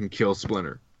comes back and kills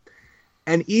Splinter.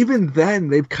 And even then,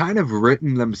 they've kind of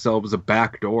written themselves a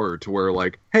back door to where,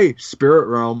 like, hey, Spirit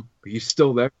Realm, he's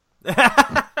still there.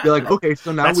 You're like, okay,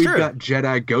 so now we've got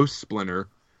Jedi Ghost Splinter.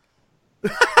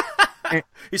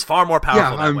 He's far more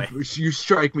powerful that way. You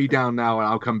strike me down now, and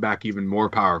I'll come back even more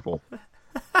powerful.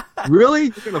 Really?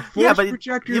 You're going to force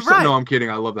project yourself? Right. No, I'm kidding.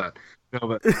 I love that. No,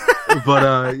 but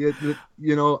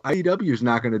IDW is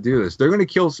not going to do this. They're going to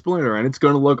kill Splinter, and it's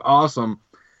going to look awesome.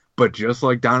 But just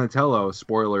like Donatello,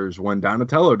 spoilers, when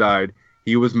Donatello died,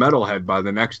 he was Metalhead by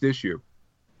the next issue.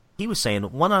 He was saying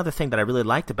one other thing that I really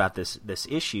liked about this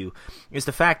issue is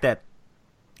the fact that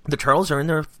the Turtles are in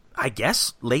their, I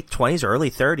guess, late 20s or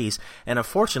early 30s. And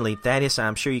unfortunately, Thaddeus,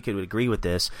 I'm sure you could agree with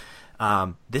this,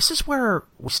 this is where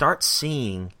we start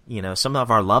seeing, some of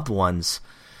our loved ones,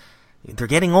 they're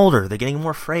getting older. They're getting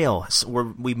more frail.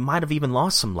 We might have even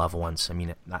lost some loved ones. I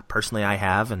mean, not personally, I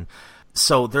have. And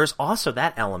so there's also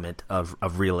that element of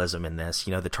realism in this.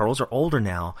 The Turtles are older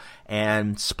now,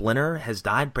 and Splinter has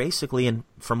died basically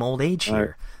from old age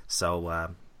here. So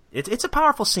it's a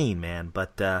powerful scene, man.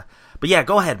 But yeah,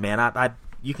 go ahead, man.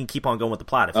 You can keep on going with the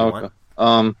plot if you want.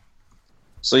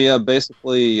 So yeah,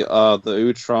 basically, the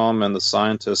Utrom and the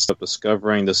scientists are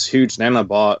discovering this huge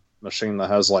nanobot machine that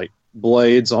has like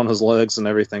blades on his legs and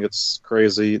everything. It's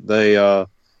crazy. They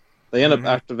end up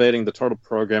activating the turtle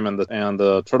program, and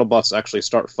the turtle bots actually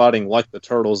start fighting like the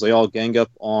turtles. They all gang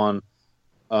up on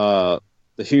the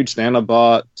huge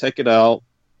nanobot, take it out,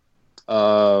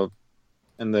 and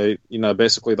they,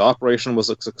 basically the operation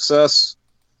was a success.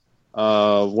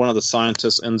 One of the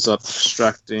scientists ends up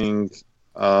extracting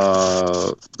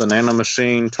the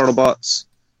nanomachine turtlebots,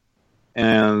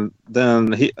 and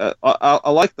then I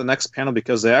like the next panel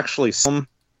because they actually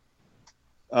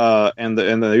and the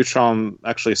Utrom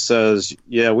actually says,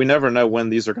 yeah, we never know when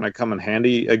these are going to come in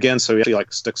handy again, so he actually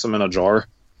like sticks them in a jar.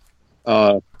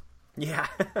 Yeah.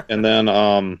 And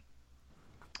then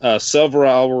several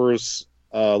hours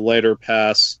later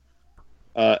pass.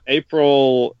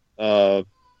 April,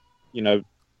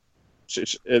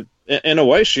 in a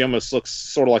way, she almost looks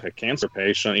sort of like a cancer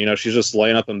patient. She's just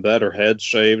laying up in bed, her head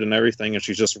shaved and everything, and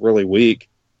she's just really weak.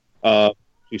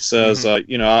 She says,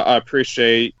 I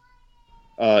appreciate,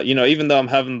 even though I'm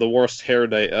having the worst hair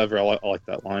day ever, I like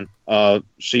that line. And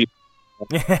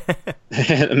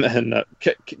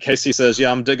Casey says,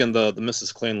 yeah, I'm digging the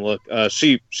Mrs. Clean look.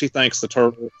 She thanks the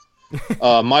turtles.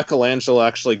 Michelangelo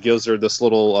actually gives her this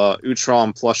little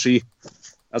Utrom plushie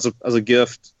as a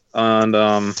gift. And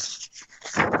let's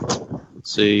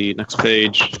see, next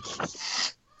page.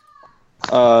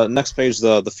 Next page,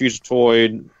 the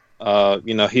Fugitoid.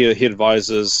 He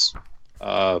advises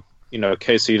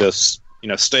Casey to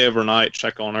stay overnight,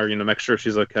 check on her, make sure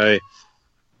she's okay.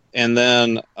 And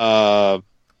then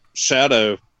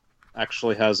Shadow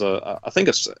actually has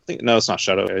it's not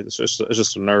Shadow. It's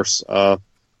just a nurse.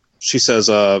 She says,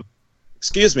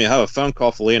 "Excuse me, I have a phone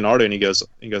call for Leonardo." And he goes,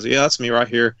 "Yeah, that's me right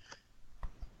here."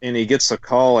 And he gets a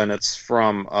call, and it's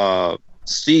from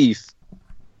Steve.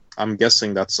 I'm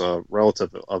guessing that's a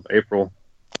relative of April,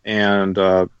 and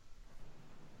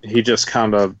he just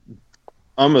kind of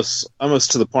almost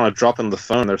to the point of dropping the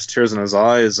phone. There's tears in his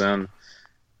eyes, and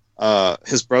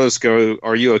his brothers go,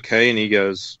 "Are you okay?" And he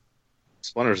goes,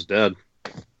 "Splinter's dead."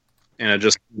 And it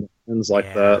just ends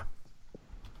like that.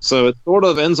 So it sort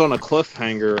of ends on a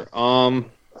cliffhanger.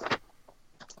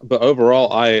 But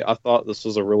overall, I thought this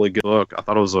was a really good book. I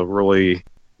thought it was a really,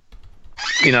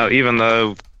 even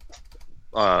though,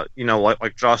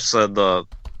 like Josh said, the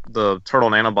turtle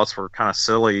nanobots were kind of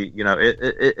silly.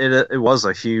 It was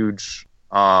a huge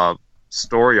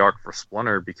story arc for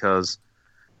Splinter because,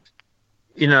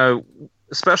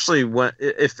 especially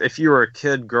if you were a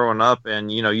kid growing up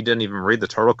and you didn't even read the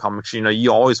turtle comics,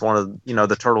 you always wanted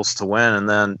the turtles to win, and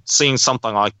then seeing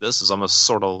something like this is almost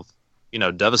sort of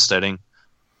devastating.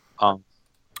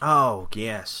 Oh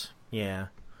yes, yeah.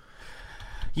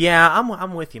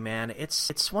 I'm with you, man.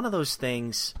 It's one of those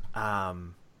things.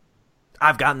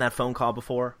 I've gotten that phone call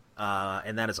before,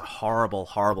 and that is a horrible,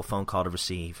 horrible phone call to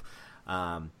receive.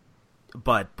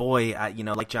 But boy,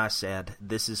 like Josh said,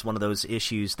 this is one of those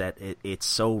issues that it's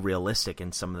so realistic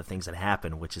in some of the things that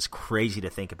happen, which is crazy to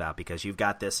think about because you've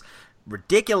got this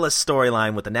ridiculous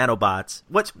storyline with the nanobots.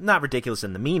 What's not ridiculous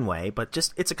in the mean way, but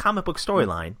just it's a comic book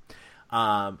storyline.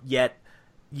 Yet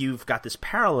you've got this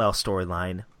parallel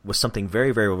storyline with something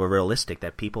very, very realistic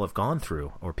that people have gone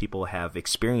through or people have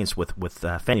experienced with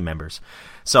family members.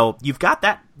 So you've got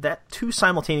that two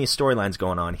simultaneous storylines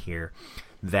going on here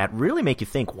that really make you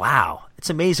think, wow, it's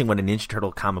amazing what a Ninja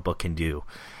Turtle comic book can do.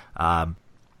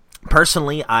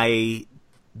 Personally,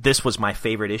 this was my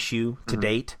favorite issue to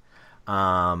date.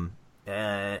 And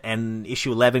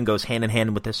issue 11 goes hand in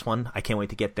hand with this one. I can't wait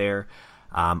to get there.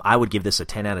 I would give this a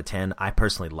 10 out of 10. I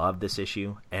personally love this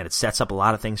issue, and it sets up a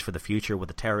lot of things for the future with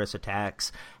the terrorist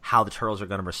attacks, how the Turtles are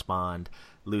going to respond,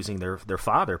 losing their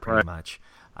father pretty much.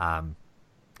 And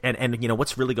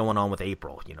what's really going on with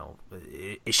April?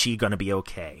 Is she going to be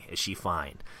okay? Is she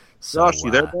fine? So, Josh, you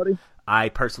there, buddy? I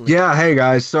personally... Yeah, hey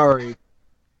guys, sorry.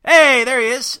 Hey, there he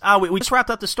is. We just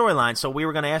wrapped up the storyline, so we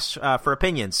were going to ask for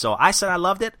opinions. So I said I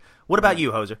loved it. What about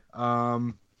you, Hoser?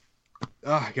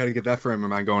 I got to get that frame of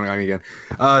mind going on again.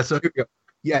 So here we go.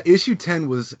 Yeah, issue 10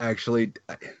 was actually,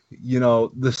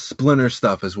 the Splinter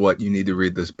stuff is what you need to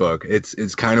read this book.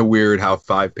 It's kind of weird how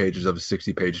 5 pages of a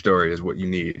 60-page story is what you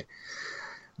need.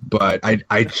 But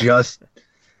I just,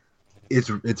 it's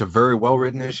a very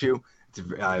well-written issue.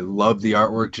 I love the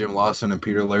artwork. Jim Lawson and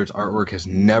Peter Laird's artwork has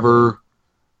never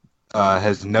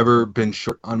been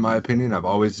short, on my opinion.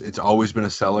 It's always been a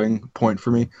selling point for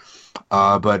me.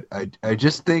 But I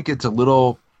just think it's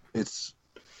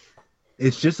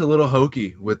it's just a little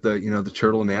hokey with the the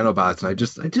turtle nanobots, and I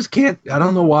just can't. I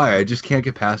don't know why. I just can't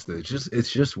get past it.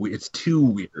 It's too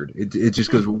weird. It just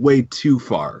goes way too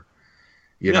far.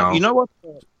 You know what?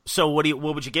 So what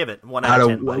would you give it? 1 out of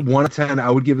 10? 1 out of 10,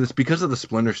 I would give this, because of the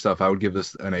Splinter stuff. I would give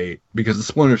this an 8, because the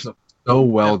Splinter stuff is so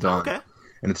well done,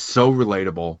 and it's so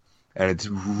relatable, and it's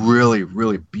really,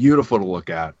 really beautiful to look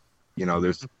at.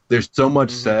 There's so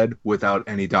much said without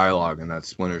any dialogue in that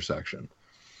Splinter section.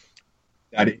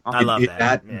 I love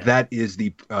that. That is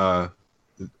the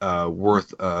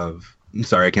worth of. I'm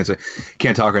sorry, I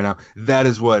can't talk right now. That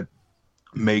is what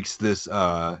makes this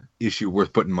issue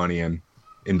worth putting money in,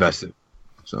 invested.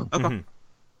 So okay,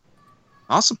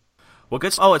 awesome. Well,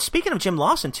 good. Oh, and speaking of Jim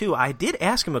Lawson too, I did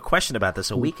ask him a question about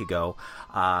this a week ago.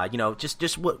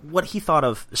 Just what he thought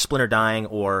of Splinter dying,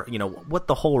 or what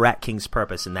the whole Rat King's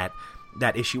purpose in that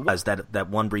issue was, that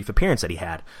one brief appearance that he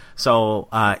had. So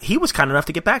he was kind enough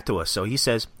to get back to us. So he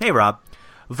says, "Hey Rob,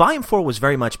 Volume 4 was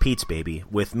very much Pete's baby,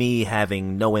 with me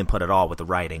having no input at all with the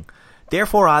writing.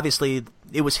 Therefore, obviously,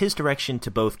 it was his direction to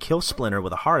both kill Splinter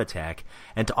with a heart attack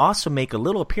and to also make a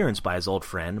little appearance by his old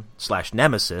friend /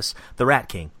 nemesis, the Rat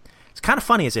King. It's kind of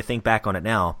funny as I think back on it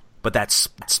now, but that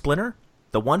Splinter,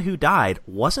 the one who died,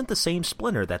 wasn't the same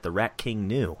Splinter that the Rat King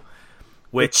knew."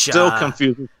 Which still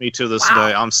confuses me to this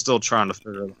day. I'm still trying to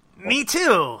figure it out. Me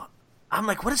too. I'm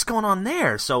like, what is going on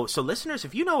there? So listeners,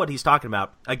 if you know what he's talking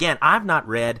about, again, I've not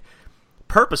read,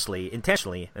 purposely,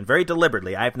 intentionally, and very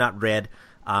deliberately, I have not read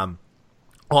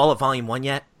all of Volume 1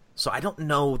 yet, so I don't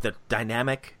know the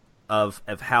dynamic of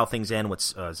how things end.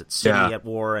 What's is it City at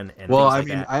War and well, things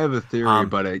like that? I have a theory,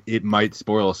 but it might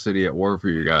spoil City at War for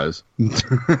you guys. That's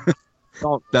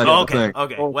the thing.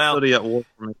 Okay. Well,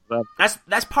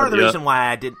 that's part of the reason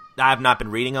why I have not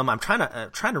been reading them. I'm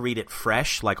trying to read it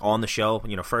fresh, like on the show.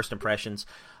 First impressions.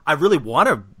 I really want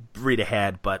to read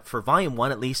ahead, but for Volume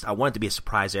 1 at least, I want it to be a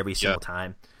surprise every single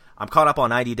time. I'm caught up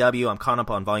on IDW. I'm caught up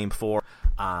on Volume 4.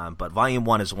 But Volume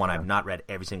 1 is one I've not read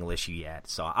every single issue yet,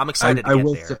 so I'm excited to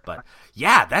get there. But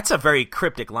yeah, that's a very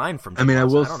cryptic line from Jim I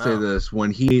will Lawson. say this: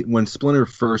 when Splinter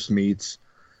first meets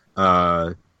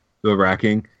the Rat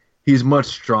King, he's much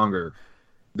stronger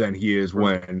than he is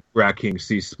when Rat King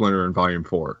sees Splinter in Volume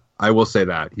 4. I will say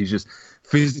that he's just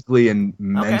physically and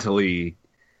mentally,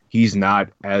 he's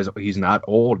not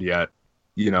old yet,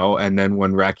 And then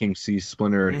when Rat King sees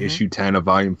Splinter in issue 10 of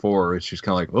Volume 4, it's just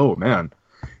kind of like, oh man,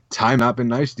 time not been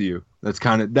nice to you. That's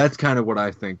kind of what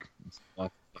I think.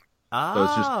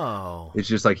 So it's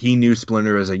just like he knew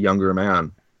Splinter as a younger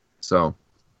man. So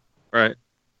right.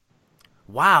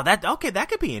 Wow, that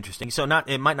could be interesting. So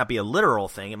it might not be a literal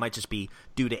thing. It might just be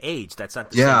due to age. That's not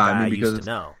the same guy I used to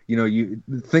know. You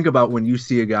think about when you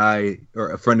see a guy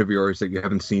or a friend of yours that you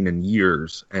haven't seen in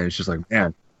years, and it's just like,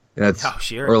 man, that's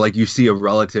or like you see a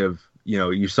relative.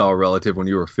 You saw a relative when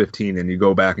you were 15, and you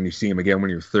go back and you see him again when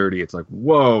you're 30. It's like,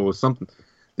 whoa, something.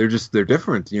 They're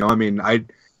different. I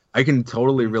can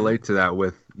totally relate to that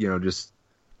with just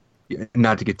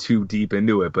not to get too deep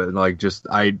into it, but like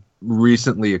I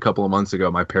recently, a couple of months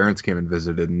ago, my parents came and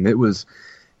visited, and it was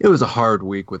a hard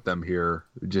week with them here.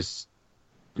 Just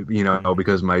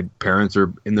because my parents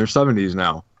are in their 70s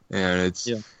now, and it's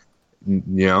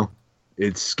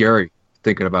it's scary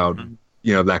thinking about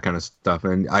that kind of stuff.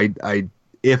 And I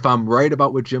if I'm right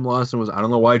about what Jim Lawson was, I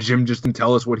don't know why Jim just didn't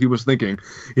tell us what he was thinking.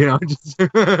 If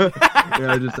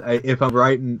I'm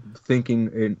right in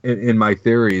thinking in my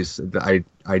theories, I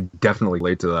definitely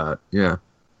relate to that. Yeah.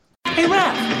 Hey,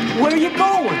 Raph, where are you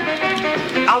going?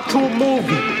 Out to a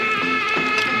movie.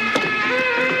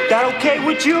 That okay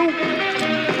with you?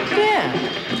 Yeah.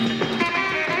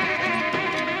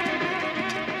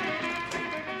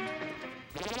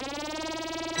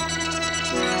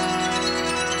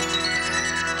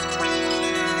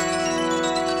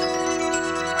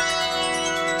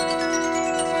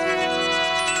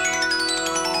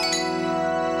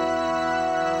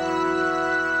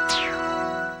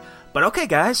 But okay,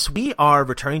 guys, we are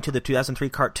returning to the 2003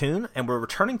 cartoon, and we're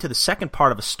returning to the second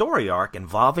part of a story arc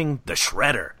involving the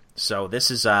Shredder. So this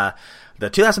is the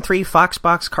 2003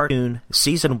 Foxbox cartoon,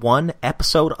 Season 1,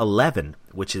 Episode 11,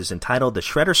 which is entitled The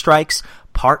Shredder Strikes,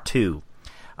 Part 2.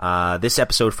 This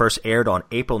episode first aired on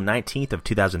April 19th of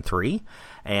 2003,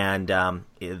 and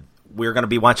we're going to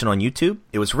be watching on YouTube.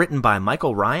 It was written by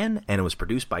Michael Ryan, and it was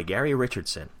produced by Gary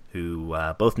Richardson, who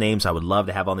both names I would love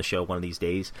to have on the show one of these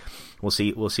days. We'll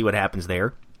see what happens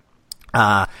there.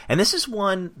 And this is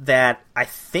one that I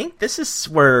think this is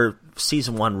where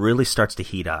Season 1 really starts to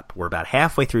heat up. We're about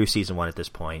halfway through Season 1 at this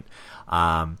point.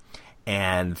 And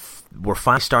we're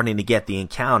finally starting to get the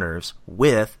encounters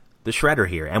with the Shredder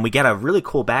here, and we get a really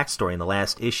cool backstory in the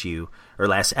last issue or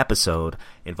last episode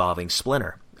involving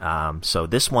Splinter. So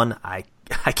this one, I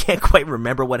can't quite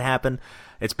remember what happened.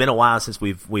 It's been a while since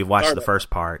we've watched the first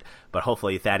part, but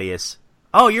hopefully Thaddeus.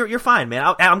 Oh, you're fine,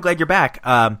 man. I'm glad you're back.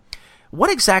 What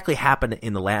exactly happened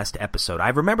in the last episode? I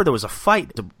remember there was a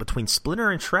fight between Splinter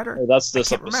and Shredder. Oh, that's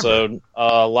this episode.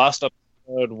 Last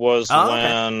episode was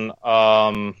when.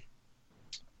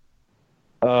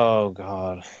 Oh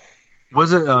God.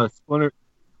 Was it Splinter?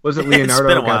 Was it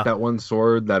Leonardo got that one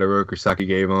sword that Oroku Saki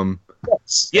gave him?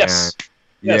 Yes.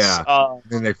 Yeah.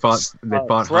 And they fought.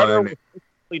 Shredder was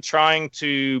basically trying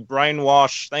to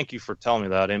brainwash. Thank you for telling me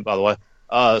that. And by the way,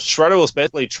 Shredder was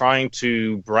basically trying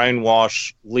to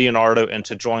brainwash Leonardo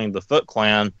into joining the Foot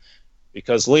Clan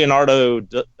because Leonardo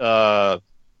got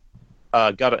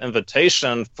an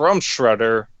invitation from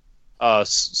Shredder,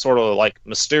 sort of like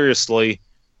mysteriously.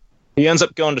 He ends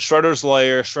up going to Shredder's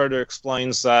lair. Shredder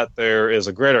explains that there is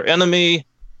a greater enemy,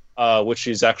 which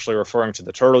he's actually referring to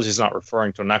the Turtles. He's not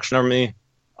referring to an actual enemy.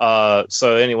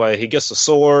 So anyway, he gets the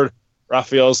sword.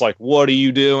 Raphael's like, "What are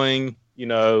you doing? You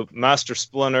know, Master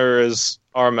Splinter is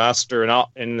our master,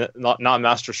 and not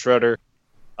Master Shredder."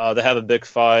 They have a big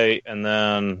fight, and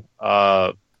then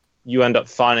you end up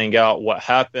finding out what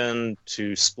happened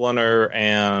to Splinter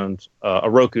and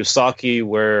Oroku Saki,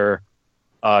 where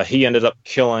he ended up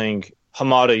killing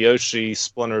Hamada Yoshi,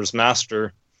 Splinter's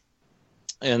master,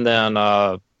 and then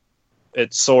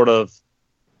it's sort of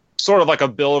like a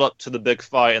build up to the big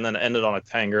fight, and then it ended on a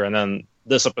tanger, and then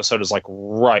this episode is like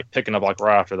picking up like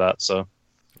right after that. So,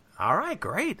 all right,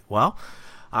 great. Well,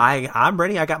 I'm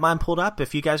ready. I got mine pulled up.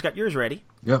 If you guys got yours ready,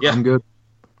 yeah. I'm good.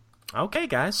 Okay,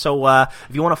 guys. So if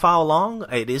you want to follow along,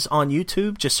 it is on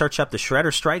YouTube. Just search up The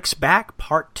Shredder Strikes Back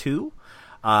Part 2.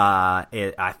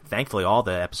 Thankfully, all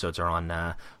the episodes are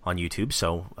on YouTube,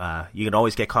 so you can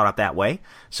always get caught up that way.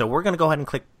 So we're going to go ahead and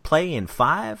click play in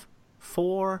 5,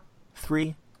 4,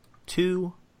 3,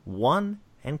 2, 1,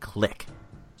 and click.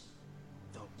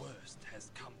 The worst has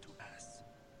come to us.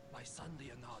 My son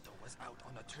Leonardo was out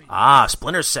on a tree.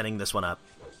 Splinter's setting this one up.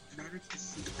 When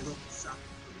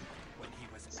he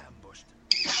was ambushed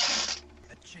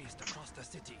and chased across the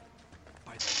city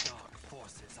by the dark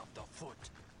forces of the Foot.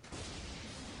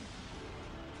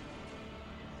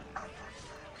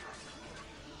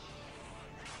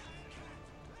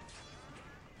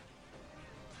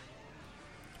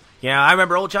 Yeah, I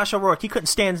remember old Josh O'Rourke. He couldn't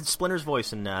stand Splinter's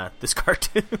voice in this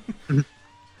cartoon.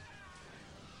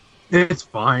 It's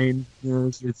fine.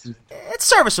 It's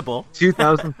serviceable.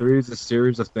 2003 is a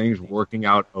series of things working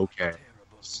out okay.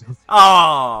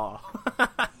 Oh.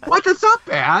 What? That's not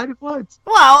bad. What?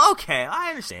 Well, okay. I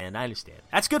understand.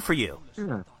 That's good for you.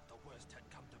 Yeah.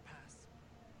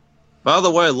 By the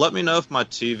way, let me know if my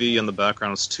TV in the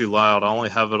background is too loud. I only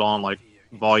have it on like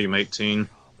volume 18.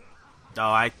 Oh,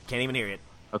 I can't even hear it.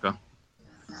 Okay.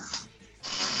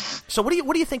 So what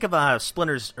do you think of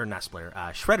Shredder's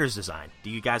design? Do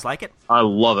you guys like it? I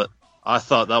love it. I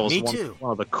thought that was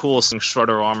one of the coolest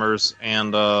Shredder armors,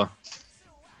 and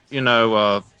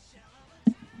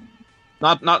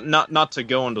not to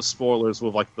go into spoilers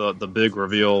with like the big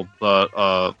reveal, but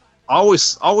I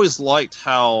always liked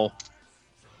how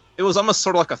it was almost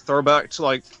sort of like a throwback to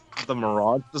like the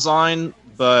Mirage design,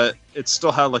 but it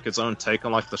still had like its own take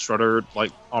on like the Shredder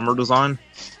like armor design.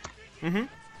 Mm-hmm.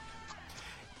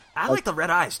 I like the red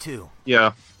eyes too.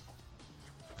 Yeah.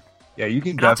 Yeah, you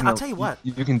can I'll tell you what.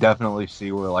 You can definitely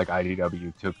see where like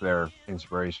IDW took their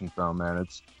inspiration from, man.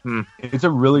 It's a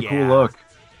really cool look.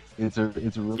 It's a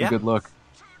really good look.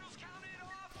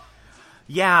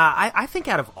 Yeah, I think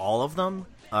out of all of them,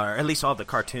 or at least all of the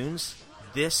cartoons,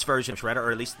 this version of Shredder,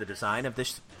 or at least the design of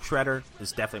this Shredder,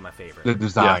 is definitely my favorite. The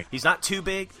design. Yeah. He's not too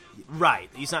big. Right.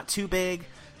 He's not too big.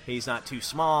 He's not too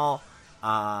small.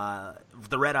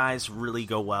 The red eyes really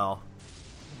go well.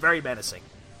 Very menacing.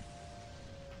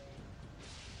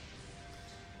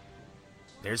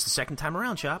 There's the second time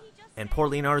around, Chop. And poor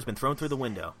Leonardo's been thrown through the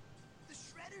window.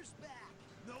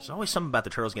 There's always something about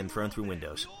the Turtles getting thrown through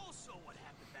windows.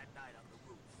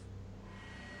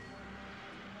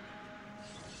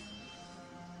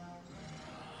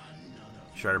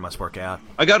 Shredder must work out.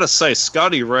 I gotta say,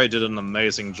 Scotty Ray did an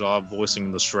amazing job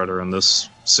voicing the Shredder in this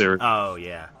series. Oh,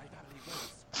 yeah.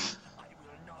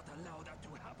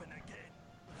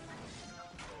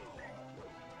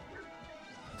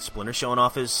 Splinter showing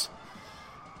off his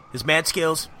mad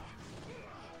skills.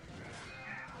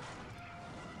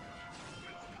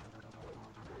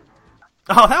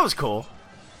 Oh, that was cool.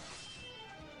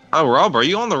 Oh, Rob, are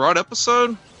you on the right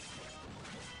episode?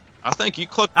 I think you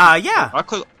clicked. Yeah.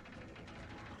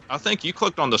 I think you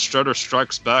clicked on the Shredder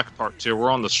Strikes Back Part 2. We're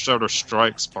on the Shredder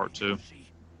Strikes Part 2.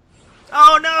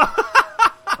 Oh no!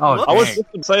 Oh, I was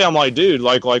just gonna say, I'm like, dude,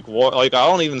 like what? Like, I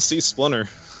don't even see Splinter.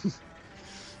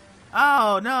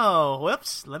 Oh no!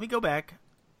 Whoops. Let me go back.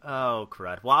 Oh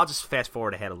crud. Well, I'll just fast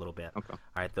forward ahead a little bit. Okay. All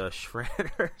right, the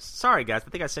Shredder. Sorry guys, I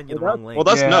think I sent you the wrong link. Well,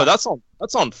 that's that's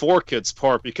on 4Kids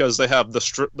part because they have the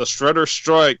Shredder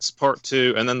Strikes Part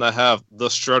 2, and then they have the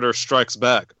Shredder Strikes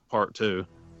Back Part 2.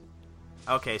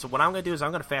 Okay, so what I'm gonna do is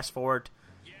I'm gonna fast forward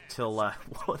till. I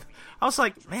was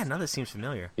like, man, none of this seems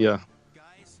familiar. Yeah.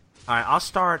 All right, I'll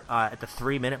start at the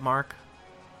 3-minute mark.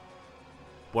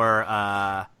 Where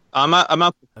I'm at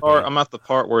the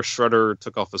part where Shredder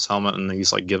took off his helmet and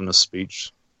he's like giving a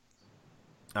speech.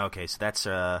 Okay, so that's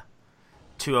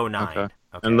 209. Okay.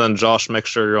 And then Josh, make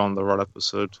sure you're on the right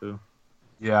episode too.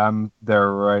 Yeah, I'm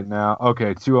there right now.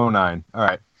 Okay, 209. All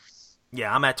right.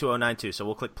 Yeah, I'm at 209 too. So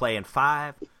we'll click play in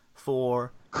 5,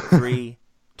 4, 3,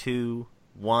 2,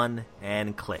 1,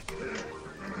 and click.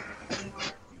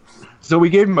 So we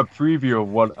gave him a preview of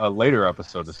what a later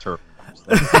episode is Turtles.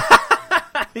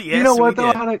 Yes, you know what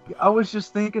though? did. I was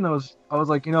just thinking, I was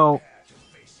like, you know,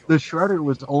 the Shredder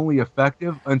was only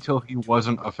effective until he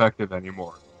wasn't effective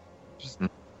anymore. It's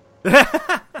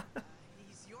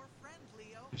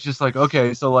just like,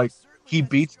 okay, so like he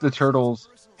beats the Turtles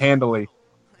handily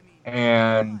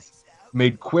and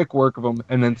made quick work of them,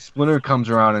 and then Splinter comes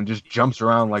around and just jumps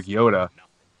around like Yoda,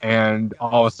 and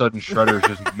all of a sudden Shredder's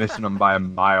just missing him by a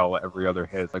mile every other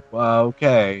hit. It's like, well,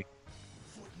 okay.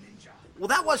 Well,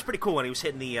 that was pretty cool when he was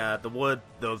hitting the wood,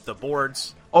 the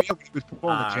boards. Oh, yeah, he was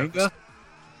pulling the Jenga.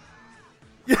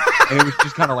 And it was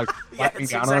just kind of like flapping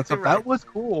down on itself. Right. That was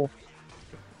cool.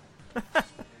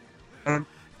 And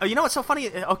oh, you know what's so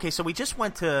funny? Okay, so we just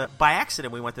went to, by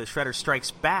accident, we went to Shredder Strikes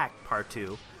Back Part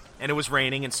 2, and it was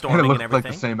raining and storming it looked and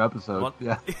everything. like the same episode. Well,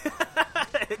 yeah.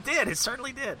 It did. It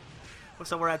certainly did.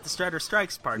 So we're at the Shredder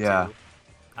Strikes Part 2. Yeah.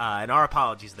 And our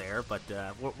apologies there, but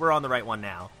we're on the right one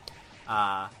now.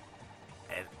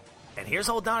 And here's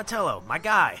old Donatello, my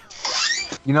guy.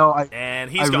 You know, and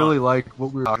I really like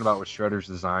what we were talking about with Shredder's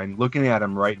design. Looking at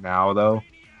him right now, though,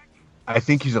 I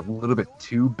think he's a little bit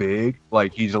too big.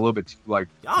 Like, he's a little bit too, like,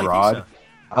 broad. So?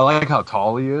 I like how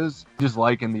tall he is. Just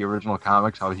like in the original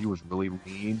comics, how he was really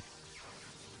lean.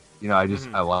 You know, I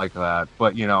like that.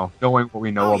 But, you know, knowing what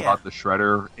we know about the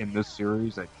Shredder in this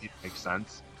series, it makes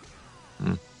sense.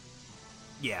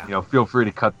 Yeah. You know, feel free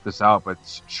to cut this out, but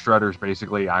Shredder's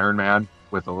basically Iron Man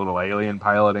with a little alien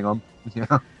piloting him. You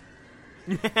know?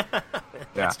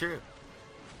 That's true.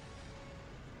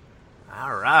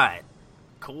 All right.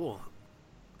 Cool.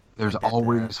 There's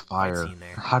always fire.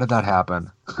 How did that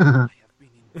happen?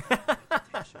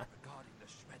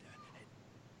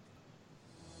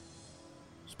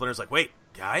 Splinter's like, wait,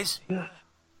 guys? There's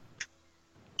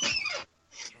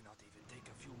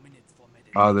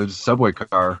a subway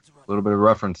car. A little bit of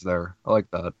reference there. I like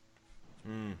that.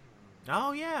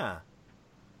 Oh, yeah.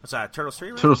 What's that, Turtles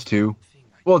 3? Right? Turtles 2.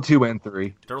 Well, 2 and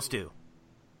 3. Turtles 2.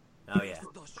 Oh, yeah.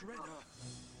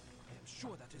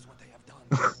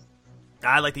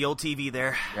 I like the old TV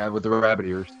there. Yeah, with the rabbit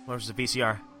ears. Where's the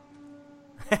VCR?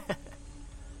 Man,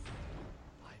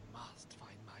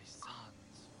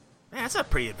 that's a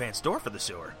pretty advanced door for the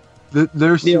sewer.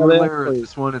 Their sewer layer in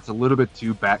this one, it's a little bit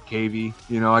too Batcavey.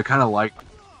 You know, I kind of like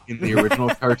in the original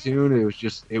cartoon, it was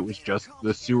just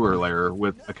the sewer layer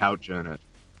with a couch in it.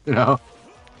 You know?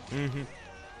 Mm-hmm.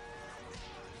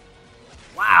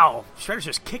 Wow, Shredder's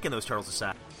just kicking those turtles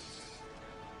aside.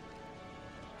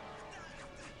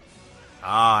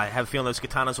 I have a feeling those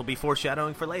katanas will be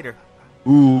foreshadowing for later.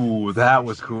 Ooh, that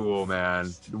was cool,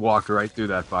 man. Walked right through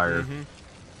that fire. Mm-hmm.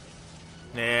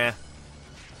 Yeah.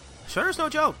 Shredder's no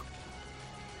joke.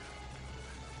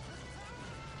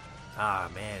 Ah,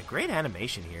 man, great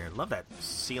animation here. Love that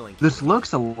ceiling. This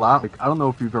looks a lot like, I don't know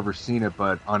if you've ever seen it,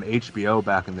 but on HBO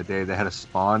back in the day, they had a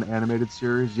Spawn animated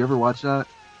series. You ever watch that?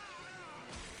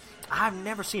 I've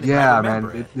never seen it. Yeah, but I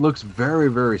remember man, it looks very,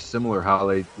 very similar. How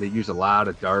they use a lot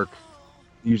of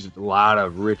use a lot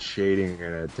of rich shading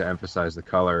in it to emphasize the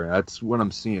color. That's what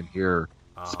I'm seeing here,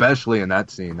 especially in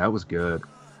that scene. That was good.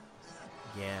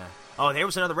 Yeah. Oh, there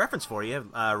was another reference for you.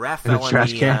 Raph fell in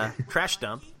the trash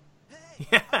dump.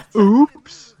 Yeah.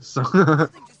 Oops.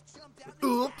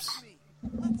 Oops.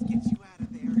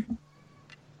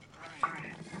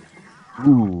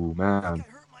 Ooh, man.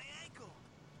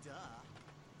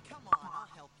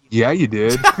 Yeah, you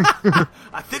did.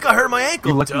 I think I hurt my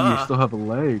ankle. You're lucky you still have a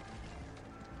leg.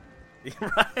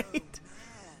 Right?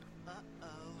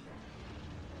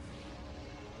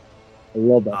 I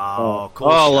love that shot. Cool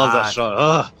I shot. love that shot.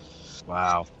 Ugh.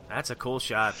 Wow. That's a cool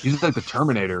shot. He's like the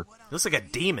Terminator. He looks like a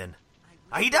demon.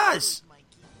 He does!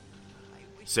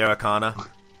 Sarah Connor.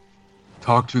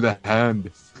 Talk to the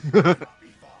hand. Of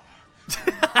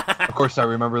course, I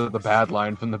remember the bad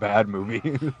line from the bad movie.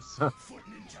 So.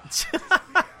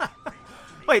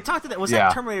 Wait, talk to that. Was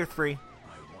that Terminator 3?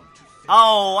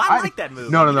 Oh, I like that movie.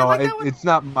 No. Like it's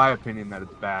not my opinion that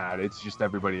it's bad. It's just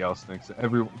everybody else thinks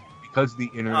because the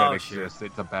internet exists,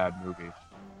 it's a bad movie.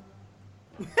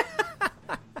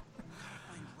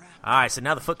 All right, so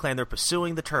now the Foot Clan, they're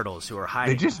pursuing the turtles who are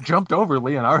hiding. They just jumped over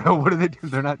Leonardo. What do they do?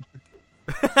 They're not...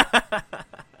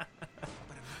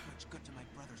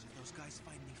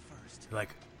 Like,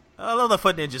 oh, the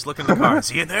Foot Ninjas look in the car. Is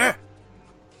he in there?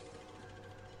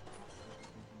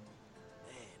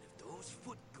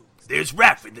 There's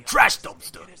Raph in the trash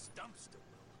dumpster.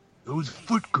 Those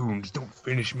foot goons don't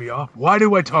finish me off. Why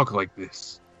do I talk like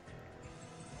this?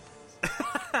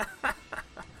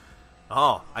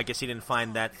 Oh, I guess he didn't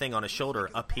find that thing on his shoulder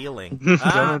appealing.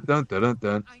 Dun, dun, dun, dun,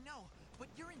 dun.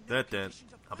 Dun, dun.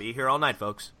 I'll be here all night,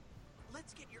 folks.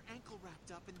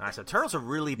 Alright, so turtles are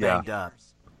really banged up.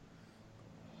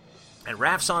 And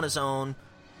Raph's on his own,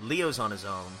 Leo's on his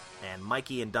own, and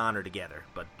Mikey and Don are together.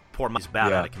 But poor Mike's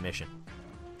about out of commission.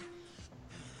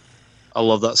 I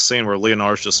love that scene where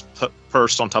Leonard's just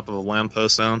perched on top of a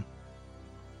lamppost down.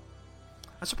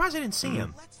 I'm surprised I didn't see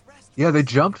him. Yeah, they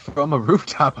jumped from a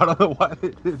rooftop. I don't know why they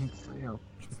didn't see him.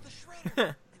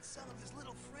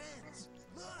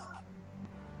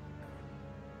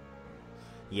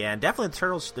 Yeah, and definitely the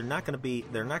turtles. They're not going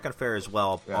to fare as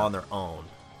well on their own.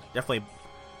 Definitely,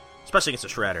 especially against the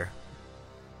Shredder.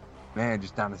 Man,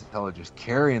 just Donatello just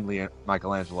carrying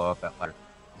Michelangelo up that ladder.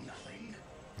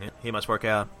 Yeah, he must work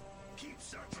out.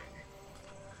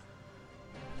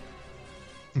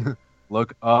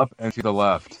 Look up and to the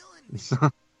left.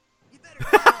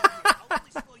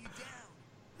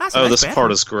 Oh, this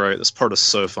part is great. This part is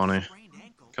so funny.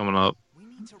 Coming up.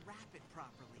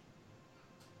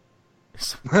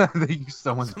 They use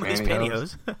someone's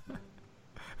pantyhose.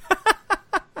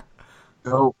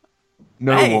 No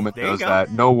woman does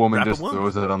that. No woman just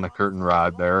throws it on the curtain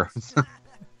rod there.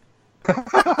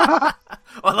 Oh,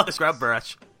 I love the scrub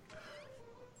brush.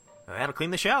 That'll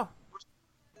clean the show.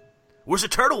 Where's the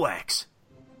turtle wax?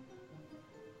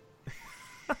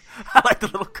 I like the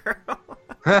little girl.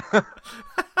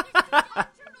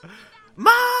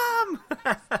 Mom!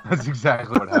 That's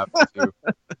exactly what happened, too.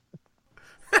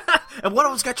 And one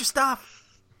of them's got your stuff.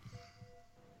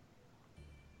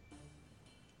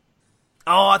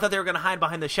 Oh, I thought they were going to hide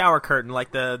behind the shower curtain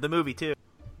like the movie, too.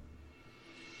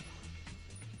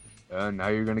 Now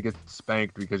you're going to get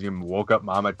spanked because you woke up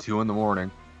Mom at 2 in the morning.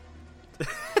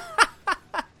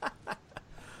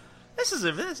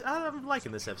 I'm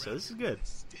liking this episode. This is good.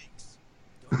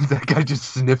 That guy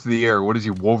just sniffed the air. What is he,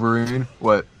 Wolverine?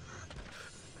 What?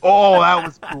 Oh, that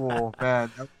was cool,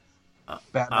 man.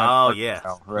 Batman. Oh, yeah.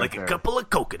 Right like there. a couple of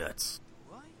coconuts.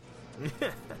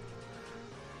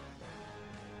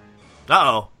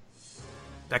 Uh-oh.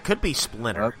 That could be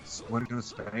Splinter. Splinter's going to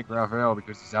spank Raphael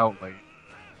because he's out late.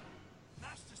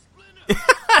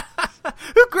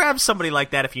 Who grabs somebody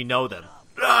like that if you know them?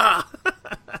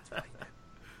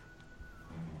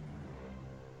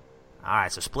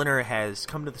 Alright, so Splinter has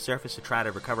come to the surface to try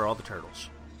to recover all the turtles.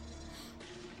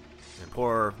 And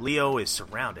poor Leo is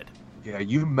surrounded. Yeah,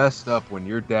 you messed up when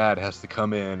your dad has to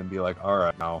come in and be like,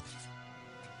 alright now.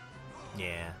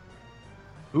 Yeah.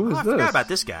 Who is I this? forgot about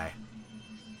this guy.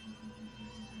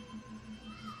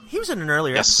 He was in an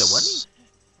earlier episode, wasn't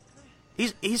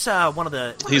he? He's one of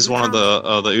the... He's one of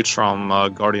the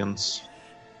Utrom Guardians.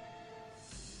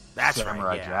 That's Samurai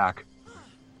right, yeah. Jack.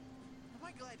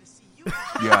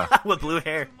 Yeah. With blue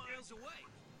hair.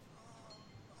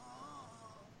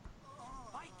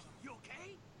 Mike, you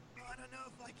okay? I don't know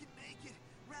if I can make it.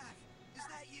 Raph, is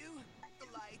that you? The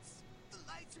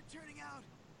lights are turning out.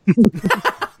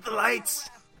 The lights.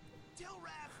 Tell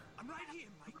Raph, I'm right here,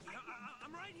 Mikey.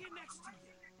 I'm right here next to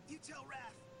you. You tell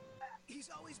Raph,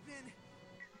 he's always been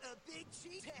a big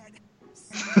cheesehead.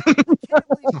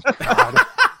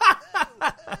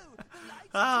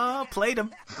 Oh, played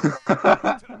him.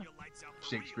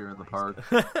 Shakespeare in the Park.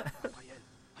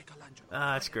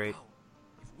 That's great.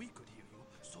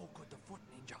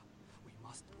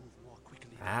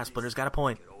 Splinter's got a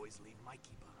point.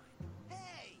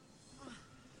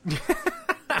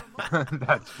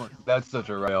 That's fun. That's such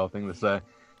a Rael thing to say.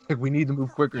 Like, we need to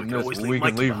move quicker than this. We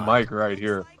can leave Mike right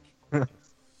here.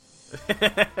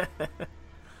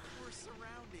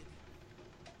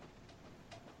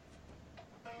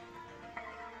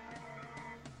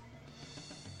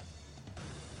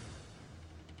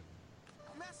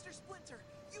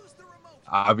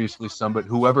 Obviously,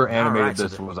 whoever animated Alright, so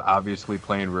this was obviously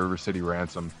playing River City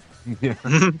Ransom. Yeah.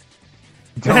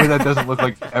 Tell me that doesn't look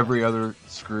like every other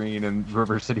screen in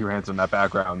River City Ransom, that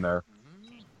background there.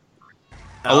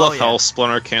 I love how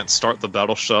Splinter can't start the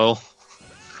battle shell.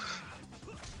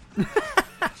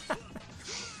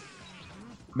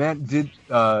 Man, did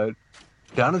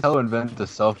Donatello invent the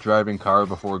self-driving car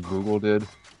before Google did?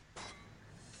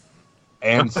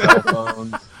 And cell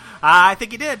phones? I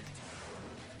think he did.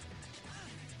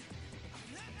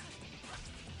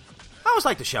 I always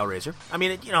like the Shellraiser. I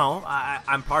mean,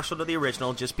 I'm partial to the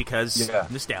original just because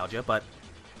nostalgia, but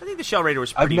I think the Shellraiser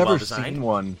was pretty well designed. I've never seen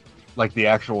one, like the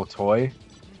actual toy.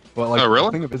 But like, really?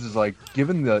 The thing of it is, like,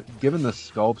 given the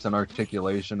sculpts and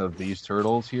articulation of these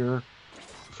turtles here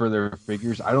for their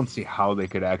figures, I don't see how they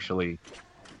could actually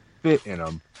fit in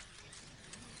them.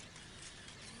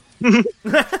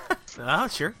 Oh,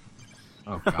 sure.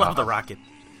 Oh, I love the rocket.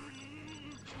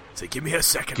 So give me a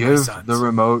second, my Give sons. the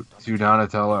remote to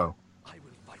Donatello.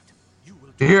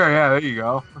 Here, yeah, there you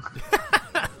go.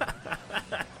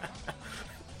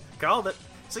 Called it.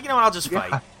 So you know what? I'll just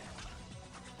fight.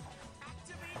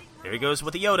 There he goes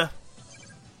with the Yoda.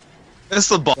 It's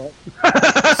the ball.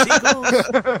 Seagulls.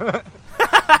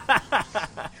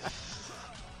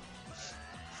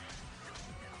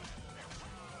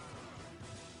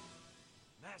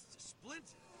 Master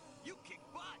Splinter, you kick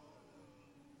butt.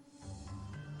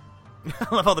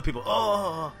 I love all the people.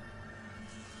 Oh.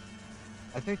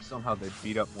 I think somehow they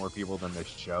beat up more people than they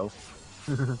show.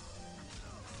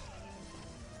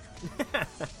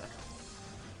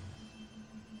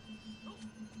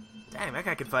 Dang, that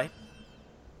guy could fight.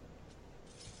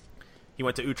 He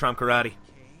went to Utram Karate.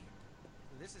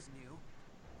 This is new.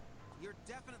 You're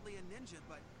definitely a ninja,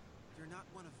 but you're not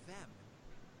one of them.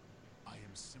 I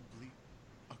am simply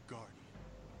a guardian.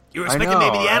 You were expecting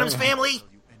maybe the Addams Family?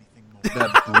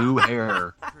 That blue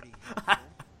hair. I am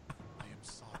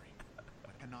sorry,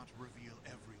 but cannot reveal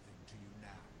everything to you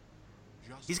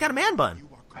now. He's got a man bun.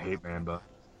 I hate man bun.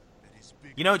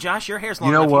 You know, Josh, your hair's long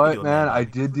You know enough. what, You man? I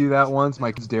did do that once.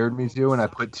 My kids dared me to, and I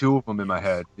put 2 of them in my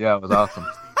head. Yeah, it was awesome.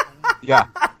 Yeah.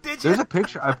 Did There's a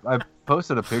picture. I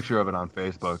posted a picture of it on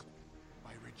Facebook.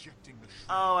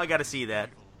 Oh, I gotta see that.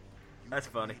 That's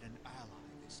funny.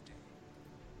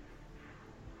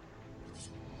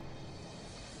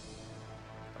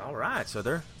 All right, so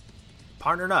they're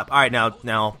partnered up. All right,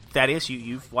 now, Thaddeus,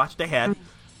 you've watched ahead.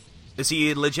 Is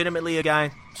he legitimately a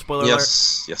guy? Spoiler alert.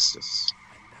 Yes.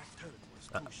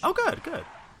 Oh, good.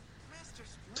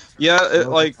 Yeah,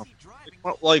 like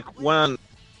when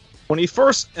he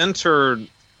first entered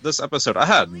this episode, I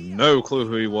had no clue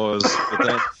who he was. But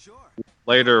then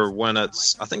later, when I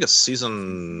think it's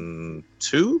season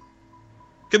 2,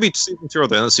 could be season 2 or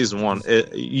the end of season 1.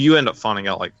 You end up finding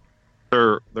out like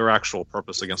their actual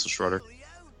purpose against the Shredder.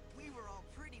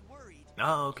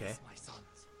 Oh, okay.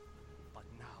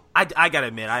 I gotta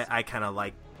admit, I kind of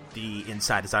like the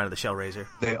inside design of the Shellraiser.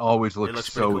 They always look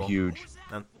so cool. huge.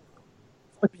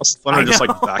 Splinter just like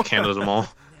backhanded them all.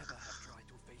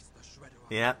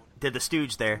 Yeah, did the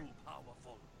Stooge there.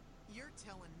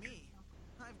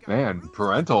 Man,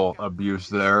 parental abuse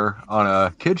there on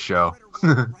a kid show.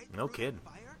 No kid.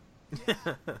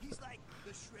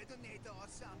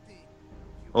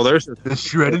 Oh, there's the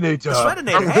Shreddinator. The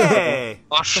Shreddinator. Hey.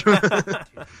 What should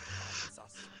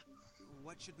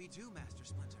we do, Master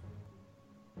Splinter?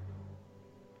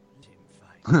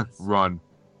 Run.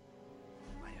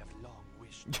 I have long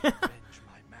wished to avenge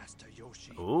my master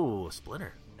Yoshi. Ooh,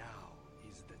 Splinter. Now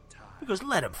is the time. He goes,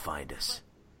 let him find us.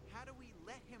 How do we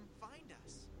let him find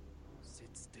us? Sit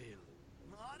still.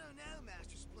 I don't know,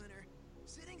 Master Splinter.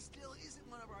 Sitting still isn't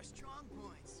one of our strong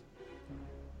points.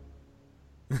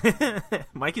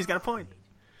 Mikey's got a point.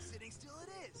 Sitting still it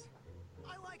is.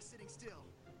 I like sitting still.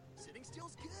 Sitting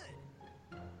still's good.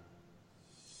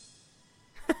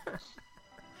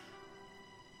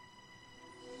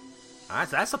 All right,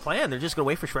 so that's the plan. They're just going to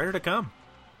wait for Shredder to come.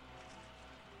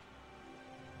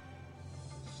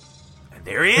 And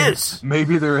there he is.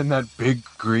 Maybe they're in that big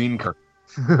green car.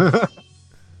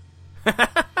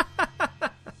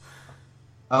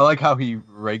 I like how he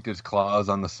raked his claws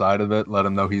on the side of it, let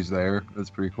him know he's there. That's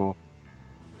pretty cool.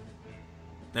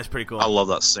 That's pretty cool. I love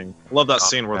that scene. I love that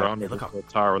scene where they're under the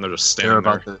tower and they're just standing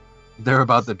there. They're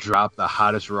about to drop the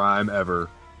hottest rhyme ever.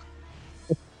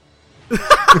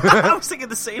 I was thinking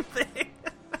the same thing.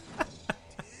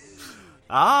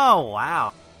 Oh,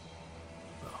 wow.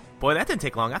 Boy, that didn't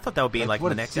take long. I thought that would be That's like what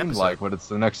the it next seemed episode. like, but it's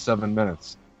the next 7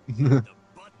 minutes.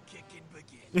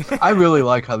 I really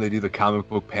like how they do the comic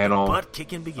book panel. Butt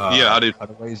kicking begins. Yeah, I do.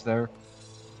 Cutaways there.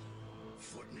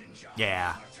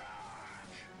 Yeah.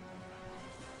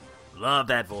 Love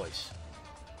that voice.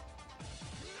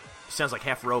 Sounds like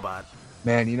half robot.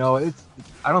 Man, you know,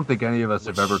 I don't think any of us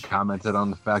have ever commented on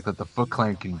the fact that the Foot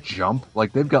Clan can jump.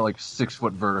 Like, they've got like 6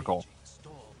 foot vertical.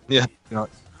 Yeah. You know,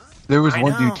 there was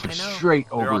one dude who straight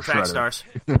over They're all track Shredder. stars.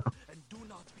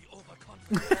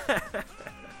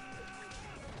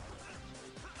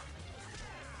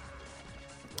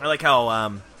 I like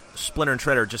how Splinter and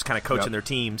Shredder are just kind of coaching their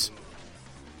teams.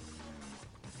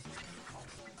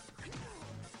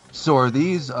 So are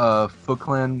these Foot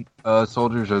Clan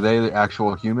soldiers, are they the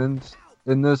actual humans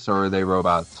in this, or are they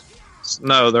robots?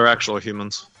 No, they're actual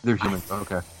humans. They're humans,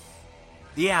 okay.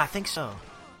 Yeah, I think so.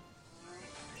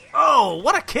 Oh,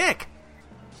 what a kick!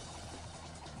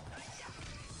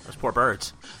 Those poor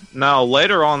birds. Now,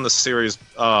 later on in the series,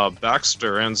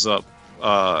 Baxter ends up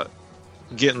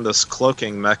getting this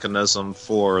cloaking mechanism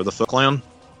for the Foot Clan.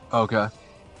 Okay.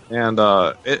 And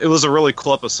it was a really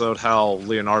cool episode how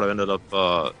Leonardo ended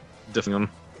up defeating him.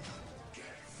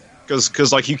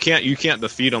 Because like you can't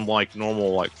defeat him like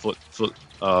normal like Foot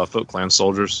Clan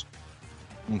soldiers.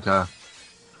 Okay.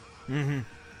 Mm-hmm.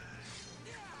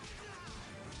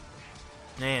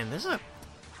 Man, this is a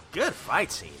good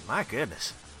fight scene. My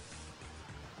goodness.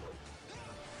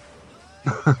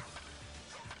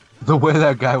 The way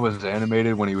that guy was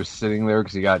animated when he was sitting there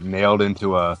because he got nailed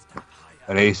into an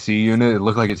AC unit, it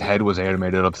looked like his head was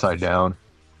animated upside down.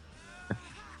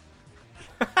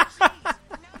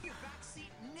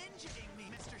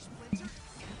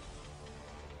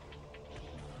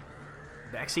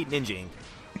 Backseat ninjaing.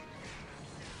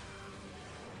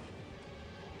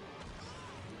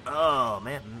 Oh,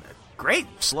 man. Great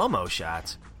slow-mo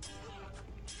shots.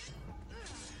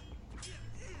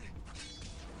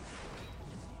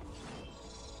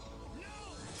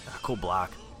 Cool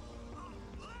block.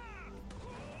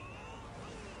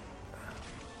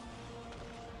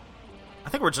 I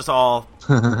think we're just all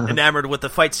enamored with the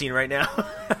fight scene right now.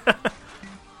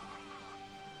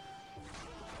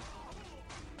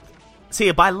 See,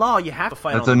 by law, you have to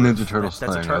fight That's on a the Ninja roof. Turtles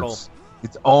That's thing. a turtle.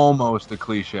 It's almost a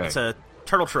cliche. It's a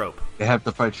turtle trope. They have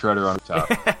to fight Shredder on top.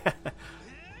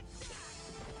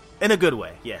 In a good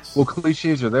way, yes. Well,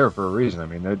 cliches are there for a reason. I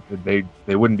mean,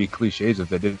 they wouldn't be cliches if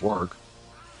they didn't work.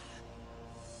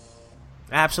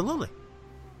 Absolutely.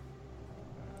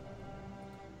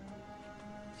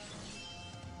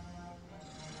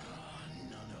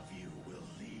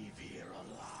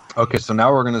 Okay, so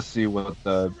now we're gonna see what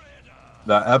the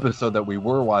episode that we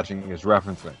were watching is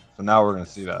referencing. So now we're gonna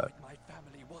see that.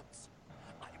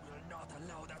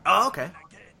 Oh, okay.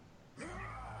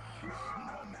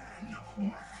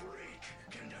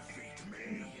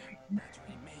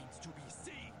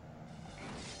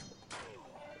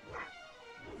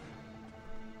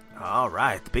 All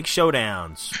right, the big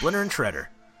showdown. Splinter and Shredder.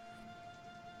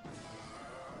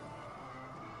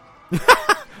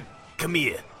 Come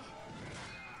here.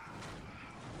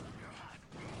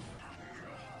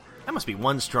 That must be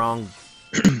one strong...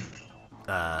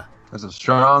 That's a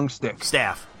strong stick.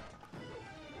 Staff.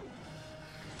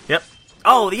 Yep.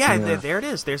 Oh, yeah, there it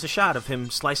is. There's a shot of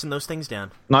him slicing those things down.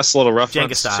 Nice little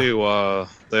reference Jenga to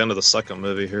the end of the second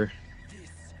movie here.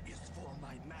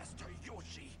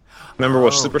 Remember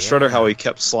with Super Shredder how he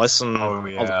kept slicing? Oh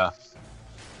yeah.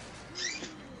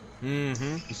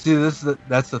 Mm-hmm. You see,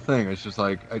 that's the thing. It's just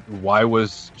like, why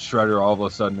was Shredder all of a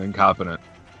sudden incompetent?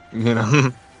 You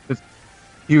know,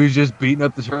 he was just beating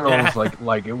up the turtles like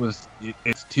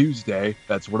it's Tuesday.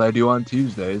 That's what I do on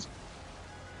Tuesdays.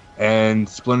 And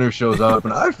Splinter shows up,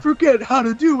 and I forget how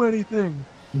to do anything.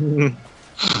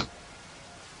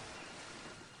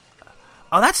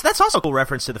 Oh, that's also a cool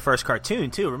reference to the first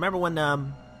cartoon too. Remember when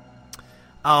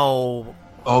was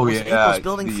April's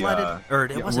building flooded? Or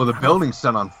it wasn't. Well, the building's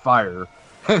set on fire,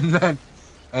 and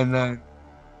then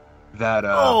that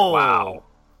wow,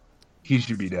 he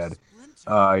should be dead.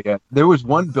 Yeah, there was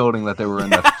one building that they were in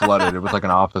that flooded. It was like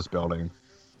an office building.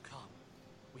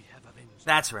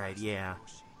 That's right. Yeah.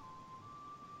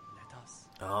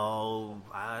 Oh,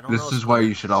 I don't know. This is why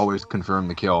you should always confirm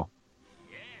the kill.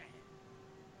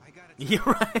 You're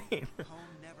right.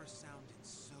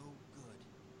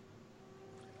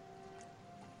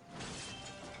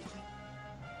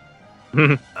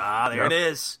 There it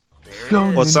is.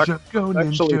 What's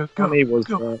actually funny was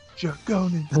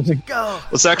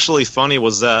what's actually funny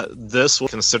was that this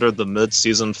was considered the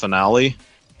mid-season finale,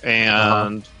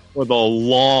 and for the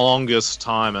longest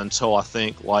time until I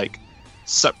think like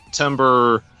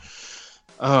September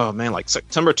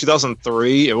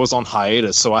 2003, it was on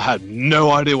hiatus. So I had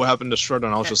no idea what happened to Shredder,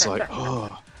 and I was just like, I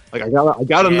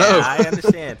gotta know. I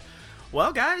understand.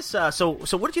 Well, guys, so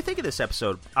what did you think of this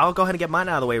episode? I'll go ahead and get mine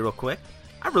out of the way real quick.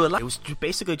 I really liked it. It was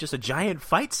basically just a giant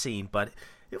fight scene, but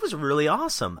it was really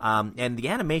awesome. And the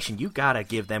animation, you gotta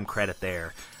give them credit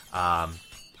there.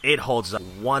 It holds up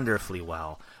wonderfully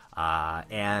well.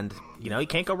 And, you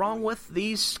can't go wrong with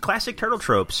these classic turtle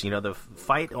tropes. The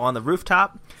fight on the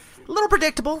rooftop, a little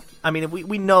predictable. I mean,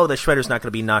 we know that Shredder's not going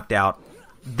to be knocked out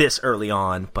this early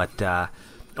on, but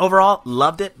overall,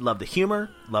 loved it. Loved the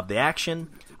humor. Loved the action.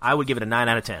 I would give it a 9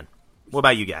 out of 10. What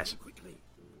about you guys?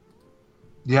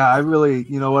 Yeah, I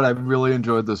really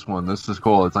enjoyed this one. This is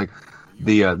cool. It's like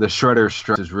the Shredder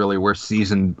stretch is really where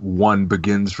season 1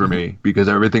 begins for me, because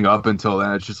everything up until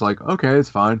then, it's just like, okay, it's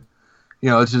fine.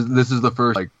 It's just, this is the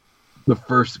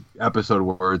first episode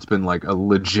where it's been like a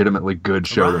legitimately good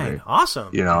show to me.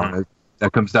 Awesome.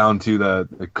 That comes down to the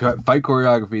fight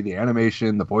choreography, the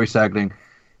animation, the voice acting.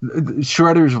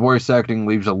 Shredder's voice acting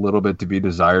leaves a little bit to be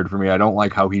desired for me. I don't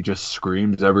like how he just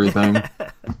screams everything.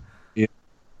 I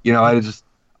just,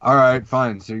 all right,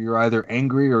 fine. So you're either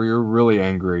angry or you're really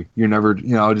angry. You're never,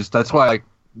 that's why I like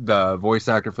the voice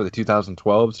actor for the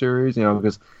 2012 series,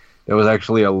 because there was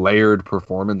actually a layered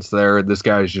performance there. This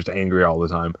guy is just angry all the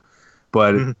time.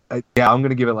 But yeah, I'm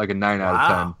gonna give it like a 9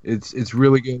 out of 10. It's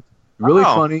really good, really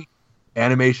funny.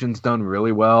 Animation's done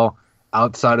really well.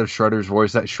 Outside of Shredder's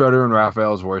voice, Shredder and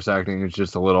Raphael's voice acting is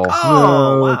just a little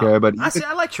okay. But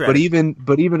I like Shredder.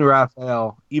 But even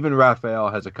Raphael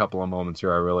has a couple of moments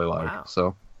here I really like. Wow.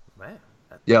 So, man,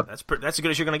 yep, that's as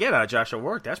good as you're gonna get out of Josh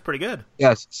O'Rourke. That's pretty good.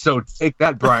 Yes. So take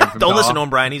that, Brian. Don't listen to him,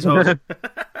 Brian. He's hosing.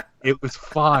 It was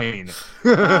fine.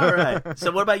 All right.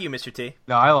 So what about you, Mr. T?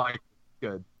 No, I like it.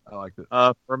 Good. I liked it.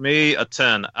 For me, a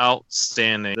 10.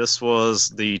 Outstanding. This was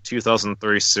the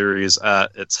 2003 series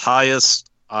at its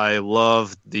highest. I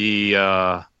love the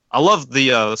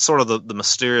sort of the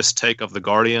mysterious take of the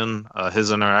Guardian,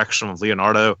 his interaction with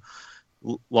Leonardo.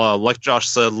 Like Josh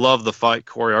said, love the fight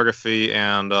choreography,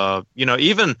 and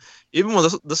even when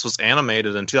this was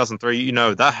animated in 2003,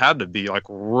 that had to be like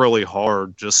really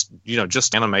hard. Just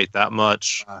animate that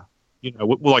much,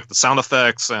 with like the sound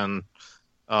effects and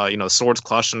swords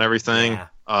clash and everything.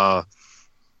 Yeah.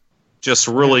 Just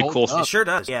really cool. It sure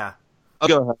does. Yeah. I'll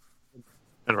go ahead.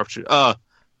 Interrupt you.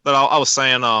 But I was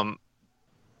saying,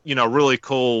 really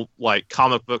cool, like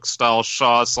comic book style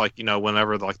shots, like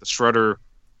whenever like the Shredder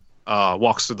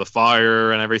walks through the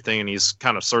fire and everything, and he's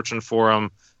kind of searching for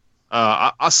him.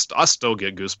 I still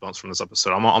get goosebumps from this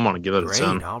episode. I'm gonna give it a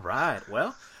 10. All right.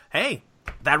 Well, hey,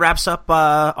 that wraps up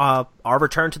our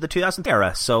return to the 2000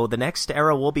 era. So the next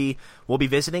era we'll be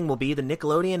visiting will be the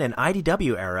Nickelodeon and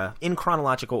IDW era in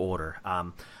chronological order.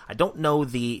 I don't know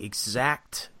the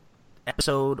exact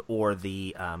episode or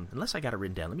the unless I got it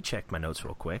written down. Let me check my notes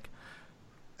real quick.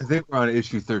 I think we're on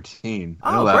issue 13.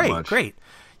 I know that much. Great.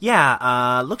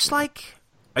 Yeah, looks like.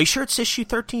 Are you sure it's issue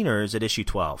 13 or is it issue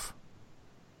 12?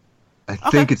 I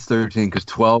think it's 13 because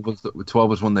 12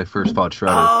 was when they first fought Shredder.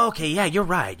 Oh, okay. Yeah, you're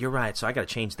right. So I got to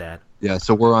change that. Yeah,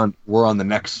 so we're on the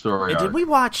next story. Did we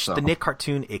watch the Nick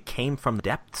cartoon? It Came from the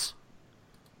Depths.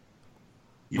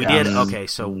 Yes. We did. Okay,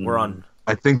 so we're on.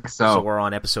 I think so. So we're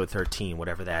on episode 13,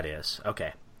 whatever that is.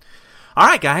 Okay. All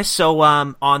right, guys. So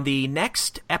on the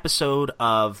next episode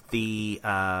of the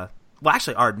our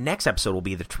next episode will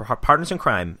be the Partners in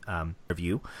Crime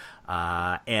review,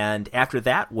 and after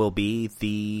that will be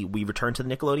we return to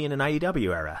the Nickelodeon and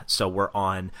IDW era. So we're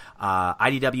on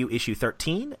IDW issue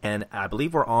 13, and I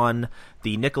believe we're on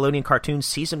the Nickelodeon cartoon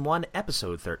season 1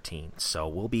 episode 13. So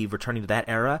we'll be returning to that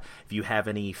era. If you have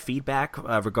any feedback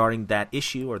regarding that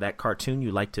issue or that cartoon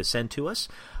you'd like to send to us,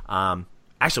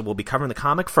 actually we'll be covering the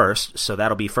comic first, so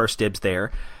that'll be first dibs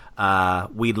there.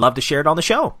 We'd love to share it on the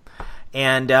show,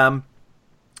 and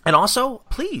also,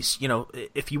 please,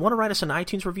 if you want to write us an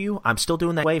iTunes review, I'm still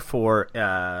doing that way for,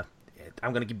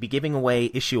 I'm going to be giving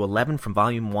away issue 11 from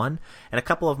volume 1 and a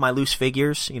couple of my loose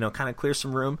figures, kind of clear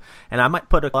some room. And I might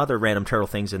put other random turtle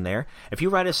things in there. If you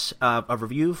write us a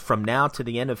review from now to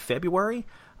the end of February,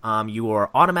 you are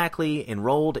automatically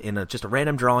enrolled in just a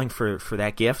random drawing for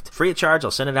that gift. Free of charge, I'll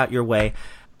send it out your way.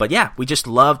 But yeah, we just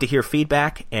love to hear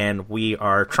feedback, and we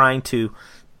are trying to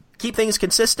keep things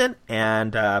consistent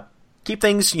and, keep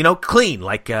things, clean,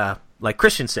 like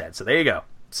Christian said. So there you go.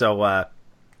 So,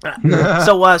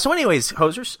 so anyways,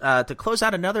 hosers, to close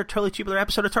out another Totally Tubular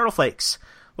episode of Turtle Flakes,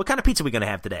 what kind of pizza are we going to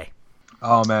have today?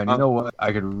 Oh man, you know what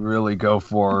I could really go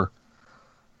for?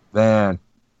 Man,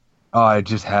 I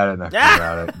just had it and I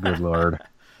forgot it. Good lord.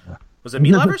 Was it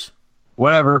Meat Lovers?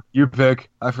 Whatever, you pick.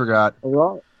 I forgot.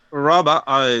 Rob,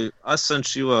 I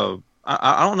sent you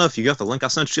I don't know if you got the link. I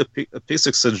sent you a piece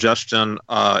of suggestion.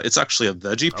 It's actually a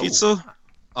veggie pizza.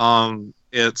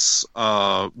 It's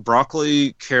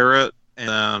broccoli, carrot,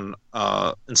 and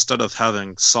then instead of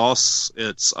having sauce,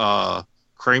 it's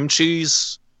cream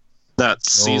cheese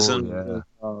that's seasoned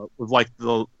with like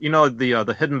the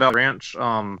Hidden Valley Ranch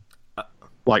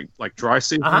like dry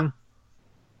seasoning. Uh-huh.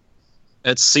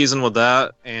 It's seasoned with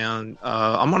that, and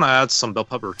I'm gonna add some bell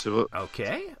pepper to it.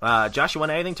 Okay, Josh, you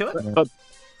want anything to it?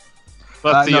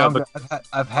 But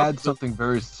I've had something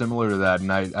very similar to that,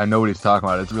 and I know what he's talking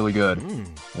about. It's really good.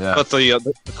 Yeah. But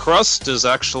the crust is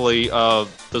actually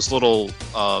those little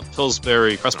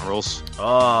Pillsbury crescent rolls.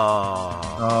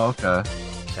 Oh, okay.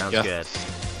 Sounds good.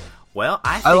 Well,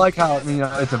 I like how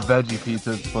it's a veggie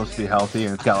pizza. It's supposed to be healthy,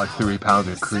 and it's got like 3 pounds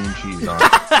of cream cheese on it.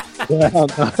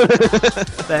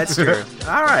 That's true.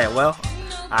 All right, well,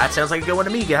 it sounds like a good one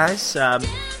to me, guys.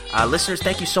 Listeners,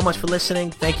 thank you so much for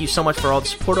listening. Thank you so much for all the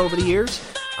support over the years.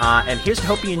 And here's to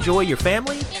hope you enjoy your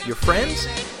family, your friends,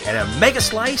 and a mega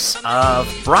slice of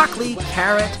broccoli,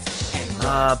 carrot,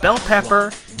 bell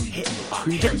pepper,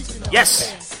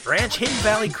 ranch Hidden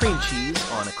Valley cream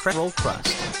cheese on a crescent roll crust.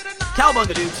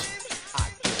 Cowabunga, dudes.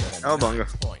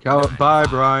 Cowabunga. Bye,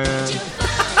 Brian.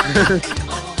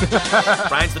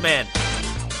 Brian's the man.